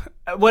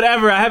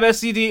whatever. I have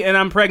STD and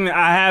I'm pregnant.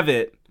 I have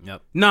it."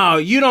 Yep. No,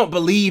 you don't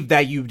believe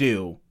that you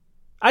do.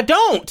 I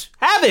don't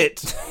have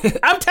it.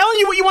 I'm telling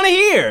you what you want to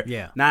hear.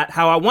 Yeah. Not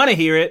how I want to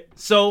hear it.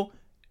 So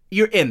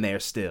you're in there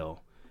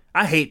still.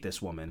 I hate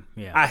this woman.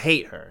 Yeah. I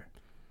hate her.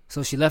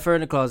 So she left her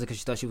in the closet because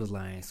she thought she was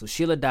lying. So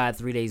Sheila died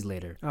 3 days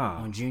later Oh.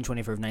 on June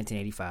 21st,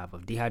 1985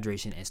 of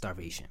dehydration and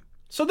starvation.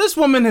 So this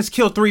woman has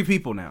killed 3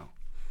 people now.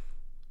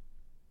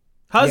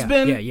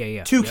 Husband,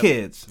 Yeah. 2 Yep.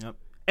 kids, Yep.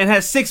 and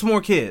has 6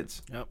 more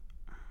kids. Yep.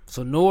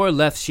 So Noor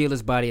left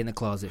Sheila's body in the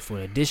closet for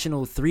an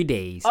additional 3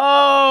 days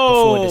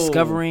Oh, before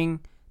discovering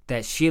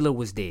that Sheila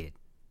was dead.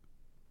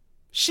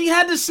 She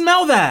had to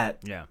smell that.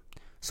 Yeah.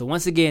 So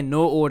once again,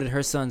 Noor ordered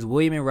her sons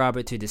William and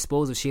Robert to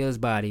dispose of Sheila's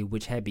body,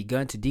 which had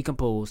begun to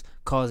decompose,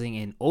 causing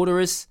an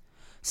odorous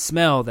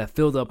smell that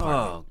filled the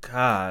apartment. Oh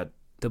God.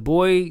 The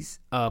boys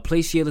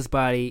placed Sheila's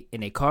body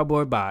in a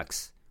cardboard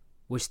box,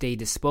 which they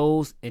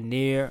disposed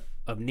near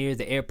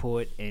the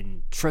airport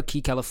in Truckee,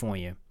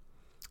 California.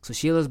 So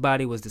Sheila's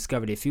body was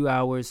discovered a few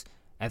hours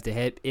after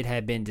it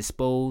had been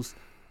disposed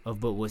of,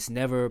 but was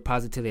never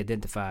positively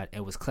identified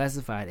and was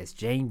classified as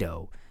Jane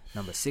Doe,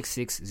 number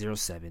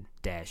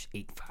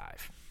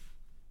 6607-85.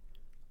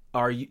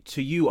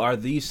 Are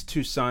these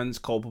 2 sons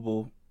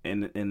culpable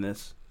in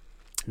this?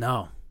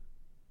 No,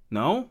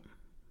 No?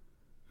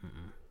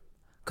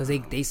 because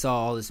they saw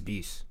all this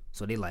abuse,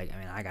 so they like,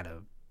 I gotta.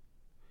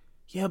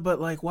 Yeah,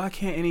 but like, why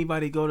can't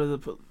anybody go to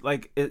the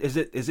like? Is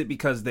it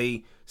because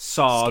they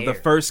saw the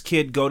Scared. first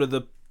kid go to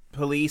the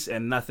police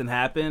and nothing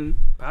happened?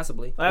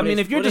 Possibly. I mean,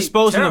 if you're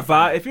disposing of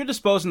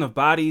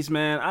bodies,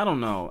 man, I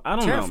don't know. I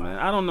don't know, man.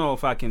 I don't know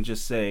if I can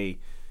just say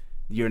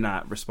you're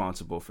not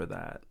responsible for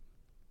that.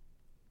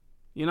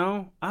 You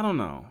know, I don't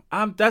know.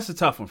 That's a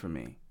tough one for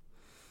me.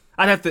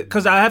 I have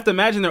to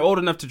imagine they're old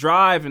enough to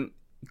drive and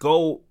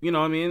go. You know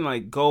what I mean?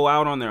 Like go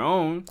out on their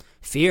own.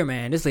 Fear,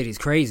 man. This lady's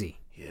crazy.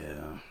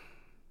 Yeah,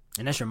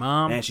 And that's your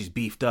mom. and she's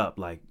beefed up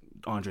like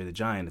Andre the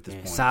Giant at this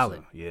point. solid.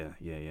 So, yeah,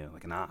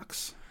 like an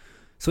ox.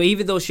 So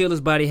even though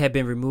Sheila's body had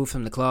been removed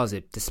from the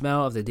closet, the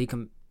smell of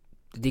the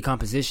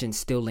decomposition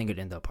still lingered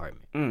in the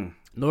apartment.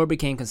 Noor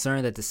became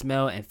concerned that the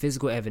smell and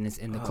physical evidence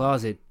in the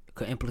closet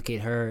could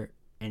implicate her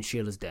in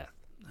Sheila's death.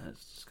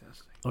 That's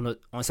disgusting.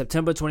 On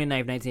September 29,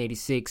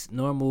 1986,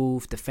 Noor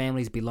moved the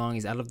family's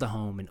belongings out of the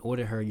home and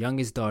ordered her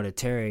youngest daughter,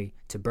 Terry,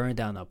 to burn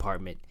down the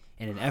apartment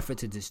in an effort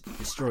to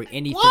destroy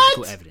any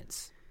physical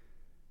evidence.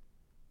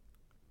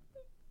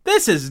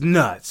 This is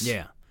nuts.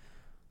 Yeah.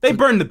 They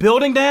burned the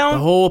building down? The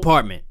whole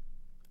apartment.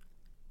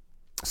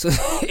 So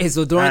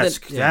during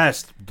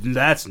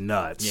That's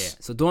nuts. Yeah.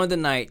 So during the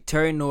night,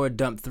 Terry and Noor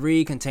dumped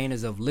 3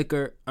 containers of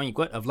lighter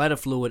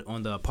fluid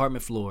on the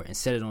apartment floor and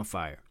set it on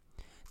fire.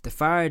 The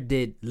fire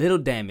did little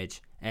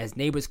damage, as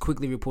neighbors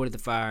quickly reported the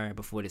fire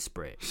before it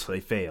spread. So they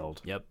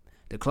failed. Yep.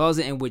 The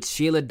closet in which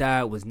Sheila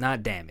died was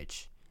not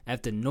damaged.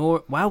 After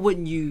Noor, why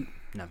wouldn't you?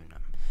 No.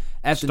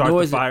 After Start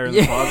Noor's the fire in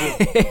the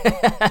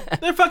closet.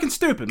 They're fucking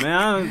stupid,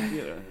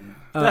 man.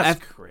 That's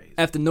crazy.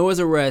 After Noor's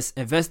arrest,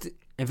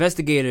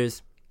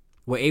 investigators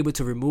were able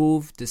to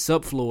remove the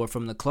subfloor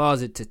from the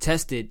closet to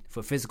test it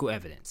for physical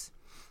evidence.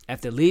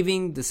 After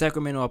leaving the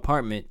Sacramento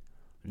apartment,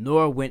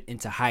 Noor went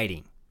into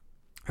hiding.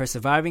 Her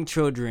surviving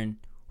children,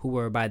 who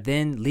were by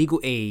then legal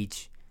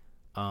age,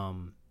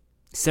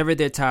 severed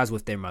their ties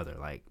with their mother.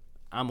 Like,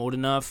 I'm old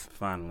enough.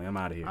 Finally, I'm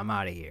out of here. I'm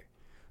out of here.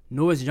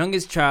 Noor's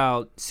youngest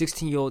child,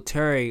 16-year-old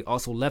Terry,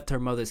 also left her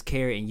mother's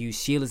care and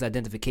used Sheila's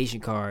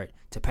identification card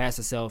to pass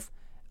herself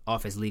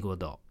off as legal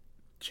adult.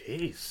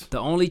 Jeez. The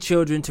only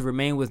children to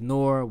remain with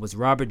Noor was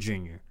Robert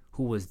Jr.,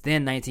 who was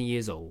then 19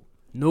 years old.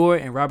 Noor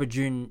and Robert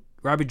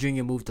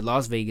Jr. moved to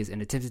Las Vegas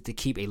and attempted to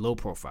keep a low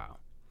profile.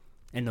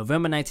 In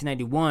November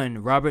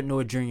 1991, Robert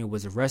Noor Jr.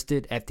 was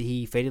arrested after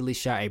he fatally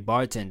shot a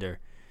bartender,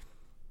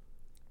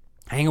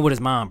 hanging with his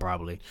mom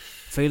probably,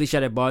 fatally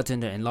shot a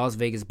bartender in Las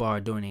Vegas bar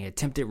during an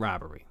attempted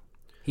robbery.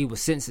 He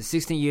was sentenced to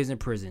 16 years in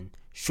prison.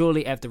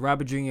 Shortly after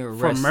Robert Jr. arrest,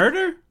 For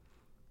murder?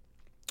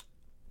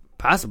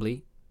 possibly,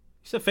 You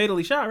said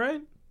fatally shot,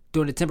 right?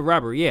 during the attempted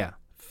robbery, yeah.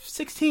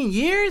 16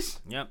 years?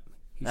 Yep.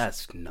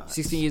 That's nuts.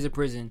 16 years in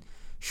prison.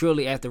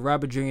 Shortly after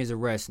Robert Jr.'s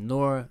arrest,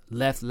 Noor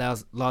left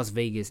Las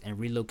Vegas and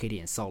relocated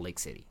in Salt Lake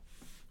City.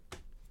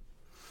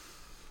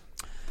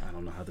 I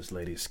don't know how this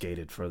lady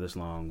skated for this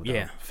long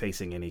without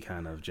facing any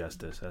kind of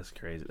justice. That's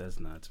crazy. That's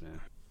nuts,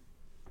 man.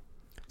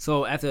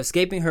 So after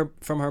escaping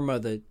from her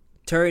mother,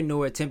 Terry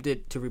Noor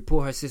attempted to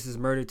report her sister's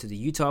murder to the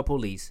Utah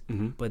police,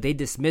 but they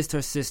dismissed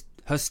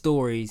her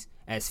stories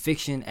as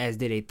fiction, as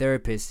did a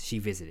therapist she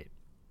visited.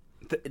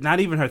 Not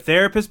even her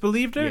therapist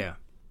believed her? Yeah.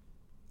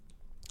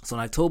 So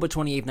on October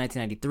 28,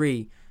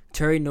 1993,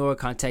 Terry Noor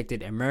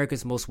contacted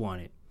America's Most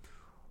Wanted,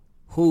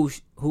 who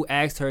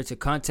asked her to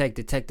contact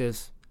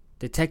detectives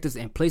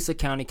in Placer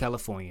County,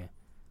 California,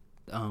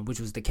 which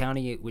was the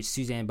county in which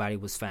Suzanne's body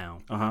was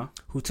found,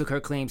 who took her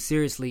claim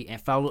seriously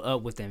and followed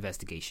up with the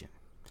investigation.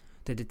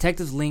 The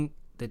detectives linked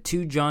the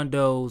two John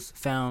Does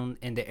found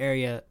in the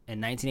area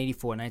in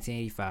 1984 and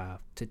 1985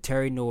 to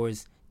Terry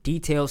Noor's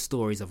detailed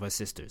stories of her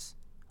sister's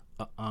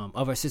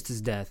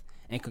death,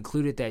 and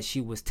concluded that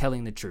she was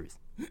telling the truth.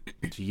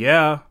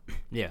 Yeah.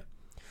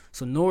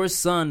 So Noor's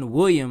son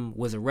William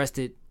was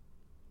arrested.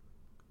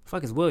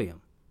 Fuck is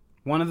William?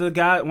 One of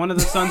the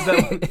sons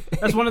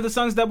that's one of the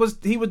sons that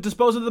he would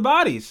dispose of the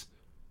bodies.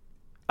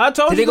 I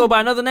told you. Did they go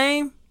by another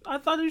name? I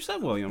thought you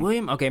said William.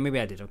 William? Okay, maybe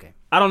I did. Okay.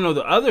 I don't know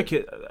the other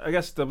kid. I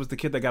guess that was the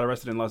kid that got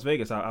arrested in Las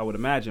Vegas. I would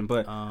imagine,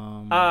 but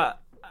I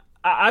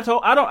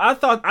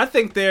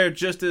think they're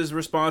just as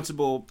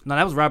responsible. No,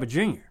 that was Robert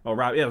Jr. Oh,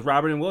 Robert. Yeah, it was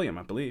Robert and William,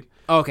 I believe.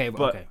 Okay,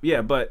 but okay.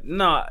 Yeah, but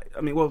no.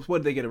 I mean, what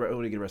did they get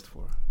arrested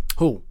for?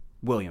 Who?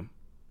 William.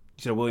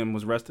 You said William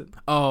was arrested?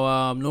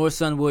 Oh, Noor's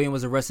son William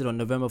was arrested on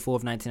November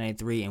 4th,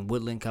 1993 in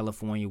Woodland,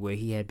 California, where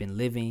he had been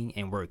living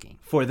and working.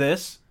 For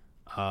this?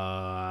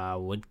 I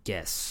would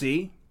guess.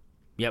 See?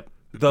 Yep.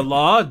 The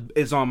law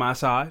is on my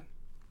side.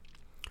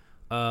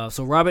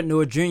 So Robert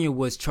Noor Jr.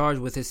 was charged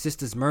with his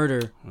sister's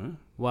murder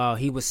while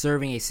he was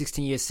serving a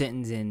 16-year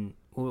sentence in,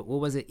 what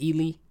was it,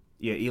 Ely?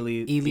 Yeah,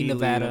 Ely,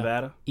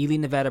 Nevada. Ely,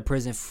 Nevada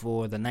prison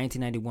for the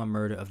 1991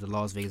 murder of the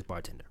Las Vegas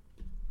bartender.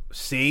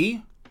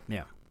 See?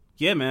 Yeah.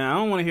 Yeah, man, I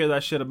don't want to hear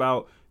that shit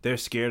about they're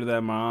scared of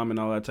that mom and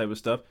all that type of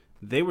stuff.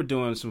 They were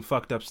doing some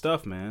fucked up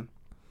stuff, man.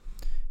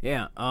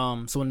 Yeah.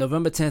 So on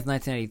November 10th,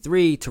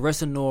 1993,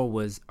 Teresa Noor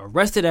was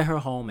arrested at her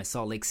home in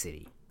Salt Lake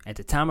City. At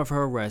the time of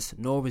her arrest,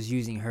 Noor was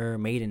using her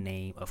maiden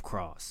name of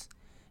Cross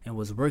and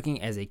was working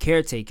as a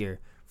caretaker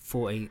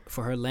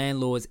for her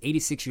landlord's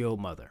 86-year-old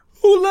mother.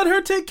 Who let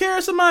her take care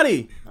of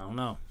somebody? I don't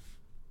know.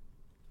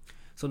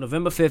 So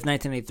November 5th,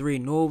 1983,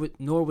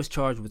 Noor was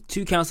charged with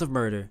 2 counts of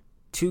murder,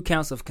 2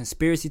 counts of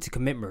conspiracy to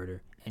commit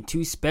murder, and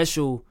 2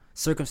 special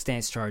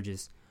circumstance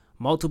charges,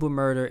 multiple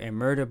murder and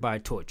murder by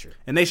torture.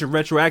 And they should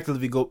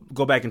retroactively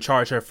go back and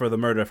charge her for the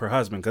murder of her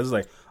husband, because it's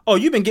like, oh,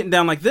 you've been getting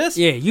down like this?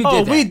 Yeah, you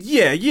did that.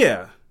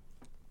 Yeah.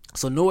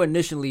 So Noor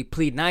initially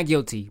pleaded not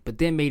guilty, but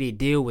then made a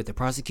deal with the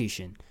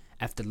prosecution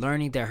after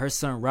learning that her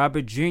son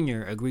Robert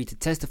Jr. agreed to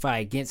testify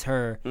against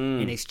her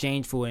in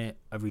exchange for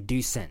a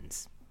reduced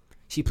sentence.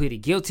 She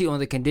pleaded guilty on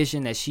the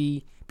condition that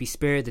she be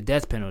spared the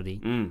death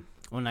penalty.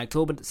 On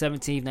October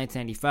 17,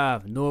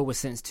 1995, Noor was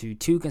sentenced to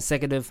 2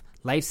 consecutive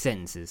life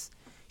sentences.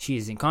 She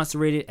is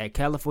incarcerated at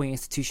California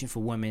Institution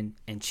for Women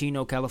in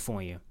Chino,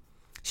 California.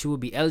 She will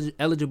be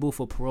eligible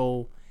for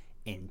parole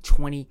in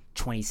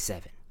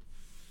 2027.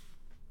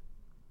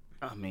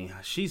 I mean,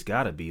 she's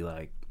got to be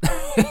like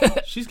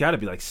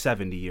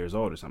 70 years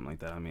old or something like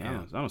that. I mean,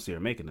 I don't see her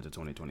making it to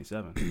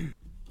 2027.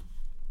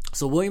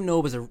 So William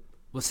Noor was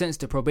sentenced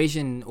to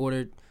probation in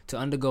order to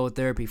undergo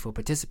therapy for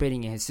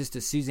participating in his sister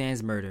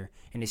Suzanne's murder.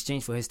 In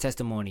exchange for his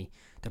testimony,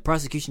 the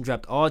prosecution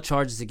dropped all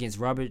charges against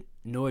Robert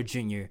Noor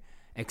Jr.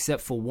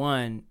 except for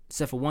one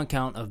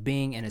count of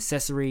being an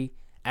accessory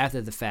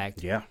after the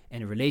fact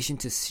in relation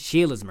to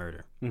Sheila's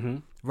murder.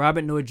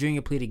 Robert Noor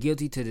Jr. pleaded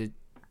guilty to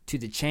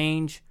the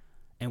change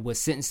and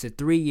was sentenced to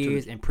 3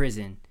 years in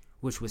prison,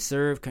 which was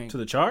served to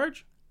the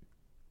charge?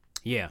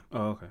 Yeah.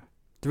 Oh, okay.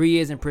 3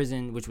 years in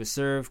prison, which was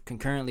served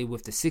concurrently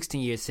with the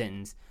 16-year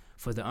sentence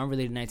for the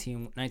unrelated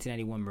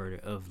 1991 murder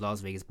of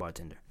Las Vegas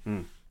bartender.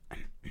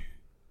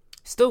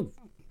 Still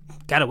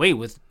got away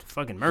with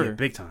fucking murder. Yeah,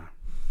 big time.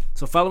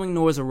 So following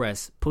Noor's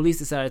arrest, police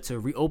decided to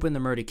reopen the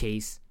murder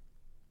case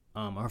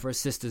of her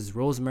sister's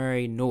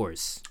Rosemary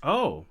Norris.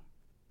 Oh.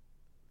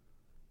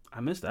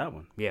 I missed that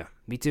one. Yeah,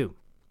 me too.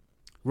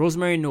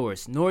 Rosemary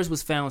Norris. Norris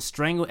was found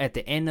strangled at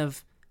the end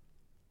of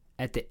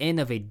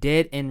a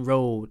dead-end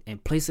road in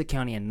Placer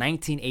County in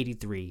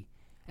 1983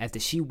 after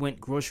she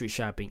went grocery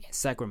shopping in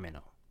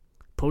Sacramento.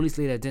 Police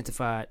later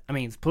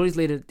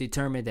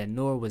determined that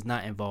Noor was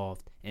not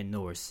involved in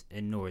Norris'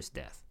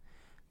 death.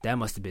 That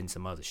must have been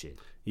some other shit.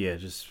 Yeah,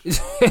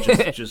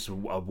 just a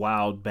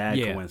wild,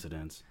 bad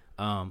coincidence.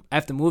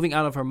 After moving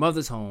out of her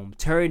mother's home,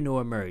 Terry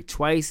Noor married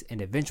twice and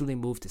eventually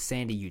moved to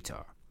Sandy,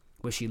 Utah,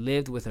 where she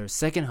lived with her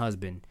second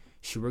husband.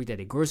 She worked at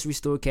a grocery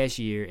store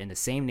cashier in the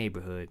same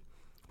neighborhood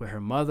where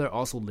her mother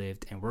also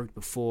lived and worked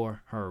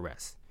before her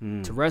arrest.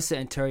 Teresa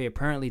and Terry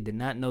apparently did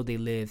not know they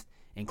lived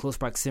in close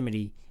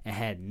proximity and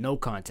had no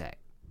contact.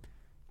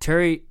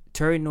 Terry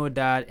Noor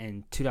died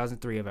in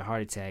 2003 of a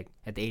heart attack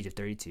at the age of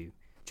 32,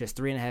 just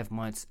 3.5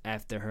 months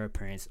after her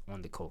appearance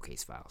on the cold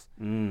case files.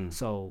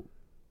 So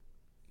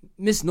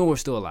Miss Noor is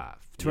still alive.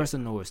 Teresa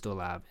Noor is still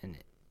alive, and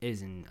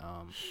is in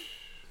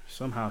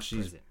somehow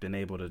she's prison. been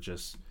able to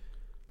just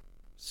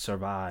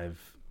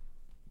survive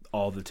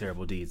all the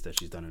terrible deeds that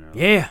she's done in her life.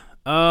 Yeah.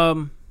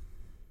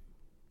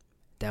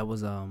 That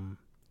was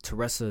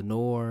Teresa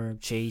Noor,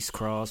 Chase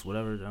Cross,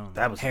 whatever.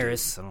 That was a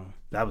Harris.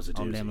 That was a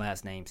all doozy. them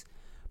last names.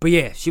 But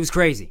yeah, she was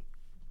crazy.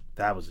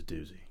 That was a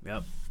doozy.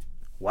 Yep.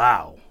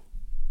 Wow.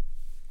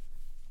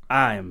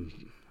 I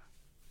am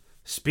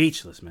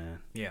speechless, man.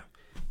 Yeah.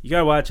 You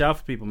gotta watch out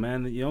for people,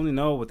 man. You only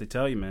know what they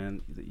tell you,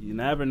 man. You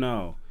never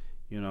know,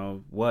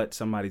 what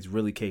somebody's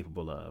really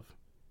capable of.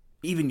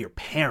 Even your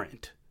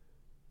parent,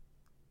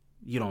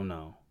 you don't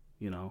know.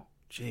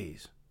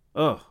 Jeez.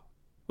 Ugh.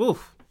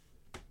 Oof.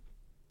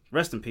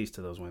 Rest in peace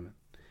to those women.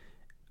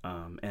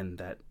 And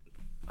that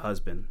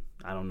husband.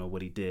 I don't know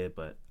what he did,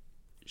 but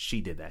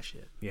she did that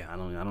shit. Yeah. I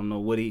don't know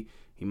what he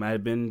might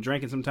have been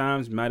drinking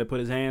sometimes. Might have put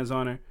his hands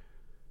on her.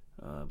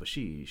 But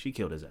she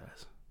killed his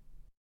ass.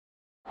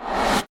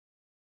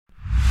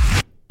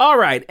 All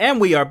right,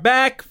 and we are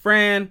back.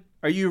 Fran,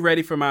 are you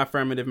ready for my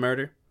affirmative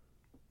murder?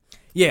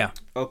 Yeah.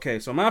 Okay,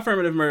 so my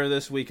affirmative murder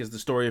this week is the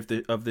story of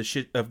the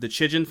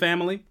Chidgen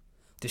family.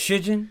 The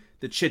Chidgen?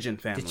 The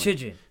Chidgen family. The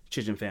Chidgen.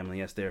 Chidgen family.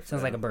 Yes, they're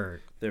Sounds like a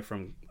bird. They're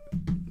from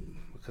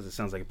because it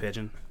sounds like a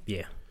pigeon.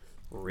 Yeah.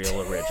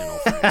 Real original.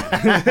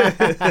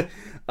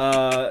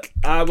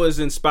 I was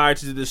inspired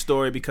to do this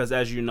story because,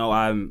 as you know,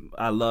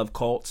 I love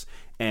cults,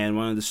 and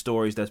one of the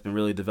stories that's been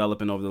really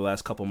developing over the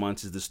last couple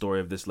months is the story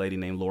of this lady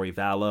named Lori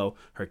Vallow.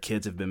 Her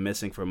kids have been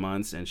missing for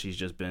months, and she's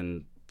just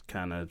been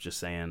kind of just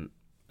saying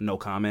no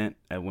comment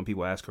when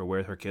people ask her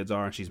where her kids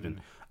are, and she's been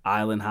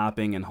island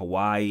hopping in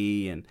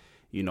Hawaii, and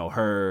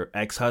her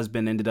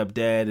ex-husband ended up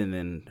dead, and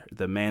then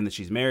the man that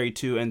she's married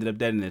to ended up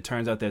dead, and it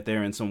turns out that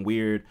they're in some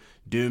weird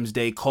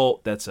doomsday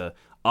cult that's a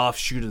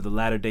offshoot of the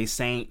Latter-day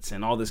Saints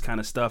and all this kind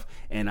of stuff.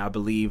 And I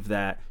believe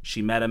that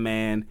she met a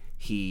man,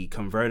 he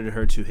converted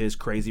her to his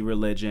crazy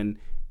religion,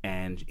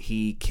 and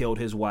he killed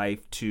his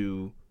wife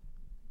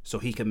so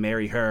he could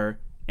marry her,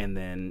 and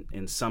then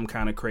in some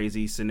kind of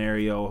crazy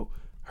scenario,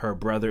 her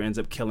brother ends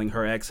up killing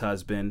her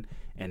ex-husband,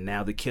 and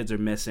now the kids are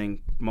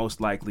missing,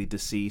 most likely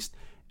deceased.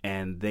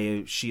 And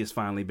she has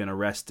finally been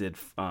arrested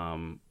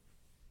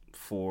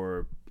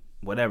for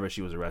whatever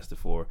she was arrested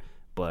for.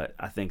 But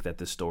I think that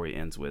this story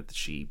ends with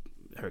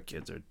her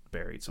kids are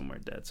buried somewhere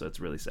dead. So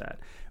it's really sad.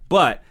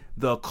 But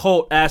the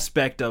cult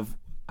aspect of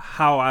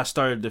how I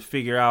started to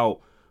figure out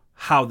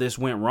how this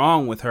went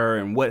wrong with her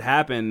and what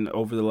happened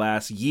over the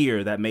last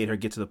year that made her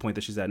get to the point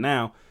that she's at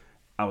now,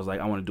 I was like,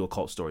 I want to do a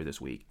cult story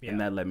this week. Yeah. And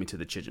that led me to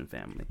the Chidgen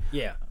family.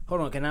 Yeah. Hold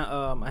on. Can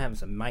I have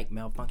some mic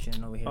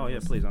malfunction over here? Oh, yeah,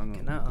 please.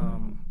 Can I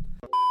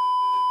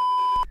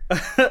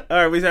All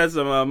right, we've had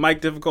some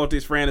mic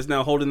difficulties. Fran is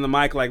now holding the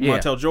mic like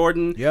Montel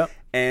Jordan. Yep.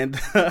 And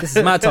this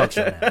is my talk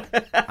show now.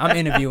 I'm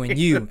interviewing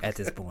you at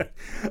this point.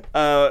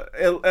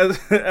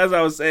 As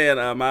I was saying,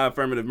 my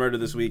affirmative murder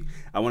this week,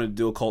 I wanted to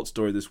do a cult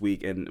story this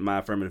week, and my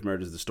affirmative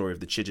murder is the story of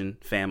the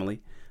Chidgen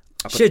family.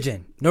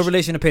 Chidgen, no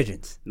relation to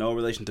pigeons. No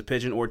relation to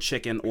pigeon or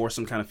chicken or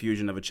some kind of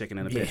fusion of a chicken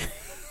and a pigeon.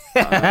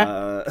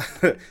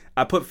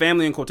 I put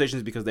family in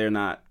quotations because they're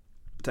not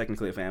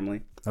technically a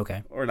family.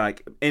 Okay. Or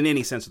like, in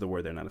any sense of the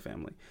word, they're not a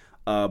family.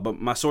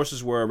 But my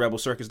sources were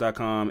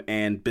rebelcircus.com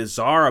and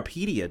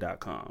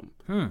bizarropedia.com,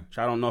 which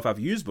I don't know if I've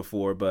used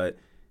before, but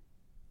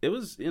it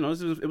was, it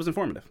was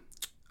informative.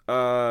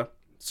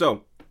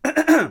 So,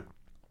 the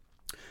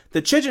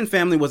Chidgen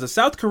family was a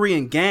South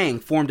Korean gang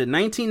formed in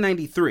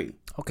 1993.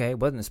 Okay,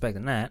 wasn't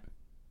expecting that.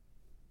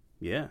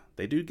 Yeah,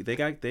 they do.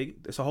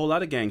 There's a whole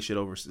lot of gang shit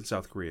over in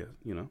South Korea,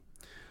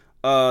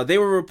 They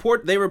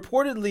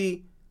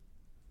reportedly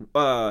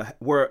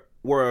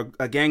were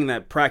a gang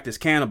that practiced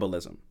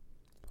cannibalism.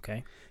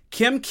 Okay.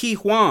 Kim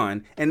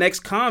Ki-hwan, an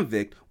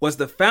ex-convict, was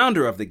the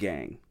founder of the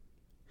gang.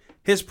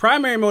 His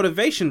primary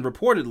motivation,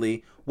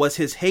 reportedly, was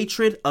his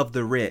hatred of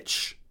the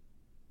rich.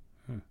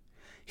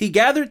 He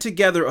gathered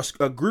together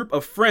a group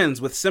of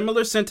friends with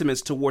similar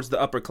sentiments towards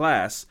the upper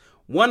class,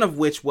 one of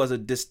which was a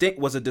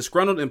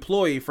disgruntled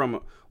employee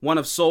from one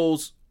of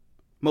Seoul's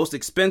most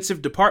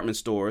expensive department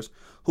stores,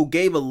 who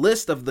gave a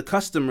list of the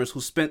customers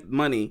who spent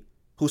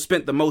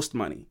the most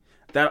money.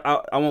 That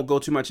I won't go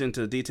too much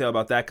into detail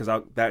about that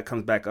because that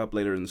comes back up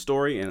later in the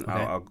story, and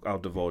okay. I'll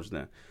divulge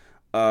that.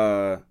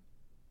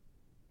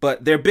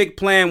 But their big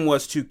plan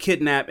was to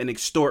kidnap and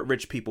extort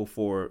rich people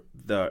for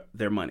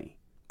their money.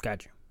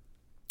 Gotcha.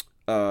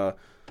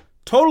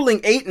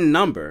 Totaling 8 in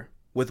number,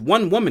 with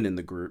one woman in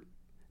the group,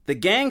 the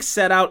gang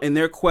set out in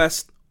their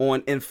quest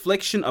on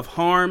infliction of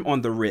harm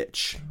on the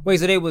rich. Wait,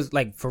 so they was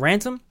like for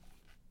ransom?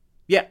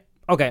 Yeah.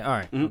 Okay. All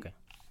right. Mm-hmm. Okay.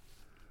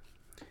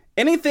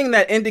 Anything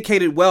that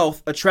indicated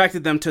wealth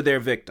attracted them to their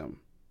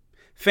victim.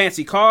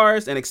 Fancy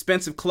cars and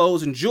expensive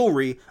clothes and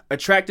jewelry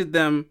attracted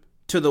them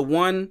to the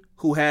one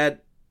who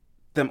had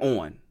them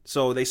on.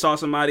 So they saw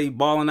somebody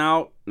balling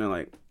out, and they're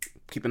like,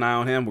 keep an eye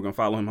on him. We're going to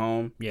follow him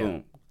home. Yeah.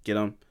 Boom. Get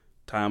him.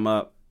 Tie him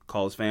up.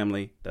 Call his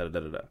family.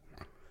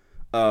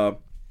 Da-da-da-da-da.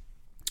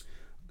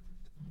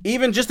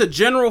 Even just a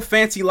general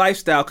fancy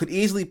lifestyle could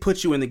easily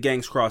put you in the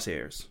gang's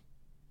crosshairs.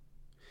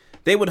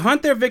 They would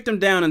hunt their victim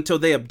down until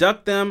they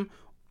abduct them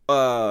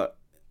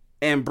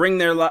and bring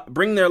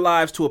their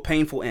lives to a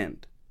painful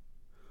end.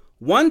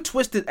 One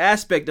twisted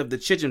aspect of the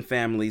Chichen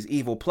family's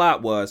evil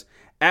plot was,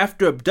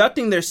 after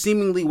abducting their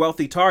seemingly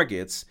wealthy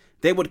targets,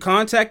 they would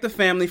contact the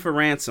family for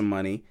ransom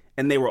money,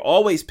 and they were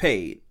always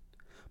paid.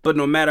 But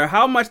no matter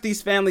how much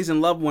these families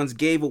and loved ones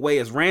gave away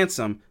as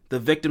ransom, the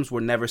victims were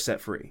never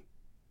set free.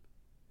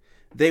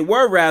 They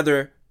were,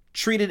 rather,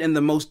 treated in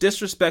the most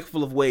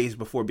disrespectful of ways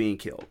before being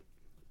killed.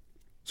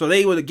 So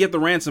they would get the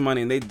ransom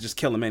money and they'd just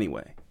kill them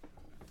anyway.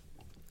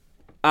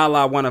 A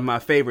la one of my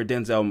favorite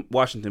Denzel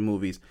Washington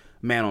movies,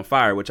 Man on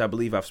Fire, which I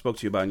believe I've spoke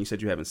to you about and you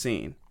said you haven't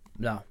seen.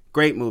 No.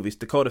 Great movies.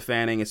 Dakota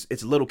Fanning.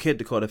 It's a little kid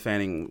Dakota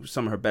Fanning,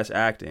 some of her best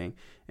acting.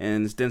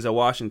 And it's Denzel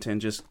Washington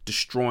just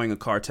destroying a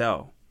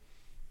cartel.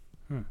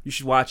 You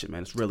should watch it,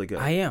 man. It's really good.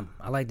 I am.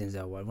 I like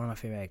Denzel. One of my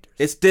favorite actors.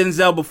 It's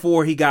Denzel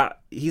before he's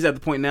at the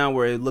point now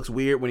where it looks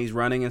weird when he's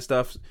running and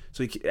stuff.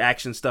 So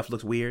action stuff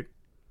looks weird.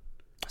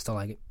 I still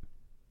like it.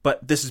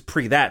 But this is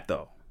pre that,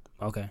 though.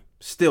 Okay.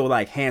 Still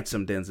like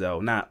handsome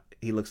Denzel. Not,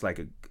 he looks like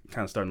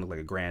kind of starting to look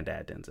like a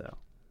granddad Denzel.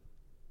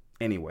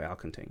 Anyway, I'll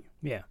continue.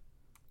 Yeah.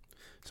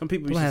 Some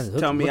people used to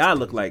tell me I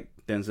look like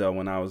Denzel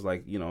when I was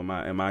like, in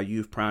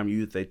my prime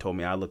youth, they told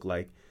me I look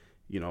like,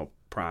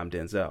 prime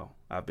Denzel.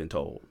 I've been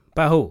told.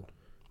 By who?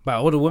 By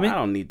older women? I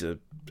don't need to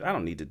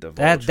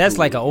divulge. That's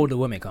like an older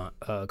woman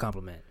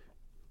compliment.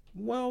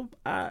 Well,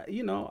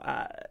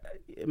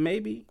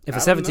 maybe. If a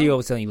 17-year-old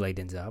was telling you like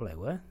Denzel, I'm like,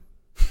 what?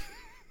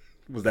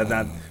 Was that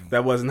not?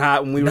 That wasn't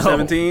hot when we were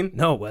 17?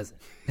 No, it wasn't.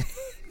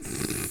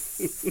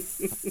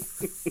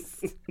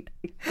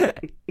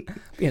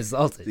 Be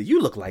insulted.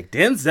 You look like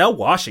Denzel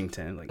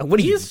Washington. Like, what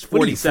are you?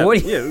 47. 40?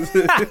 Yeah.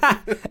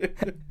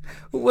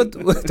 What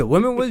the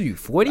women? Was you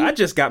 40? I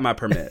just got my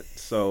permit,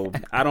 so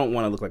I don't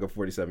want to look like a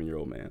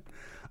 47-year-old man.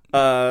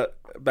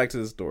 Back to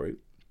the story.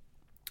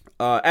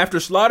 After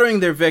slaughtering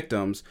their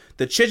victims,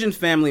 the Chichen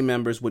family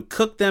members would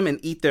cook them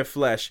and eat their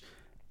flesh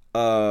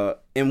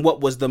in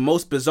what was the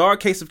most bizarre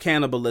case of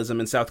cannibalism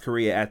in South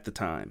Korea at the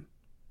time.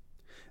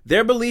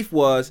 Their belief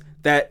was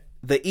that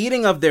the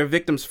eating of their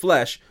victims'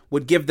 flesh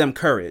would give them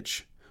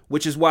courage,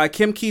 which is why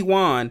Kim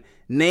Ki-won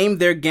named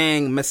their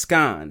gang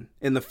Meskan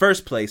in the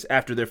first place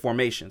after their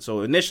formation.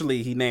 So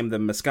initially he named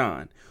them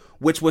Meskan,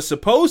 which was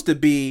supposed to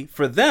be,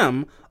 for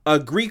them, a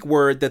Greek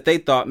word that they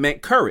thought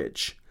meant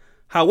courage.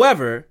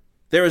 However,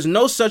 there is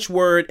no such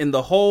word in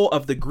the whole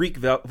of the Greek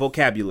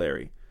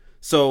vocabulary.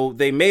 So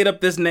they made up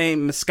this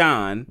name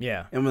Meskan,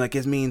 and we're like,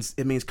 it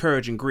means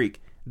courage in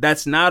Greek.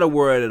 That's not a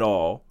word at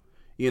all.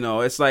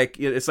 It's like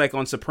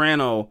on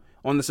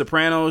The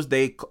Sopranos,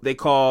 they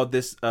call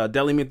this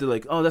deli meat, they're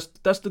like, oh,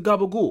 that's the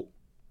gabagool.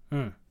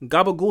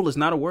 Gabagool is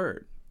not a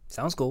word.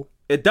 Sounds cool.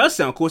 It does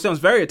sound cool. It sounds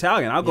very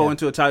Italian. I'll go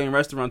into Italian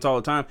restaurants all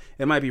the time.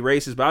 It might be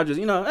racist, but I'll just,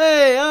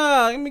 hey,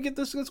 let me get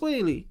this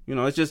squealy.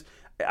 It's just,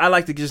 I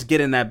like to just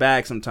get in that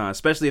bag sometimes,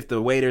 especially if the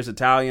waiter's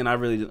Italian. I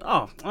really just,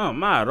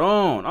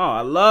 Maron. Oh,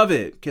 I love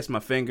it. Kiss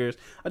my fingers.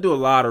 I do a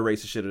lot of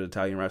racist shit at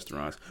Italian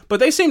restaurants, but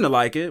they seem to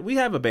like it. We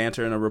have a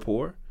banter and a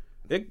rapport.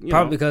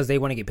 Probably because they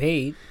want to get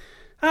paid.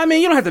 I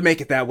mean, you don't have to make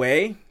it that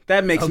way.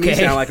 That makes me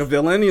sound like a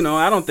villain.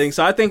 I don't think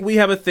so. I think we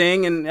have a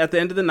thing, and at the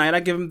end of the night,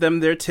 I give them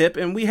their tip,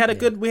 and we had a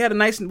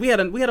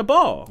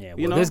ball. Yeah,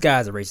 well, this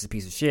guy's a racist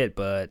piece of shit,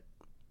 but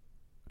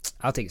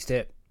I'll take his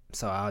tip,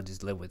 so I'll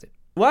just live with it.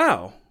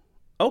 Wow.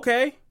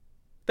 Okay.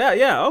 That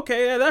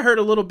hurt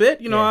a little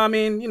bit. I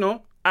mean,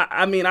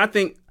 I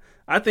think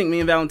me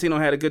and Valentino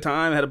had a good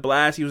time, had a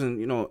blast. He was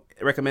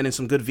recommending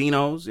some good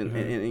vinos,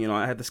 and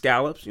I had the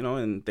scallops,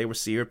 and they were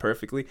seared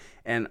perfectly.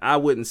 And I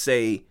wouldn't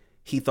say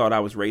he thought I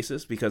was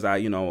racist because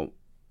I told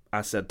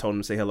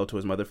him to say hello to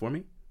his mother for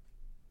me.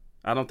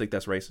 I don't think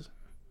that's racist.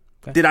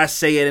 Okay. Did I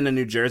say it in a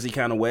New Jersey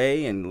kind of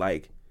way and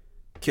like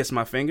kiss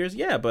my fingers?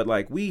 Yeah, but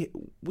like we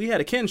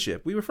had a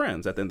kinship. We were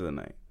friends at the end of the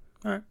night.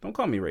 All right. Don't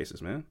call me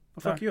racist, man.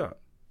 I'll fuck you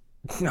up.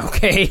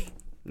 Okay.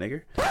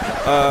 Nigger.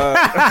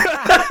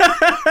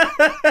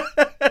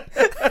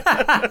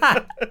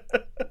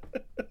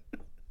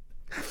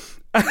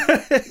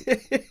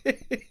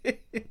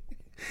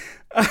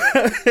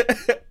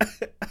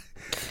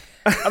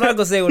 I'm not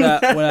gonna say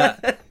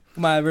what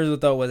my original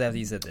thought was after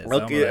you said that.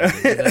 So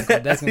okay,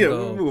 that's gonna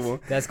go. Move on.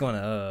 That's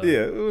gonna.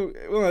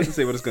 We'll have to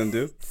say what it's gonna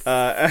do.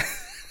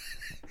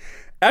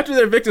 After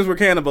their victims were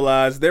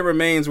cannibalized, their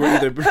remains were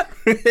either.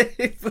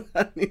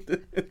 I need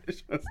to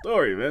finish my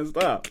story, man.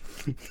 Stop.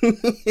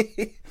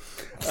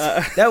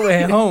 That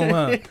went home,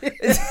 huh?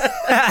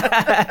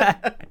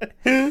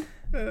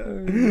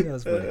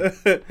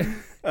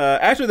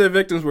 After their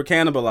victims were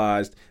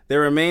cannibalized,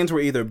 their remains were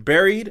either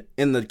buried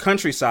in the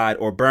countryside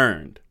or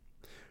burned.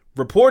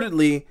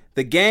 Reportedly,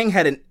 the gang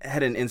had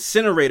an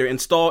incinerator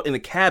installed in a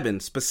cabin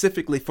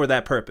specifically for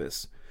that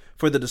purpose,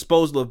 for the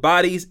disposal of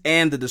bodies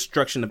and the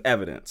destruction of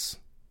evidence.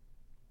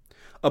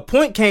 A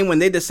point came when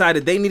they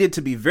decided they needed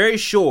to be very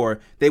sure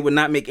they would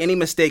not make any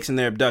mistakes in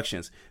their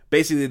abductions.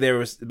 Basically,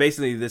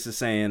 this is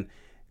saying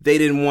they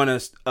didn't want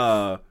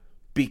to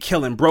be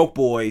killing broke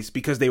boys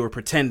because they were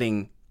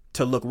pretending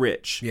to look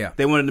rich. Yeah.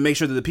 They wanted to make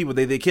sure that the people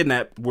they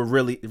kidnapped were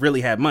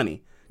really had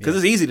money. Because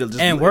it's easy to just...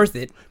 And worth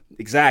it.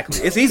 Exactly.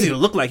 It's easy to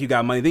look like you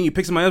got money. Then you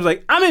pick somebody else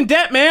like, I'm in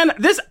debt, man.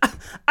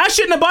 I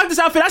shouldn't have bought this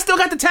outfit. I still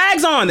got the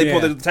tags on. They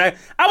pulled the tag.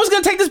 I was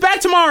going to take this back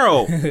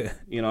tomorrow.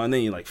 And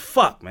then you're like,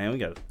 fuck, man.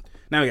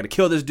 Now we got to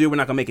kill this dude. We're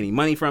not going to make any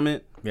money from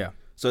it. Yeah.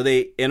 So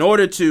they, in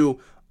order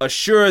to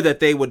assure that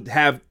they would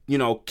have,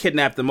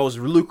 kidnap the most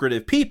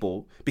lucrative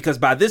people, because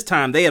by this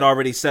time they had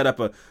already set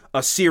up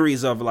a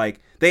series of like,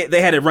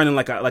 they had it running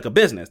like a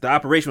business. The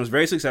operation was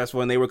very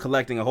successful, and they were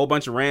collecting a whole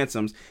bunch of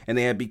ransoms, and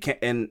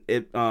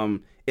it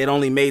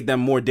only made them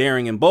more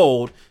daring and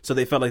bold, so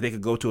they felt like they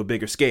could go to a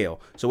bigger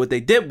scale. So what they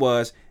did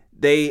was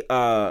the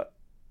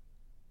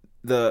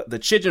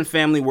Chidgen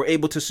family were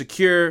able to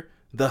secure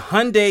the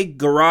Hyundai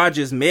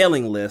Garage's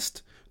mailing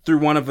list through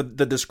one of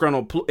the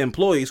disgruntled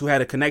employees who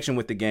had a connection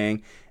with the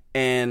gang,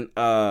 and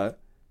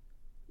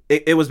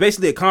it was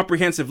basically a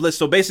comprehensive list.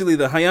 So basically,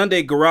 the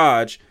Hyundai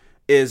Garage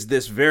is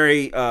this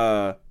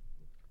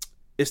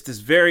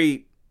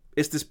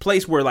it's this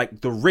place where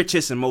like the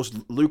richest and most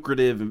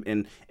lucrative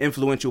and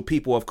influential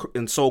people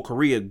in Seoul,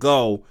 Korea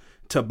go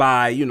to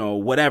buy,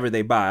 whatever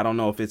they buy. I don't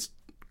know if it's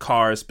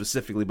cars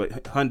specifically, but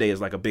Hyundai is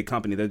like a big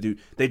company.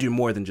 They do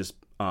more than just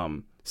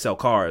sell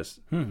cars.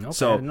 Okay,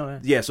 so I didn't know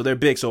that. Yeah, so they're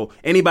big. So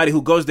anybody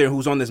who goes there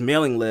who's on this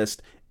mailing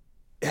list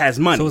has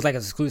money. So it's like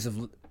an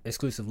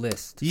exclusive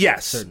list.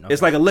 Yes, okay.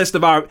 It's like a list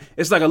of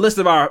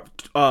our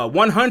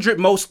 100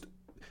 most.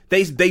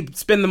 They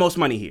spend the most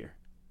money here.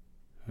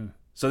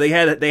 So they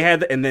had,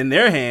 and then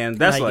their hand.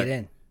 That's how like, you get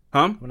in?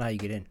 Huh? Well, how you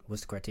get in?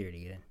 What's the criteria to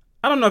get in?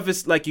 I don't know if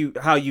it's like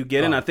how you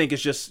get in. I think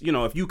it's just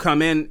if you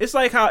come in, it's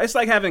like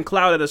having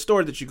clout at a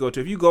store that you go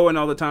to. If you go in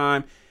all the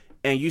time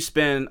and you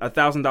spend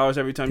 $1,000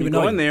 every time you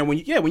go in there, when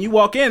you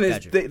walk in,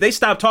 they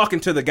stop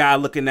talking to the guy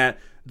looking at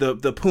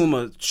the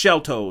Puma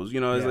shell toes.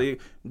 It's like,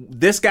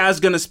 this guy's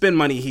gonna spend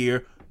money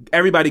here.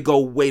 Everybody go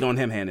wait on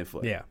him hand and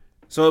foot. Yeah.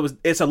 So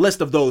it's a list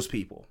of those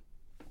people.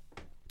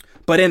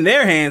 But in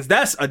their hands,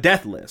 that's a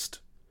death list.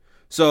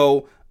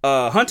 So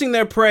hunting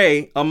their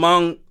prey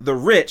among the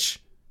rich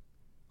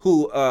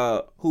who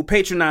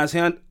patronized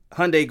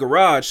Hyundai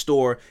Garage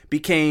store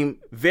became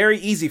very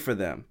easy for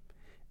them.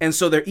 And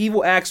so their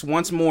evil acts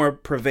once more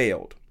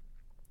prevailed.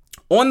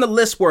 On the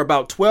list were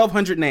about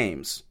 1,200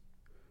 names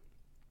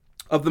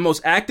of the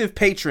most active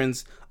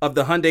patrons of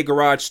the Hyundai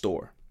Garage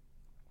store.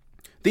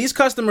 These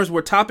customers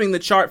were topping the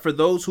chart for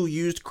those who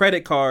used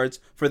credit cards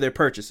for their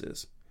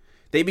purchases.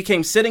 They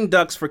became sitting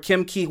ducks for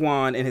Kim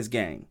Ki-hwan and his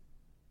gang.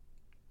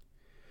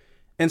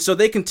 And so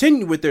they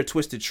continued with their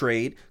twisted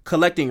trade,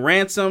 collecting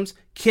ransoms,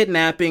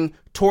 kidnapping,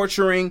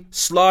 torturing,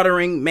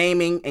 slaughtering,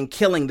 maiming, and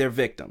killing their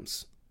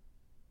victims.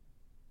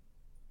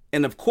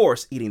 And of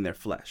course, eating their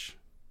flesh.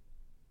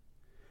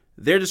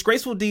 Their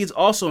disgraceful deeds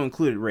also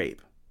included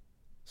rape.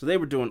 So they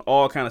were doing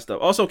all kind of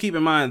stuff. Also, keep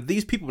in mind,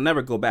 these people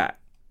never go back.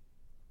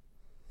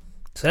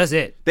 So that's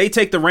it. They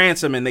take the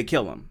ransom and they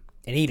kill them.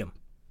 And eat them.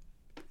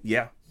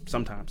 Yeah,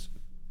 sometimes.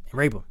 And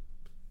rape them.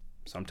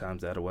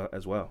 Sometimes that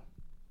as well.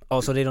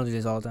 Oh, so they don't do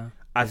this all the time?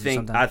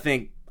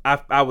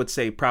 I would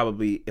say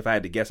probably, if I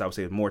had to guess, I would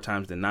say more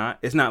times than not.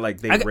 It's not like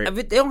they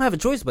don't have a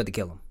choice but to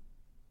kill them.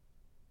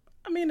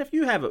 I mean, if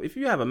you have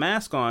a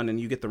mask on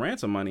and you get the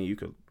ransom money, you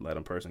could let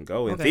a person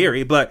go in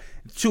theory. But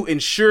to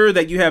ensure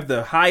that you have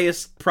the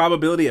highest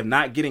probability of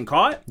not getting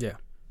caught, yeah,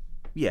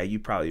 you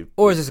probably.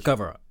 Or is this a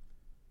cover up?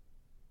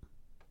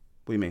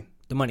 What do you mean?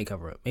 The money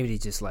cover up. Maybe they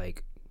just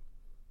like.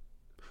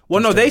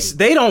 Well, no, they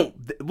don't.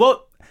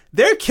 Well,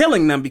 they're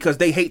killing them because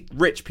they hate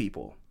rich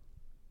people.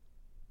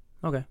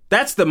 Okay,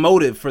 that's the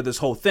motive for this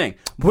whole thing.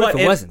 What if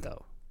it wasn't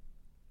though?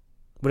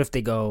 What if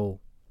they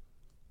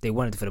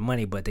wanted it for the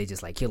money, but they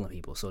just like killing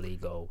people, so they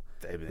go.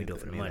 We do it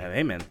for the money.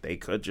 Hey man, they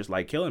could just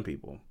like killing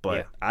people,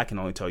 but I can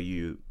only tell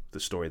you the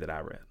story that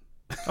I read.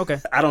 Okay,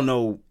 I don't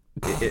know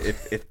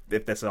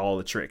if that's all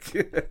a trick.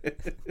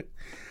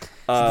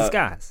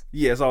 Disguise.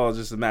 Yeah, it's all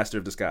just a master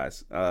of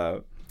disguise.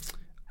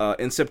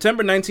 In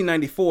September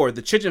 1994,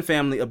 the Chidgen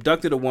family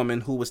abducted a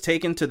woman who was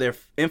taken to their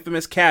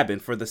infamous cabin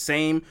for the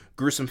same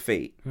gruesome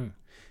fate.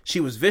 She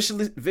was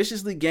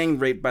viciously gang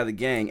raped by the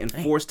gang and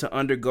forced to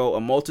undergo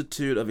a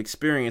multitude of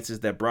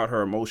experiences that brought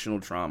her emotional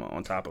trauma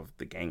on top of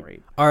the gang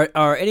rape.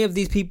 Are any of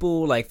these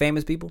people like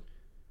famous people?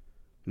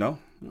 No.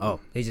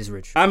 Oh, they just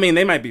rich. I mean,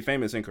 they might be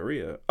famous in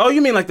Korea. Oh,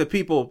 you mean like the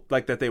people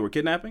like that they were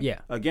kidnapping? Yeah.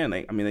 Again,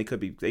 they could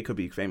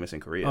be famous in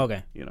Korea.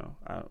 Okay.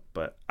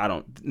 But I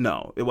don't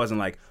know. It wasn't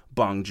like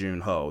Bong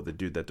Joon-ho, the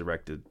dude that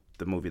directed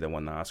the movie that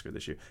won the Oscar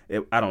this year.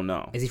 I don't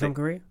know. Is he from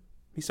Korea?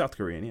 He's South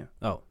Korean, yeah.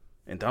 Oh.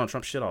 And Donald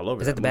Trump shit all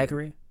over. Is that the bad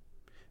Korea?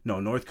 No,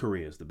 North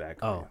Korea is the bad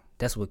Korea. Oh,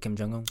 that's what Kim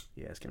Jong-un?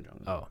 Yeah, it's Kim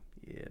Jong-un. Oh.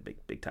 Yeah,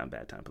 big time,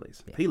 bad time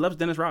place. Yeah. He loves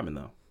Dennis Rodman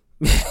though.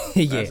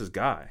 Yeah. That's his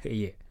guy.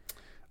 Yeah.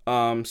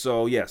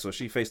 So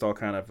she faced all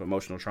kind of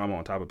emotional trauma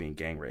on top of being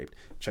gang raped.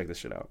 Check this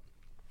shit out.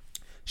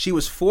 She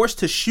was forced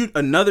to shoot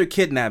another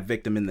kidnapped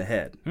victim in the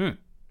head.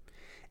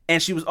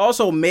 And she was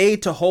also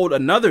made to hold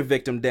another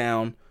victim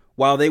down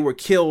while they were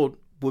killed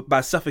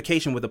by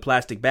suffocation with a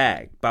plastic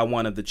bag by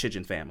one of the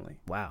Chidgen family.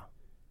 Wow.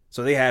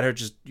 So they had her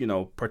just,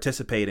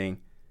 participating,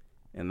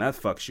 and that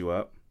fucks you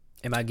up.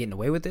 Am I getting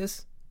away with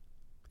this?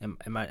 Are you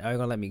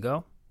gonna let me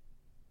go?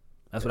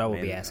 That's what I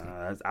would be asking.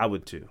 I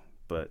would too,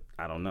 but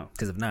I don't know.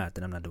 Because if not,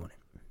 then I'm not doing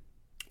it.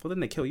 Well, then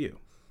they kill you.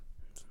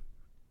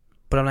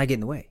 But I'm not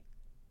getting away.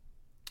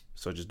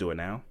 So just do it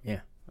now? Yeah.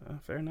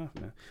 Fair enough,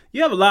 man.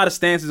 You have a lot of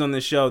stances on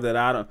this show that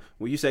I don't.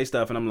 When you say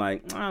stuff, and I'm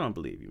like, I don't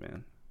believe you,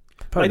 man.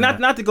 Probably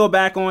not to go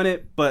back on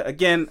it, but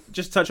again,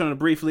 just touch on it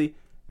briefly.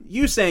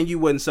 You saying you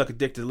wouldn't suck a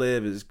dick to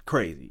live is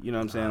crazy. You know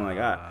what I'm saying?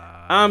 Like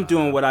I'm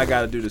doing what I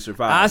got to do to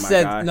survive. I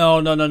said guy. no.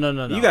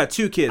 You got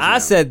 2 kids. I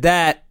said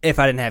that if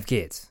I didn't have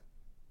kids.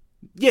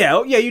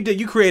 Yeah, you did.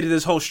 You created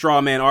this whole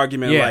straw man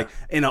argument, like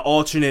in an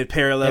alternate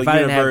parallel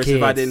universe.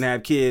 If I didn't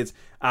have kids,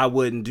 I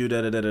wouldn't do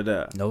da da da da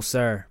da. No,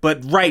 sir.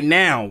 But right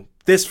now,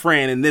 this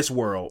Fran in this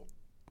world,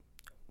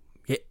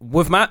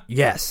 with my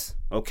yes.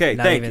 Okay,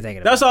 thank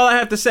you. That's all I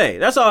have to say.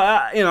 That's all.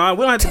 We don't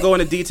have to go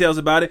into details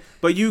about it.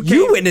 But you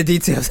went into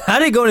details. I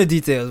didn't go into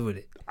details with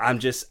it.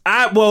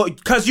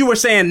 Because you were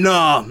saying no,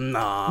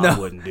 I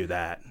wouldn't do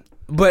that.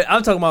 But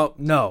I'm talking about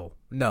no.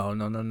 That's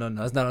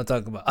not what I'm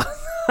talking about.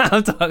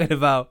 I'm talking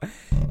about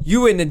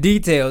you in the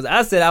details.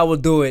 I said I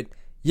would do it.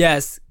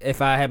 Yes,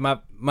 if I had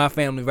my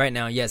family right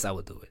now, yes, I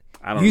would do it.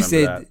 I don't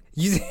remember that.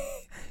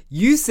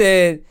 You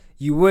said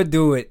you would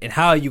do it and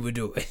how you would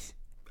do it.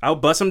 I'll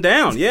bust them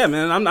down. Yeah,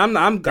 man. I'm not.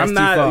 I'm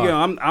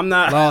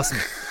not. Lost me.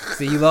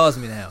 See, you lost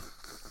me now.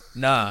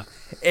 Nah.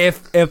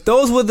 If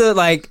those were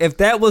if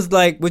that was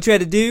like what you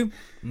had to do,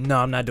 no,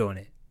 I'm not doing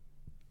it.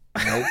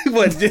 Nope.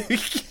 What?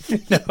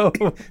 No.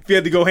 If you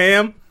had to go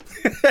ham.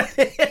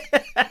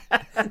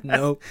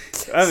 Nope.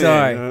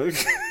 Sorry.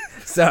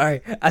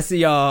 I see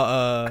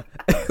y'all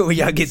when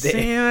y'all get there.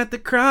 See you at the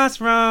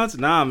crossroads.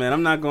 Nah, man,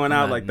 I'm not going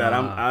out like that.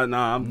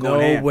 I'm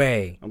going ham. No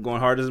way. I'm going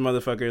hard as a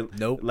motherfucker.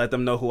 Nope. Let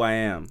them know who I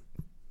am.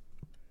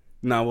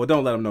 No, well,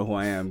 don't let them know who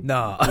I am.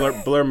 No.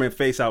 Blur my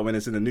face out when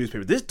it's in the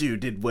newspaper. This dude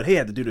did what he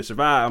had to do to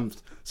survive.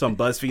 Some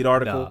BuzzFeed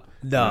article.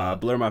 No.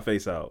 Blur my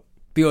face out.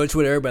 Be on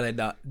Twitter, everybody like,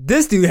 nah,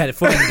 this dude had a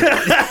fun. If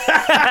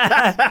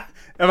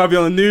I be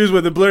on the news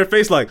with a blurred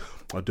face like,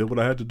 I did what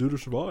I had to do to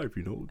survive,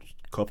 just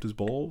cupped his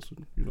balls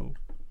and,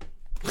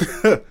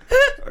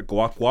 I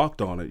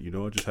walked on it,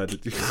 I just had to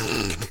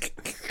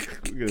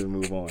we're gonna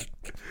move on.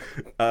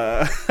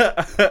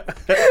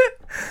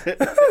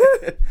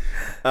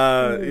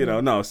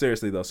 No,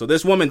 seriously though. So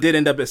this woman did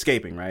end up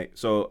escaping, right?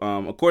 So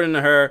according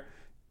to her,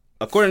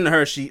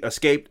 she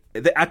escaped.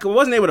 I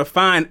wasn't able to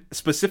find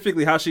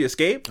specifically how she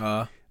escaped,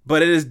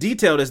 but it is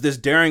detailed as this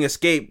daring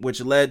escape,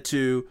 which led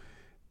to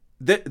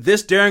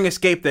this daring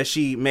escape that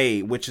she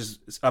made, which is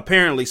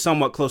apparently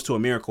somewhat close to a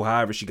miracle.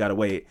 However, she got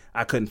away.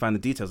 I couldn't find the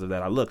details of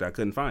that. I looked. I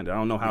couldn't find it. I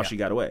don't know how she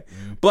got away.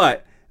 Mm-hmm.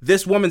 But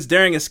this woman's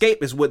daring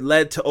escape is what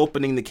led to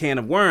opening the can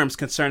of worms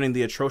concerning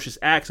the atrocious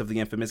acts of the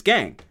infamous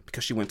gang,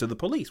 because she went to the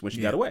police when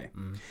she got away.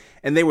 Mm-hmm.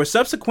 And they were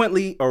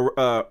subsequently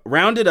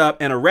rounded up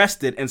and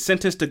arrested and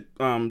sentenced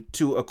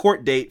to a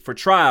court date for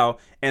trial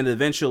and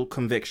eventual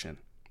conviction.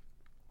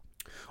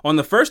 On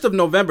the 1st of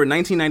November,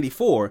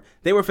 1994,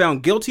 they were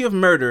found guilty of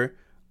murder,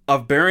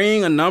 of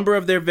burying a number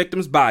of their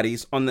victims'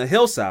 bodies on the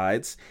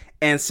hillsides,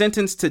 and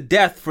sentenced to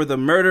death for the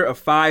murder of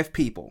 5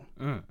 people.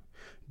 Mm.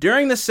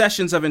 During the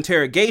sessions of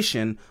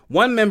interrogation,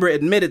 one member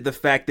admitted the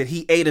fact that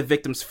he ate a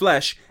victim's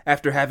flesh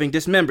after having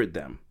dismembered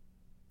them.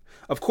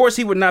 Of course,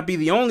 he would not be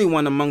the only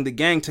one among the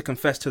gang to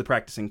confess to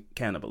practicing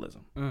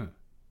cannibalism. Mm.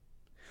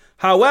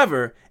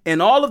 However,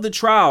 in all of the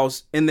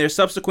trials in their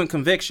subsequent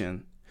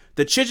conviction,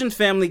 the Chidgen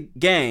family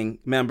gang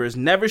members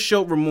never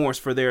showed remorse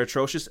for their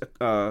atrocious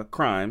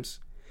crimes.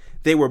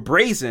 They were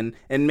brazen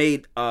and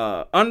made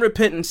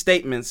unrepentant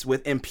statements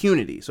with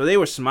impunity. So they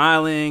were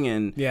smiling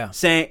and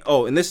saying,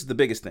 and this is the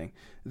biggest thing.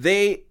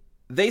 They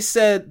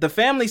said, the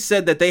family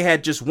said that they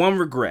had just one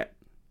regret.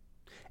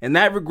 And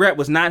that regret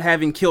was not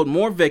having killed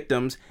more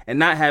victims and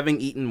not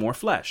having eaten more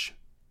flesh.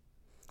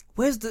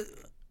 That's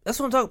what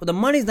I'm talking about. The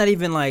money's not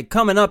even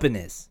coming up in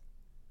this.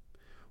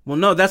 Well,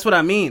 no, that's what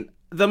I mean.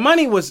 The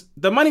money was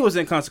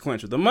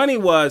inconsequential. The money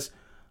was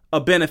a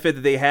benefit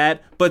that they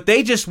had, but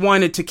they just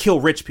wanted to kill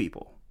rich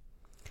people.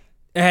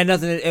 It had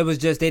nothing. It was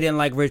just they didn't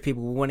like rich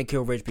people. We want to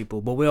kill rich people,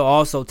 but we'll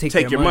also take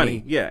their your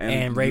money,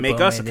 and rape make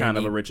them us kind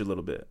of rich a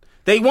little bit.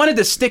 They wanted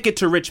to stick it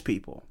to rich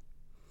people.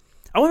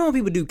 I wonder when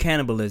people do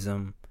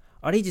cannibalism,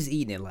 are they just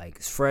eating it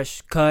it's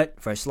fresh cut,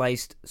 fresh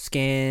sliced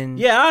skin?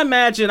 Yeah, I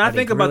imagine. I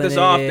think about this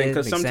often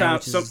because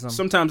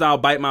sometimes I'll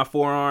bite my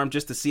forearm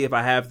just to see if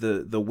I have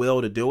the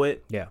will to do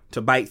it. Yeah,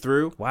 to bite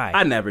through. Why?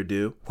 I never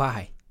do.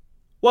 Why?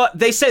 Well,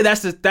 they say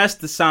that's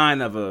the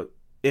sign of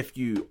if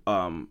you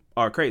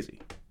are crazy.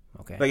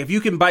 Okay. If you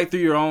can bite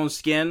through your own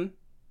skin,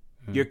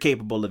 you're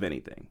capable of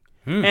anything.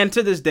 And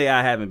to this day,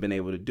 I haven't been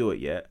able to do it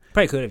yet.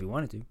 Probably could if you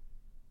wanted to.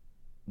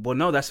 Well,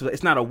 no,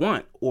 it's not a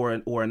want or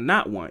a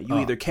not want. You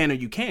either can or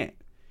you can't.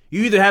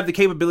 You either have the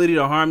capability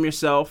to harm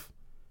yourself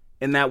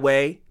in that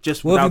way.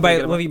 Just what if you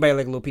bite a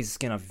little piece of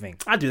skin off your finger?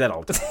 I do that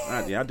all the time.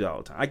 I do that all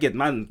the time. I get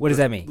mine. What does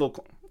that mean?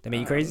 That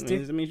mean you crazy too?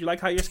 It means you like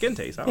how your skin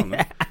tastes. I don't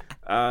know.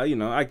 I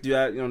do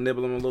that,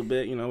 nibble them a little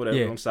bit, whatever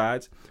Yeah. on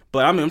sides.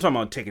 But I'm talking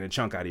about taking a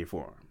chunk out of your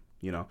forearm,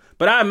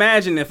 But I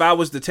imagine if I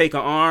was to take an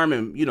arm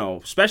and,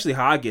 especially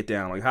how I get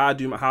down, like how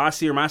I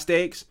sear my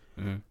steaks,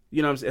 what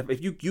I'm saying?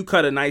 If you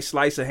cut a nice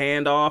slice of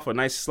hand off, a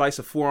nice slice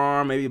of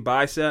forearm, maybe a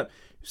bicep,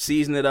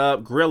 season it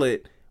up, grill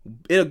it,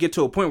 it'll get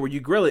to a point where you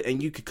grill it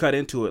and you could cut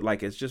into it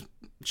like it's just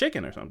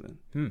chicken or something.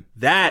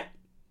 That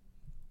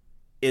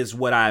is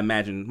what I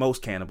imagine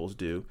most cannibals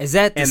do. Is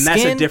that the and skin,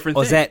 that's a different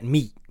or thing. is that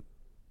meat?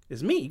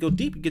 It's meat. You go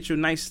deep, you get you a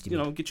nice,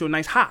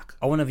 hock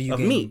I wonder if you of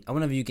can. meat. I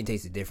wonder if you can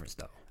taste the difference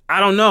though. I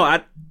don't know.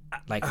 I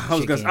was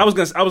chicken.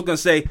 gonna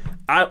say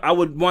I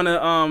would want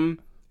to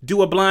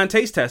do a blind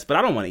taste test, but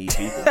I don't want to eat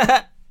people.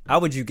 How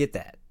would you get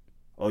that?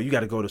 Oh, you got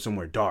to go to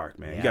somewhere dark,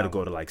 man. Yeah, You got to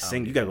go to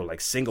you got to go like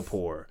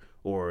Singapore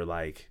or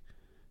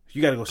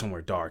you got to go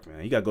somewhere dark,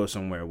 man. You got to go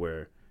somewhere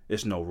where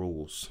there's no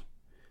rules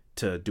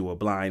to do a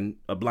blind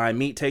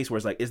meat taste where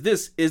it's like, is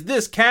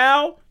this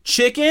cow,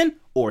 chicken,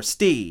 or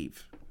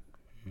Steve?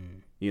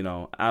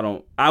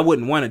 I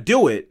wouldn't want to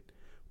do it,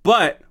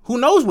 but who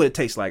knows what it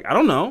tastes like? I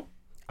don't know.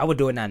 I would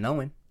do it not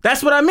knowing.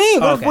 That's what I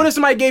mean. Okay. What if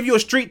somebody gave you a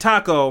street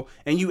taco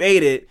and you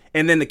ate it,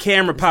 and then the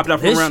camera popped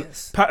up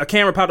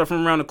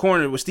from around the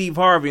corner with Steve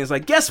Harvey, and it's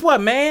like, guess what,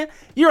 man?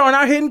 You're on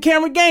our hidden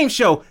camera game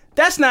show.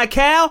 That's not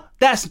cow.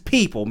 That's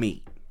people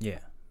meat. Yeah.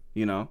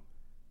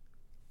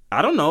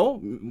 I don't know.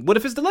 What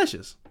if it's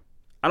delicious?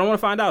 I don't want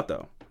to find out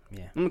though.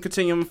 Yeah. I'm gonna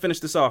continue. I'm gonna finish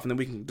this off, and then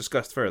we can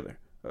discuss further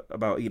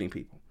about eating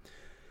people.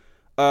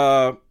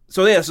 So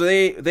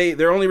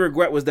their only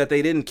regret was that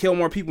they didn't kill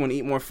more people and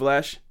eat more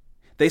flesh.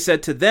 They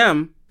said to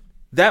them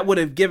that would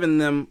have given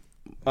them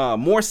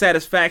more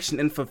satisfaction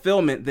and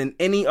fulfillment than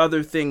any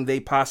other thing they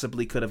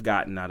possibly could have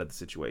gotten out of the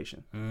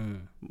situation.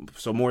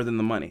 So more than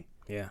the money.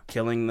 Yeah.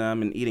 Killing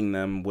them and eating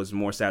them was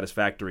more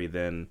satisfactory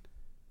than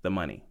the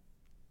money.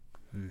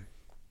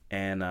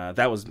 And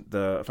that was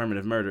the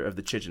affirmative murder of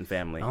the Chichen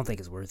family. I don't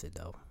think it's worth it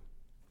though.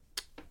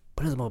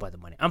 But it's more about the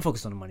money. I'm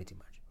focused on the money too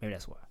much. Maybe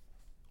that's why.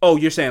 Oh,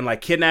 you're saying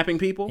like kidnapping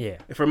people? Yeah.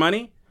 For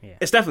money? Yeah.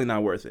 It's definitely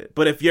not worth it.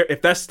 But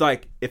if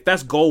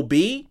that's goal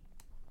B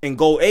and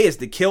goal A is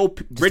to kill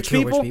rich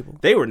people,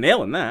 they were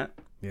nailing that.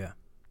 Yeah.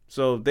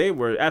 So they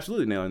were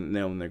absolutely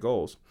nailing their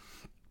goals.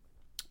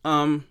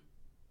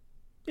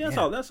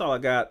 That's all I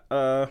got.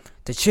 The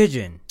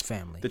Chichen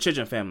family. The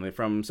Chichen family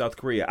from South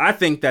Korea. I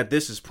think that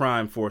this is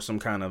prime for some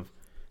kind of.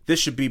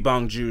 This should be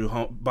Bong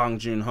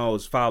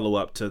Joon-ho's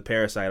follow-up to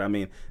Parasite. I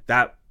mean,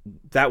 that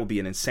would be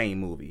an insane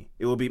movie.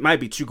 It might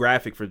be too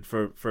graphic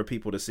for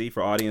people to see,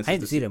 for audiences. I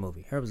didn't see that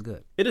movie. Heard it was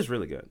good. It is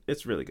really good.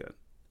 It's really good.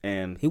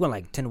 And he won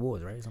like 10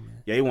 awards, right? Something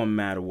like that. Yeah, he won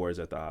mad awards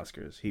at the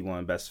Oscars. He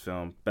won Best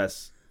Film,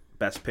 Best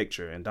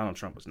Picture, and Donald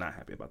Trump was not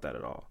happy about that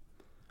at all.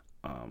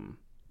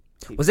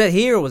 Was that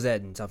here or was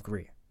that in South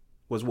Korea?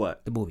 Was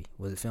what? The movie.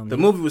 Was it filmed The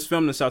here? movie was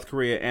filmed in South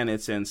Korea, and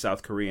it's in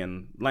South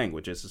Korean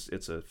language.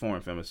 It's a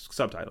foreign film. It's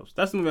subtitles.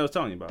 That's the movie I was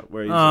telling you about.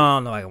 Where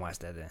no, I can watch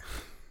that then.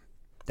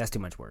 That's too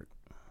much work.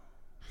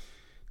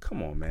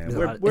 Come on, man.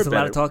 There's a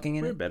lot of talking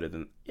in it? We're better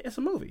than... Yeah, it's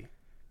a movie.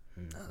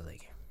 No,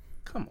 like...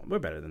 Come on, we're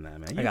better than that,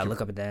 man. I gotta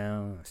look up and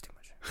down. It's too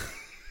much.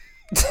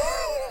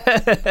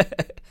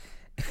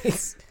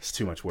 It's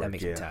too much work. That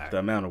makes me tired. The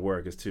amount of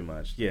work is too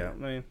much. Yeah, I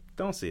mean,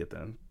 don't see it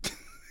then.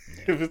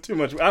 If it's too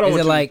much, I don't.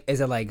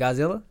 Is it like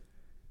Godzilla?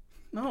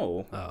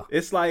 No. Oh.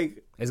 It's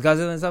like... Is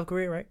Godzilla in South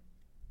Korea, right?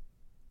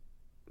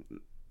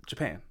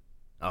 Japan.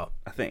 Oh.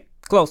 I think.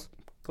 Close.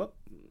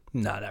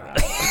 No, not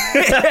really.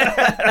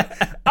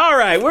 All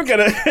right, we're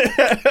gonna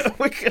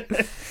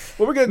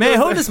Man,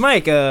 hold this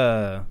mic.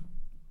 I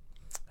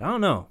don't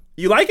know.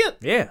 You like it?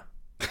 Yeah.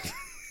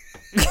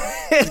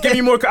 It's giving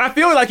you more. I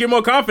feel like you're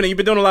more confident. You've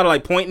been doing a lot of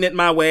like pointing it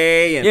my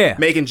way and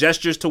making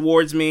gestures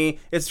towards me.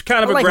 It's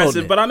kind of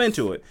aggressive, but I'm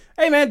into it.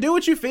 Hey, man, do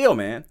what you feel,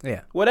 man.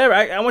 Yeah. Whatever.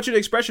 I want you to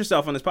express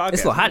yourself on this podcast.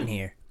 It's a little hot in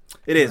here.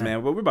 It is,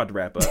 man. But we're about to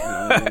wrap up.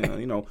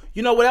 You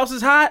know what else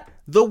is hot?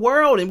 The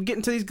world, and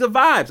getting to these good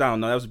vibes. I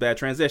don't know. That was a bad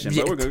transition,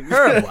 but we're good.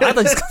 Terrible. I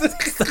thought you were going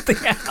to say something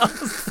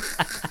else.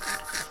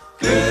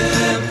 Good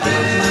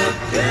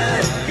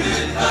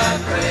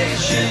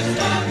vibration.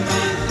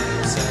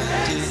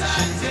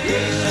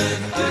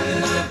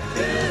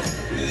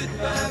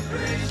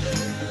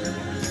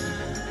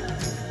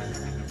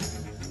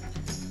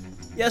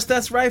 Yes,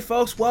 that's right,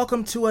 folks.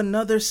 Welcome to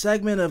another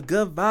segment of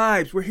Good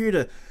Vibes. We're here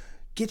to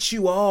get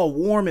you all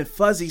warm and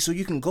fuzzy so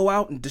you can go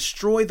out and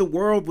destroy the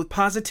world with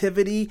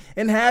positivity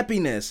and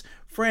happiness.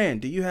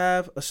 Friend, do you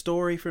have a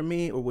story for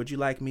me, or would you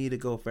like me to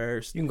go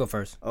first? You can go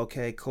first.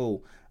 Okay,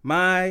 cool.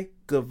 My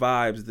Good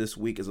Vibes this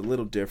week is a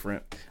little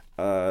different.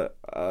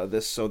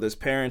 This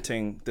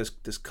parenting,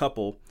 this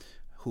couple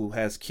who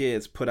has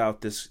kids put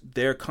out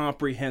their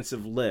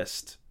comprehensive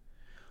list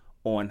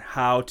on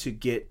how to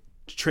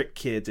trick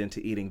kids into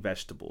eating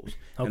vegetables.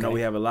 Okay. I know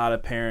we have a lot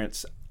of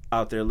parents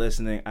out there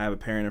listening. I have a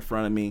parent in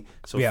front of me.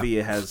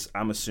 Sophia has,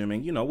 I'm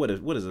assuming, what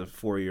does a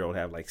 4-year-old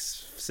have, like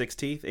 6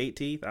 teeth, 8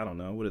 teeth? I don't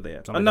know. What do they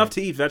have? Enough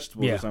to eat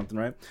vegetables or something,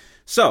 right?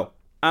 So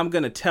I'm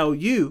going to tell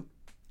you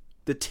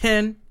the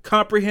 10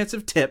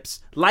 comprehensive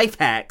tips, life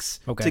hacks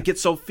Okay. to get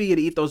Sophia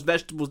to eat those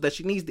vegetables that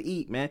she needs to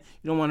eat, man.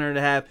 You don't want her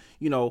to have,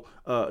 she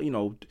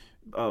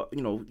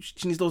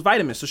needs those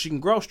vitamins so she can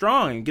grow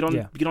strong and get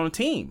on the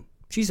team.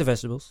 She's a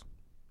vegetables.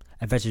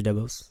 A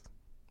vegetables.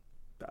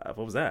 What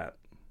was that?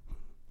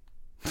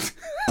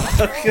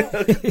 All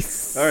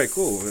right,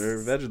 cool. They're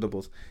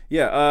vegetables.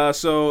 Yeah.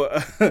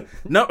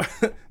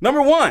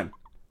 Number 1,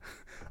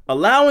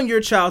 allowing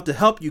your child to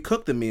help you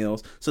cook the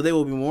meals so they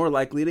will be more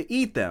likely to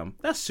eat them.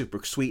 That's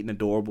super sweet and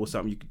adorable.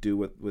 Something you could do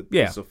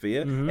with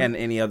Sophia and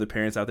any other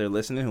parents out there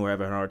listening who are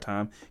having a hard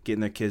time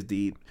getting their kids to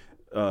eat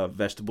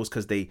vegetables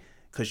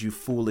because you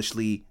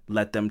foolishly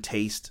let them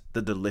taste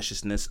the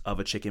deliciousness of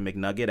a chicken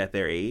McNugget at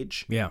their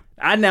age. Yeah.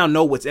 I now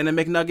know what's in a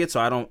McNugget,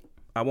 so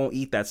I won't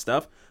eat that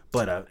stuff.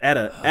 But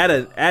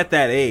at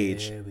that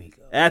age,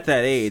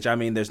 I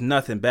mean, there's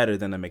nothing better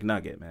than a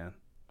McNugget, man.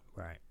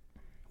 Right.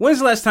 When's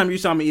the last time you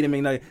saw me eat a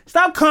McNugget?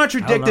 Stop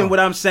contradicting what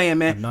I'm saying,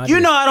 man. I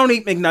don't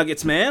eat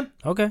McNuggets, man.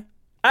 Okay.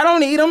 I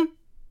don't eat them.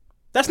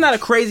 That's not a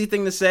crazy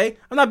thing to say.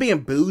 I'm not being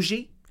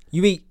bougie.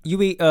 You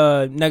eat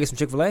nuggets from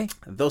Chick-fil-A?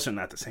 Those are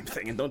not the same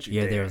thing, and don't you?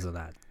 Yeah, dare. there's a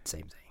lot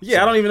same thing. Yeah,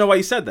 so, I don't even know why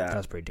you said that.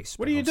 That's pretty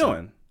disrespectful. What are you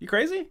doing? You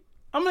crazy?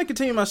 I'm gonna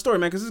continue my story,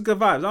 man, because it's good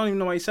vibes. I don't even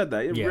know why you said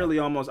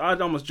that. I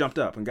almost jumped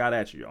up and got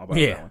at you about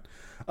that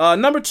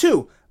one. Number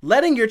 2,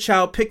 letting your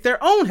child pick their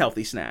own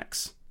healthy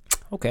snacks.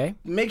 Okay.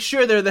 Make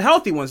sure they're the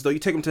healthy ones, though. You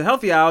take them to the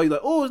healthy aisle. You're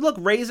like, oh, look,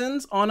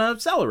 raisins on a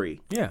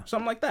celery. Yeah.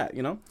 Something like that,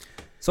 you know?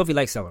 Sophie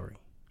likes celery.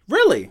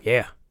 Really?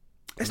 Yeah.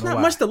 It's not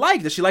much to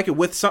like. Does she like it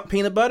with some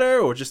peanut butter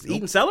or just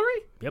eating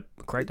celery? Yep.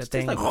 Crack that It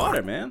thing. tastes like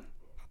water, man.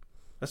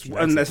 That's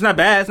not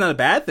bad. It's not a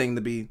bad thing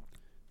to be,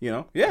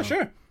 Yeah,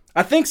 sure.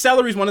 I think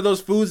celery is one of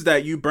those foods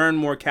that you burn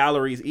more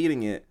calories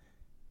eating it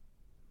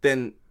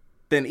than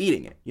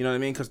eating it. You know what I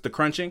mean? Because the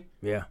crunching.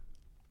 Yeah.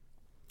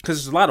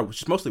 Because it's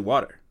just mostly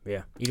water.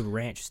 Yeah. Eat it with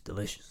ranch. It's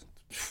delicious.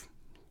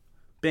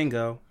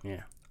 Bingo.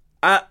 Yeah.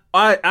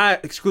 I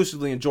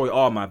exclusively enjoy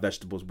all my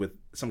vegetables with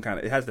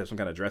it has to have some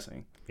kind of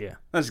dressing. Yeah. I'm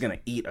not just going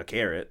to eat a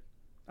carrot.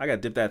 I got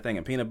to dip that thing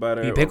in peanut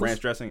butter or pickles? ranch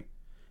dressing.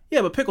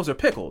 Yeah, but pickles are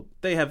pickled.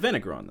 They have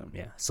vinegar on them.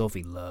 Yeah.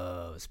 Sophie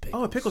loves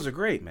pickles. Oh, pickles are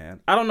great, man.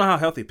 I don't know how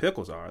healthy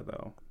pickles are,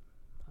 though.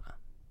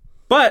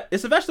 But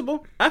it's a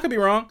vegetable. I could be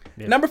wrong.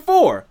 Yeah. Number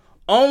 4,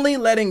 only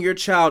letting your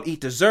child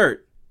eat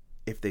dessert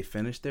if they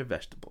finish their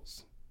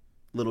vegetables.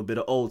 A little bit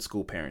of old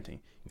school parenting.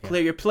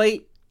 Clear your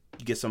plate,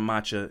 you get some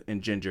matcha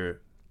and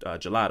ginger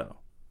gelato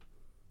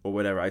or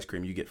whatever ice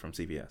cream you get from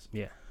CVS.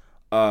 Yeah.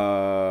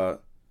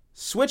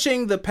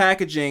 Switching the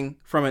packaging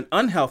from an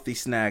unhealthy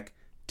snack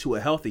to a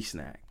healthy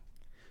snack.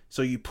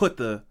 So you put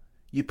the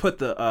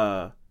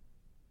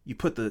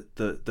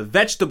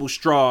vegetable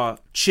straw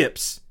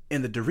chips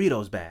in the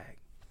Doritos bag.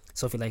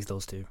 Sophie likes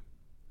those too.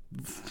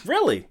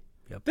 Really?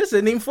 Yep. This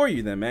isn't even for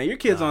you then, man. Your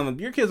kid's on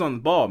the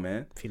ball,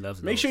 man. She loves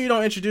those. Make sure you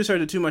don't introduce her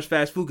to too much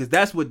fast food because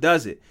that's what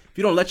does it. If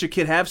you don't let your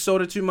kid have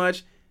soda too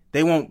much,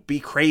 they won't be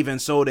craving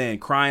soda and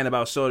crying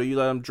about soda. You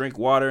let them drink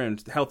water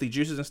and healthy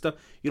juices and stuff.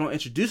 You don't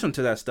introduce them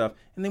to that stuff,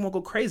 and they won't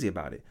go crazy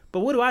about it.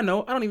 But what do I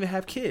know? I don't even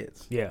have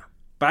kids. Yeah.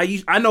 But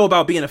I know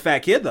about being a fat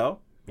kid, though.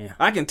 Yeah.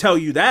 I can tell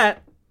you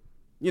that.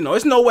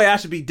 It's no way I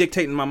should be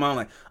dictating my mom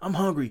like, I'm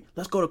hungry.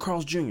 Let's go to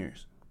Carl's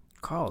Jr.'s.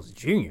 Carl's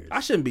Jr.'s? I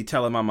shouldn't be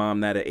telling my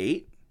mom that at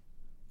 8.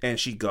 And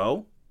she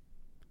go.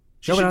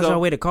 She should go all the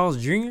way to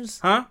Carl's Jr.'s?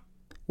 Huh?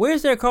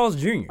 Where's there Carl's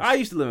Jr.'s? I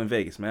used to live in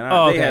Vegas, man.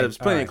 Okay. They had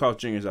plenty of Carl's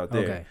Jr.'s out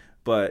there. Okay.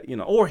 But,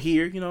 or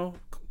here,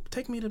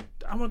 take me to,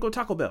 I want to go to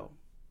Taco Bell.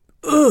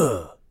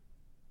 Ugh.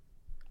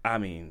 I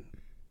mean,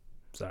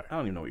 sorry. I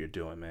don't even know what you're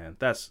doing, man.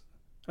 That's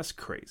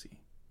crazy.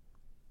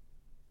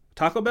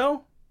 Taco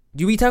Bell?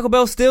 Do you eat Taco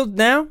Bell still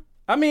now?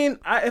 I mean,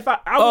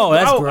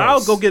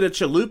 I'll go get a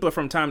chalupa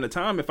from time to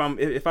time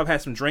if I've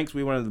had some drinks.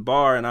 We went to the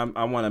bar and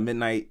I want a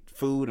midnight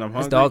food and I'm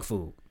hungry. It's dog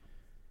food.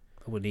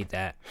 I wouldn't eat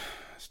that.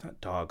 It's not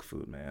dog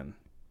food, man.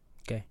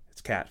 Okay.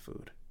 It's cat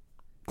food.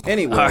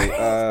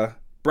 Anyway,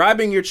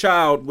 bribing your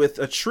child with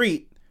a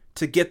treat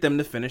to get them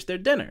to finish their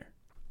dinner.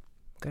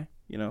 Okay.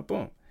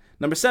 Boom.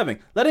 Number 7,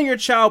 letting your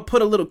child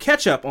put a little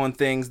ketchup on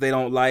things they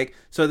don't like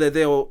so that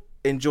they'll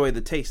enjoy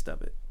the taste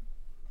of it.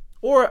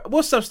 Or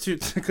we'll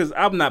substitute, because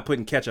I'm not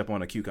putting ketchup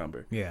on a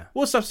cucumber. Yeah.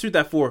 We'll substitute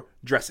that for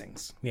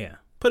dressings. Yeah.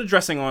 Put a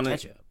dressing on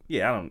ketchup. it.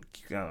 Yeah, I don't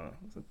know.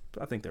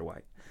 I think they're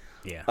white.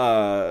 Yeah.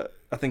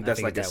 I think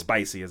that's as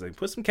spicy as like,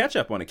 put some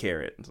ketchup on a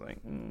carrot. It's like,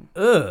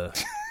 Ugh.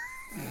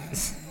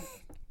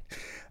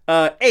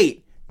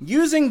 8,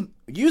 using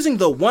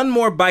the one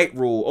more bite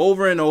rule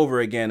over and over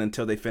again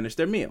until they finish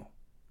their meal.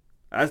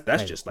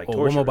 That's just like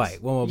torturous. One more bite.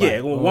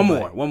 Yeah,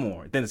 one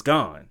more. Then it's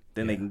gone.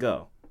 Then they can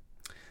go.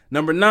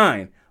 Number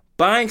 9,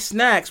 buying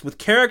snacks with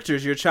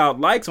characters your child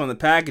likes on the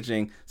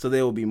packaging so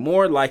they will be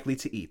more likely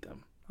to eat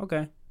them.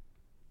 Okay.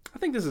 I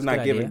think this is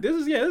not giving.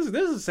 This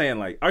is saying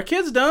like, are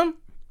kids dumb?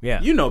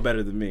 Yeah. You know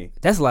better than me.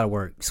 That's a lot of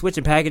work.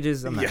 Switching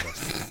packages, I'm not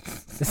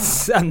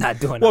I'm not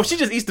doing that. Well, if she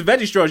just eats the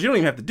veggie straws, you don't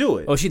even have to do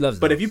it. Oh, she loves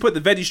But those. if you put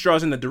the veggie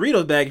straws in the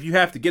Doritos bag, if you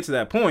have to get to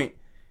that point,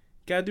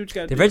 you gotta do what you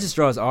gotta do. The veggie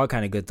straws are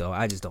kind of good though.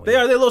 I just don't.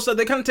 They're little. So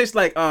they kind of taste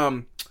like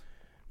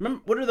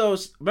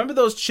Remember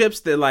those chips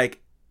that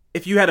like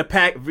if you had a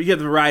pack, you have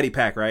the variety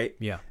pack, right?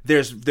 Yeah.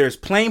 There's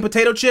plain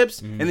potato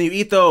chips, and then you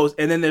eat those,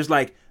 and then there's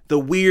like the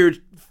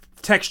weird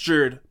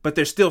textured, but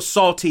they're still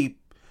salty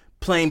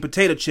plain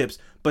potato chips,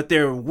 but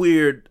they're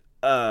weird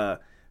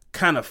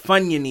kind of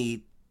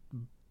Funyun-y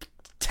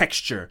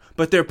texture,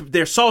 but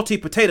they're salty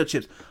potato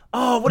chips.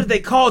 Oh, what are they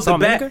called? The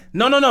bag?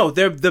 No.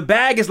 The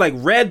bag is like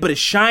red, but it's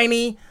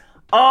shiny.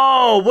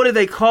 Oh, what are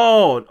they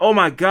called? Oh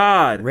my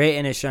God! Red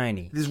and it's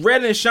shiny. It's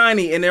red and it's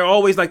shiny, and they're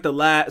always like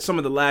some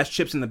of the last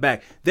chips in the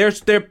bag. They're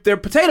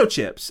potato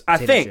chips, I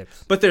think,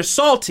 but they're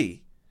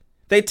salty.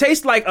 They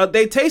taste like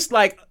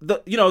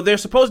they're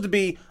supposed to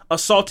be a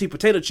salty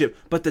potato chip,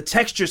 but the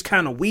texture's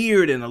kind of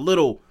weird and a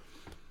little.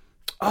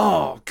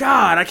 Oh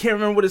God, I can't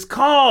remember what it's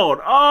called.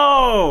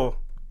 Oh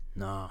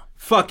no.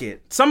 Fuck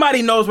it.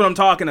 Somebody knows what I'm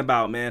talking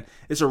about, man.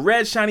 It's a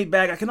red shiny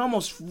bag. I can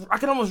almost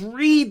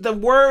read the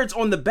words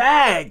on the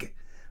bag,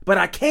 but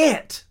I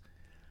can't.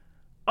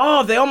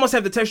 Oh, they almost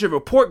have the texture of a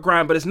pork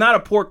rind, but it's not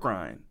a pork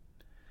rind.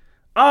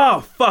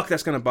 Oh, fuck,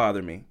 that's gonna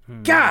bother me.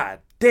 God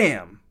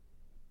damn.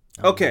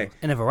 Okay.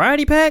 In a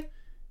variety pack?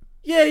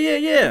 Yeah.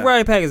 What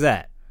variety pack is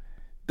that?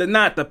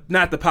 Not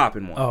the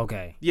poppin' one. Oh,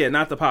 okay. Yeah,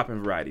 not the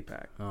poppin' variety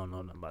pack. I don't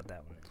know nothing about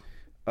that one.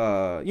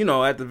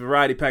 At the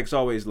variety pack, it's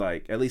always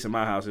like, at least in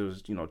my house, it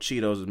was,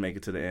 Cheetos would make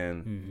it to the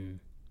end.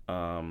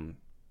 Mm-hmm.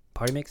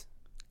 Party mix?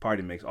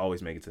 Party mix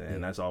always make it to the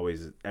end. That's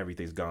always,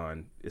 everything's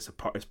gone. It's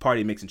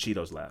party mix and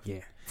Cheetos left.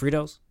 Yeah.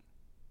 Fritos?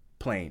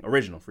 Plain.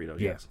 Original Fritos,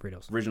 yeah, yes.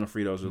 Fritos. Original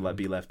Fritos would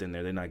be left in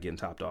there. They're not getting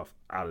topped off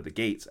out of the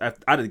gates.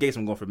 Out of the gates,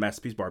 I'm going for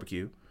Masterpiece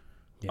Barbecue.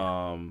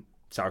 Yeah.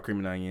 Sour cream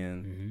and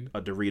onion.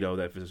 A Dorito,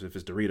 if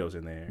it's Doritos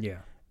in there. Yeah.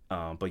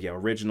 But yeah,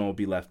 original will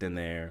be left in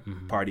there.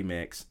 Party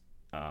mix.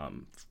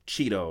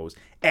 Cheetos,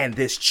 and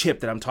this chip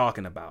that I'm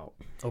talking about.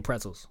 Oh,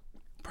 pretzels.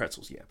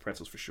 Pretzels, yeah.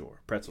 Pretzels for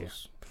sure.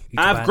 Pretzels.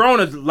 Yeah. I've grown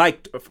to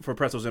like for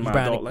pretzels in my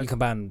adult life. You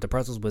combine the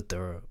pretzels with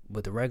the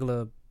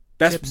regular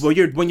That's chips?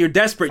 when you're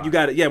desperate, you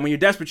got to when you're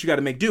desperate, you got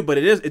to make do, but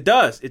it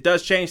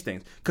does change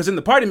things. Cuz in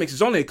the party mix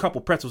there's only a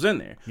couple pretzels in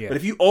there. Yeah. But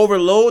if you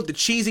overload the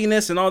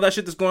cheesiness and all that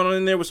shit that's going on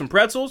in there with some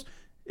pretzels,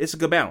 it's a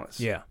good balance.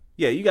 Yeah.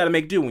 Yeah, you got to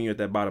make do when you're at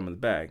that bottom of the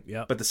bag.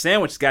 Yep. But the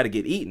sandwich has got to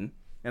get eaten,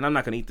 and I'm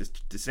not going to eat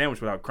the sandwich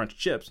without crunchy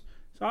chips.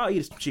 So I'll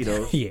eat some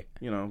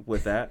Cheetos,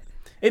 with that.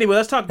 Anyway,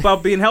 let's talk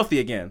about being healthy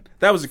again.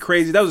 That was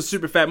a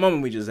super fat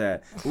moment we just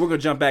had. But we're going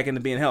to jump back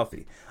into being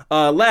healthy.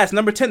 Last,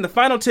 number 10, the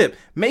final tip.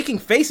 Making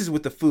faces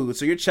with the food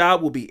so your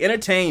child will be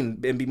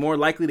entertained and be more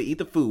likely to eat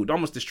the food.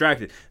 Almost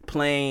distracted.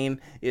 Playing,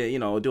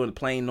 doing the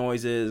playing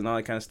noises and all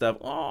that kind of stuff.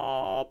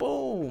 Oh,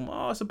 boom.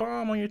 Oh, it's a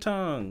bomb on your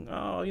tongue.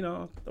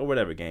 Oh, or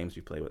whatever games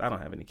you play with. I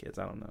don't have any kids.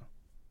 I don't know.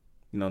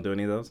 You don't do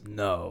any of those?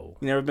 No.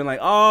 You never been like,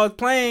 oh, it's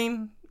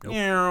playing. Nope.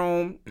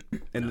 And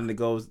then it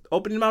goes,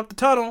 open them out the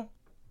tunnel.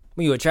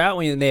 When you're a child,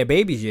 when they're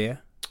babies, yeah.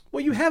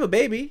 Well, you have a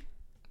baby.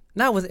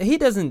 Not with he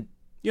doesn't.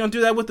 You don't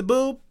do that with the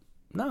boob.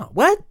 No.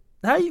 What?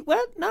 How you?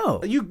 What?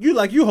 No.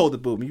 You hold the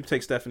boob and you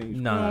take Stephanie.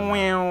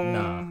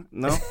 No.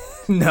 No.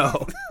 No.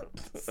 All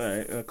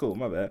right. Cool.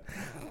 My bad.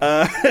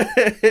 All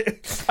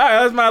right.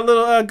 That's my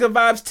little good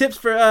vibes tips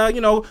for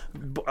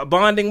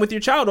bonding with your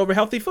child over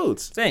healthy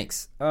foods.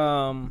 Thanks.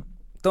 Don't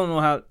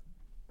know how.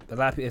 If a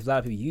lot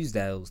of people use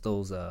those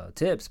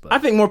tips, but I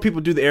think more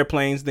people do the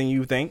airplanes than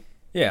you think.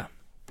 Yeah.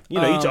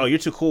 You're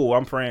too cool.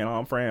 I'm praying.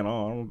 I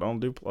don't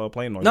do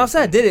plane noise. No, I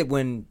said I did it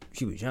when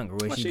she was younger.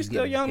 She's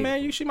still young,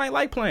 man. She might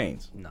like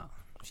planes. No,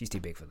 she's too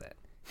big for that.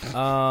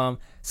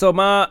 So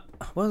what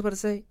was I about to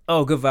say?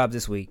 Oh, good vibe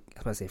this week. I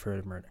was about to say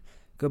further murder.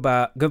 Good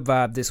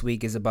vibe this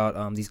week is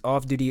about these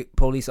off-duty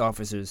police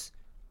officers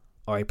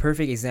are a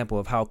perfect example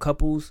of how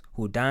couples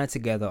who dine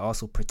together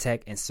also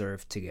protect and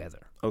serve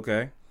together.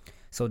 Okay.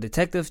 So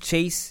Detective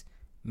Chase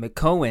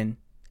McCohen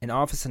and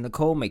Officer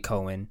Nicole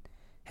McCohen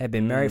had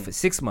been married for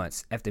 6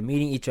 months after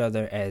meeting each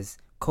other as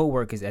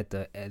co-workers at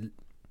the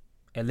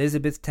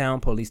Elizabethtown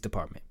Police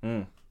Department.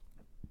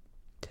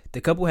 The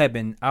couple had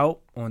been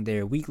out on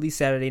their weekly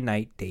Saturday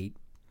night date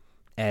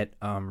at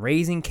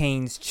Raising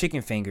Cane's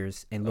Chicken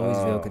Fingers in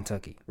Louisville,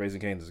 Kentucky.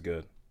 Raising Cane's is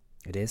good.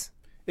 It is?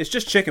 It's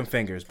just chicken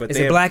fingers, but is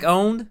it black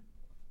owned?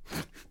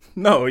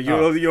 No, are you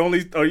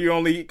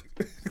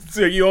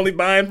only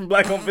buying from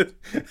black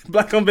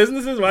owned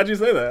businesses? Why'd you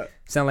say that?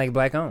 Sound like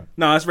black owned.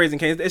 No, it's Raising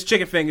Cane's. It's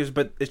chicken fingers,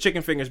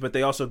 but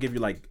they also give you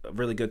like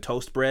really good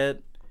toast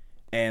bread,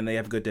 and they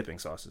have good dipping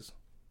sauces.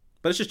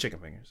 But it's just chicken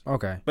fingers.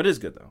 Okay, but it is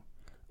good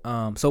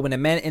though. So when the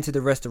man entered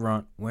the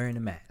restaurant wearing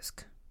a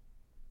mask,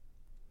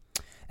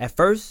 at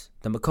first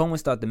the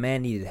McCohens thought the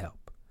man needed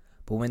help,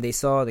 but when they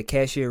saw the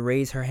cashier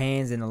raise her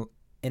hands in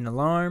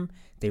alarm,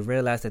 they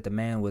realized that the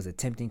man was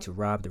attempting to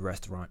rob the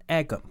restaurant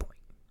at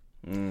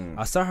gunpoint.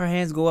 I saw her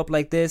hands go up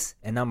like this,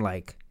 and I'm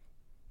like,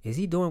 is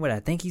he doing what I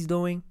think he's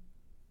doing?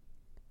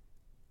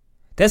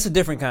 That's a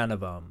different kind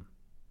of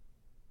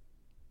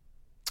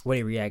way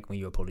you react when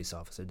you're a police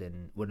officer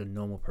than what a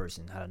normal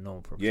person, how a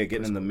normal person. Yeah,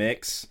 getting in the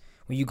mix.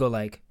 When you go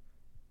like,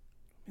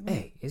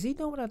 hey, is he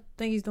doing what I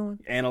think he's doing?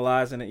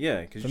 Analyzing it,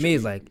 yeah. For me,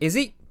 it's like, is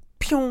he?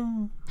 Pew!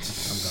 I'm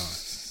gone.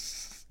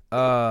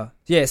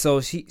 Yeah,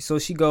 so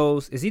she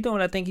goes, is he doing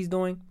what I think he's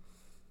doing?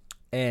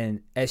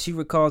 And as she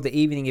recalls the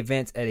evening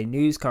events at a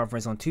news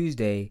conference on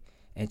Tuesday,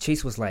 and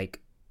Chase was like,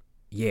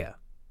 yeah.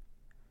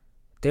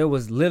 There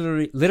was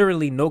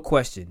literally no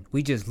question.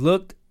 We just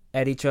looked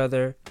at each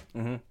other.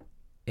 Mm-hmm.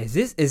 Is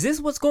this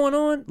what's going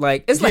on?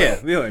 Like, it's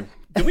like, like,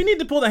 do we need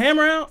to pull the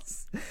hammer out?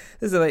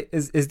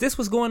 Is this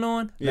what's going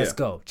on? Yeah. Let's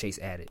go, Chase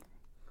added.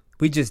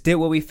 We just did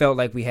what we felt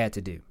like we had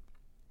to do.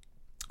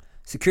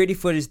 Security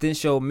footage then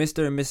showed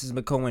Mr. and Mrs.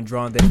 McCohen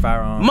drawing their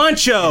firearms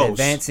Munchos! and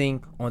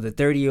advancing on the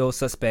 30-year-old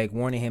suspect,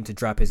 warning him to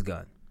drop his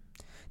gun.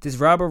 This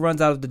robber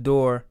runs out of the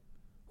door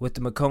with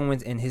the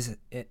McCohens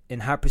in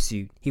hot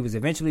pursuit. He was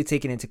eventually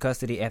taken into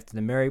custody after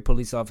the Mary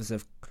police officer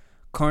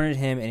cornered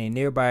him in a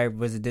nearby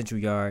residential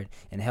yard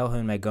and held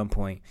him at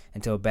gunpoint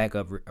until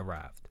backup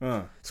arrived.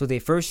 So they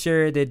first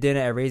shared their dinner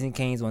at Raising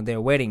Cane's on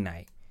their wedding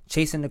night.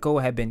 Chase and Nicole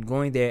had been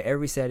going there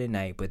every Saturday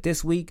night, but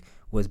this week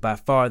was by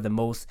far the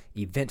most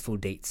eventful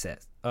date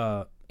since.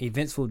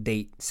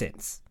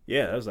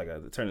 Yeah, that was like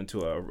it turned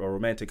into a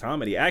romantic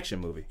comedy action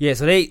movie. Yeah,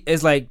 so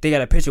it's like they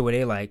got a picture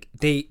where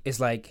it's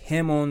like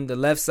him on the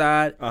left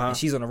side and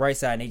she's on the right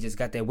side, and they just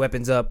got their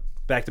weapons up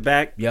back to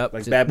back. Yep.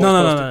 Like just, Bad Boys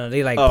no.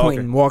 They like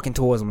pointing, walking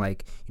towards him,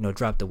 like,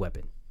 drop the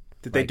weapon.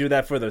 Did they do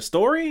that for the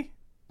story?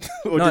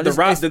 Or did the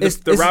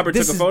robber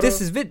took a photo? This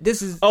is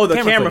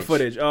the camera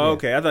footage. Oh,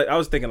 yeah. Okay. I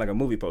was thinking like a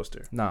movie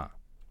poster. Nah.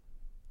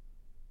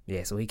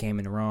 Yeah, so he came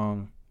in the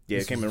wrong. Yeah,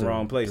 it came in the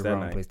wrong place that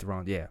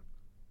night. Yeah.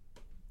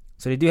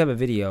 So they do have a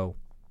video.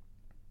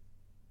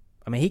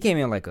 I mean, he came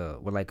in with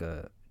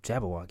a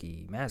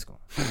Jabberwocky mask on.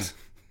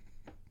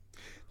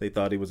 They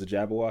thought he was a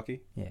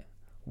Jabberwocky? Yeah.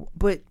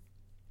 But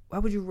why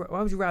would you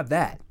rob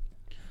that?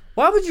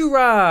 Why would you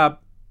rob?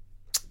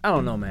 I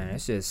don't know, man.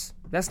 It's just,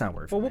 that's not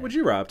worth it. Well, what would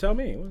you rob? Tell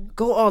me.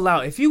 Go all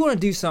out. If you're going to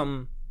do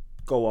something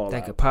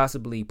that could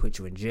possibly put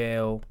you in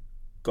jail,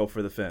 go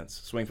for the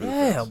fence. Swing for the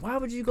fence. Yeah, why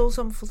would you go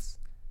something for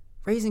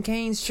Raising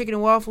Cane's, Chicken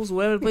and Waffles,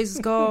 whatever the place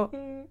is called?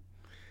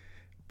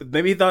 But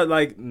maybe he thought,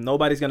 like,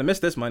 nobody's going to miss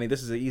this money.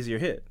 This is an easier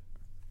hit.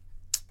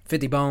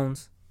 50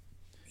 bones.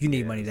 You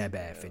need money that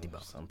bad, 50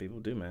 bones. Some people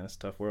do, man. It's a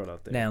tough world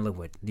out there. Now look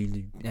what.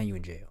 Now you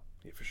in jail.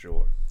 Yeah, for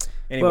sure.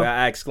 Anyway,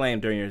 I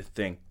exclaimed during your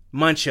thing,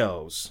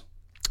 Munchos.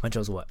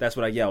 Munchos what? That's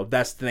what I yelled.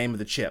 That's the name of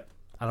the chip.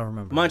 I don't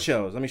remember.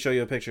 Munchos. Let me show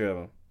you a picture of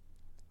them.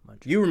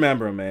 You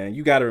remember them, man.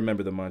 You got to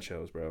remember the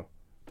Munchos, bro.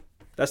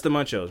 That's the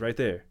Munchos right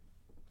there.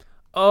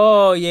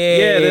 Oh yeah.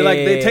 Yeah,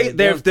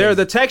 they're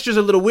the texture's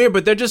a little weird,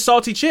 but they're just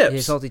salty chips.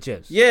 Yeah, salty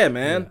chips. Yeah,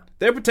 man. Yeah.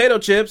 They're potato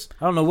chips.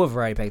 I don't know what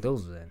variety pack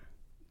those was in.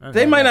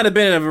 They might not have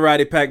been in a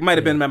variety pack. Might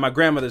have been at my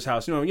grandmother's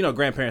house. You know,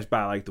 grandparents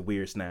buy like the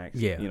weird snacks.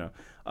 Yeah. You know.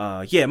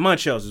 Yeah,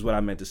 Munchos is what I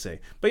meant to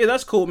say. But yeah,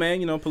 that's cool, man.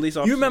 You know, police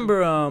officers. You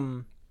remember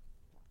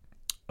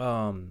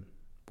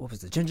what was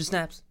the Ginger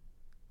Snaps?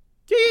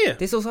 Yeah.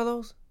 They still sell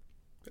those?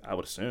 I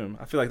would assume.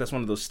 I feel like that's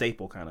one of those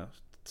staple kind of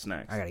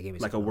snacks. I gotta give me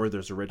like some a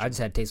Werther's original. I just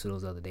had a taste of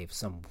those the other day for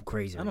some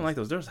crazy reason. I don't like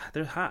those.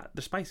 They're hot.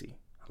 They're spicy.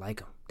 I like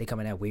them. They come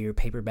in that weird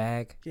paper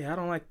bag. Yeah, I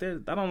don't like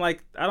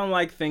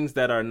things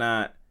that are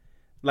not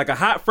like a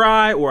hot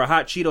fry or a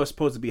hot Cheeto is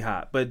supposed to be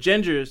hot. But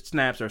Ginger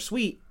Snaps are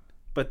sweet,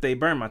 but they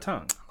burn my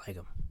tongue. I like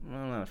them.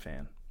 I'm not a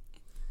fan.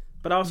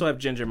 But I also have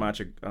ginger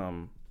matcha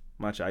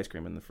ice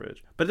cream in the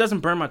fridge. But it doesn't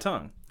burn my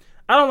tongue.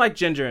 I don't like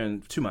ginger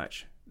too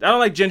much. I don't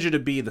like Ginger to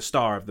be the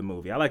star of the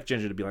movie. I like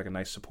Ginger to be like a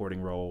nice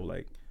supporting role,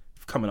 like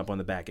coming up on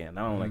the back end.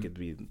 I don't like it to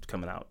be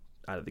coming out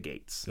of the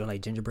gates. You don't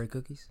like gingerbread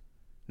cookies?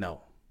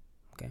 No.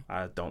 Okay.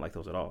 I don't like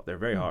those at all. They're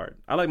very hard.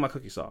 I like my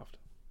cookie soft.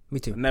 Me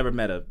too. I've never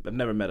met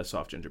a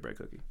soft gingerbread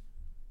cookie.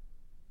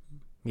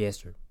 Yeah, it's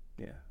true.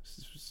 Yeah,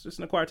 it's just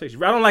an acquired taste.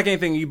 I don't like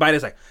anything you bite.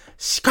 It's like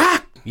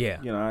squawk.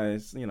 Yeah. You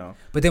know.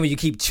 But then when you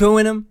keep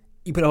chewing them,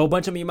 you put a whole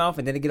bunch of them in your mouth,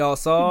 and then it get all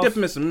soft. You dip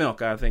them in some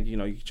milk. I think you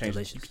can change.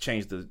 Delicious. You can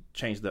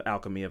change the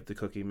alchemy of the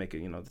cookie, make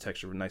it the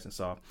texture nice and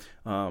soft.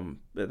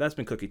 That's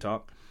been cookie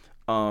talk.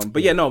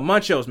 But yeah, no,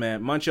 Munchos,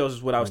 man. Munchos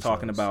is what I was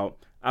talking about.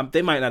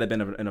 They might not have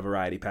been in a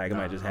variety pack. They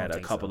might have just had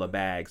a couple of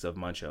bags of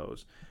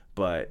Munchos.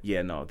 But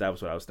yeah, no, that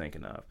was what I was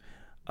thinking of.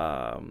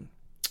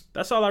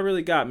 That's all I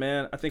really got,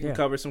 man. I think we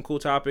covered some cool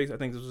topics. I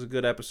think this was a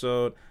good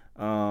episode.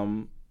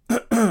 I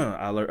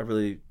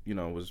really,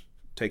 was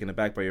taken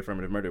aback by your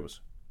affirmative murder. It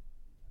was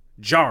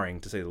jarring,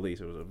 to say the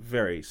least. It was a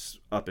very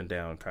up and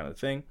down kind of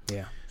thing.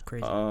 Yeah, it's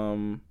crazy.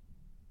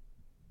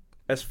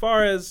 As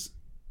far as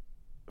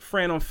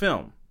Fran on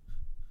film,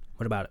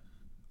 what about it?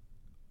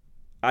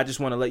 I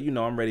just want to let you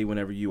know I'm ready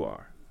whenever you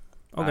are.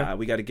 Okay.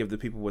 We got to give the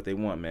people what they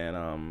want,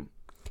 man.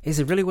 Is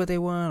it really what they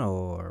want,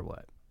 or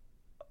what?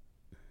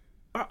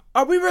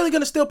 Are we really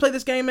going to still play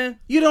this game, man?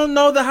 You don't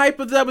know the hype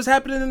that was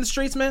happening in the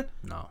streets, man?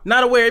 No.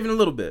 Not aware even a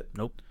little bit?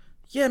 Nope.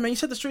 Yeah, man, you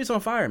set the streets on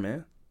fire,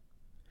 man.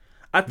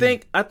 I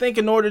think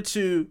in order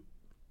to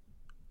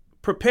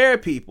prepare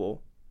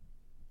people,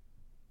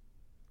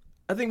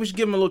 I think we should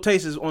give them a little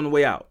taste on the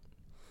way out.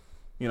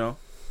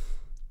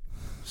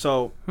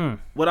 So,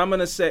 what I'm going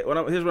to say,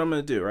 here's what I'm going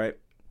to do, right?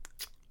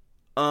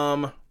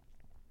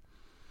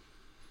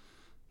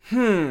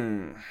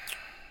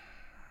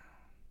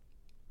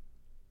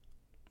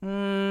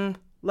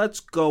 let's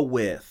go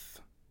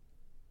with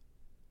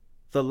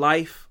The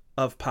Life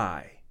of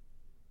Pi.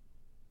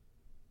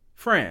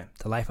 Fran.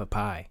 The Life of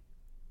Pi.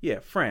 Yeah,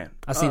 Fran.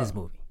 I've seen this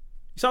movie.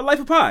 You saw Life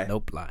of Pi?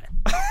 Nope, lying.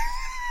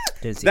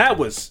 That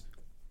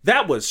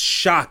was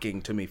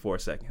shocking to me for a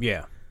second.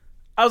 Yeah.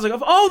 I was like,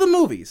 of all the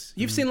movies,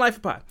 you've seen Life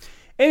of Pi.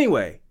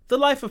 Anyway, The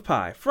Life of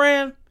Pi.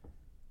 Fran,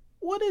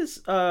 what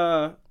is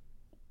The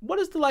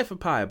Life of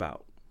Pi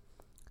about?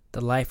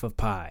 The Life of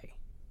Pi.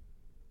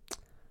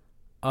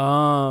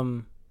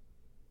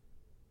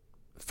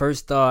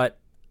 First thought,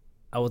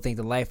 I would think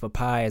The Life of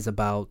Pi is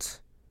about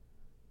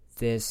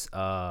this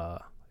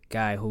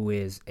guy who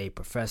is a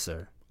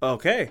professor.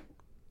 Okay.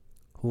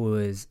 Who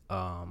is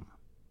a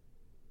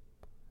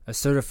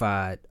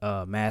certified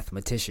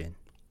mathematician.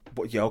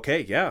 Yeah,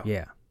 okay, yeah.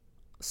 Yeah.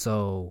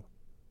 So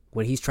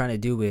what he's trying to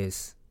do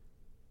is,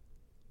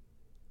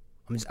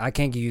 I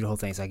can't give you the whole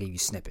thing, so I give you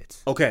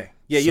snippets. Okay.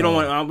 Yeah, you don't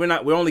want.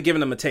 We're only giving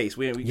them a taste.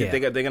 They're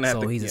gonna have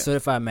to. So he's a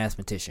certified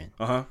mathematician.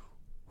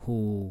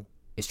 Who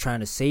is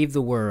trying to save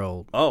the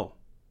world. Oh.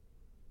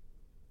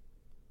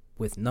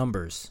 With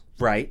numbers.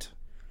 Right.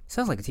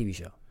 Sounds like a TV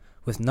show.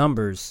 With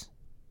numbers.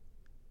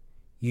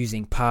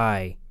 Using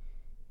pi.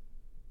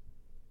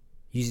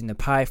 Using the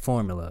pi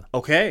formula.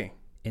 Okay.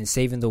 And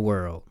saving the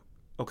world.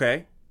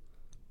 Okay.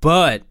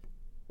 But.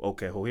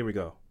 Okay. Well, here we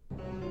go.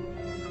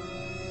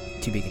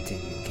 To be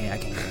continued. I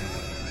can't.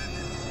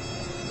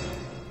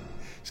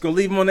 Just gonna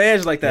leave him on the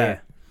edge like that. Yeah.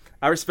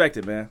 I respect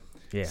it, man.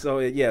 Yeah. So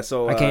yeah.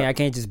 So I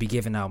can't just be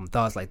giving out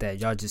thoughts like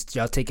that.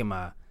 Y'all taking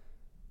my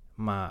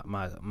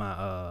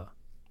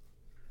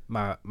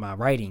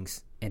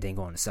writings and then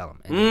going to sell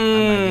them.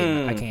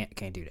 And I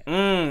can't do that.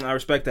 I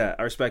respect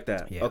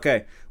that. Yeah.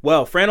 Okay.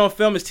 Well, Fran on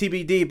Film is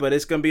TBD, but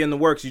it's gonna be in the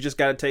works. You just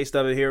got a taste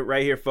of it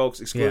right here, folks,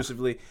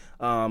 exclusively.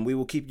 Yeah. We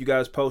will keep you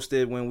guys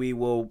posted when we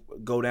will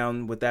go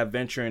down with that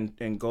venture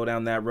and go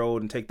down that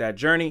road and take that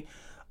journey.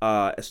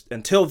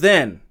 Until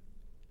then,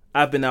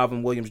 I've been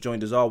Alvin Williams,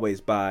 joined as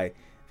always by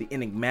the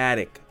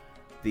enigmatic,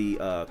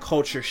 the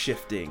culture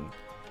shifting,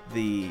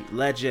 the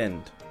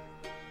legend,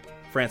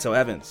 Franco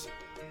Evans.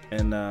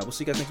 And we'll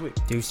see you guys next week.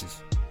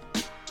 Deuces.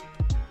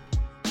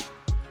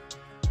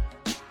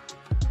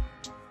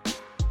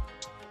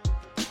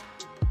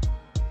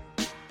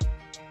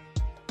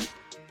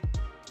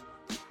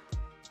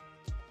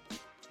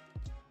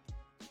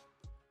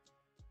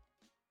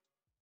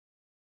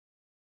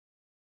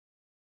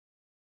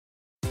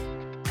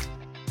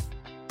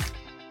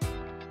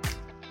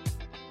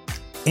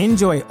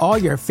 Enjoy all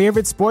your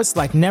favorite sports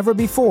like never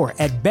before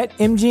at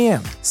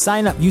BetMGM.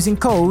 Sign up using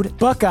code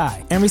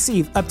Buckeye and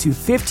receive up to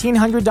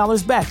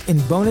 $1,500 back in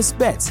bonus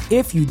bets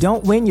if you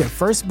don't win your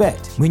first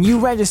bet. When you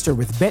register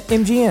with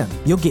BetMGM,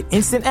 you'll get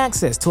instant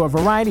access to a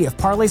variety of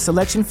parlay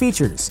selection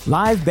features,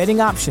 live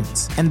betting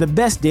options, and the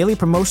best daily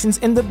promotions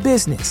in the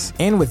business.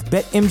 And with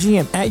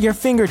BetMGM at your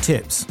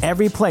fingertips,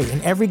 every play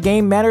and every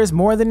game matters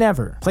more than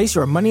ever. Place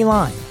your money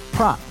line,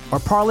 prop, or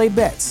parlay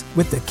bets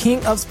with the king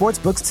of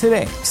sportsbooks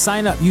today.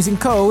 Sign up using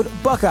code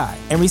Buckeye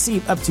and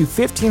receive up to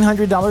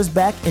 $1,500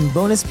 back in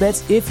bonus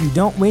bets if you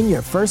don't win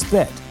your first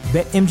bet.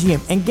 BetMGM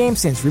and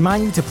GameSense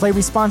remind you to play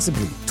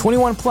responsibly.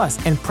 21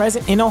 plus and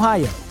present in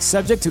Ohio,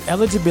 subject to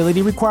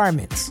eligibility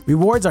requirements.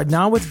 Rewards are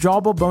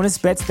non-withdrawable bonus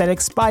bets that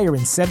expire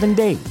in 7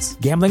 days.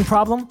 Gambling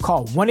problem?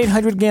 Call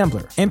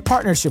 1-800-GAMBLER in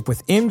partnership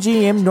with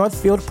MGM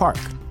Northfield Park.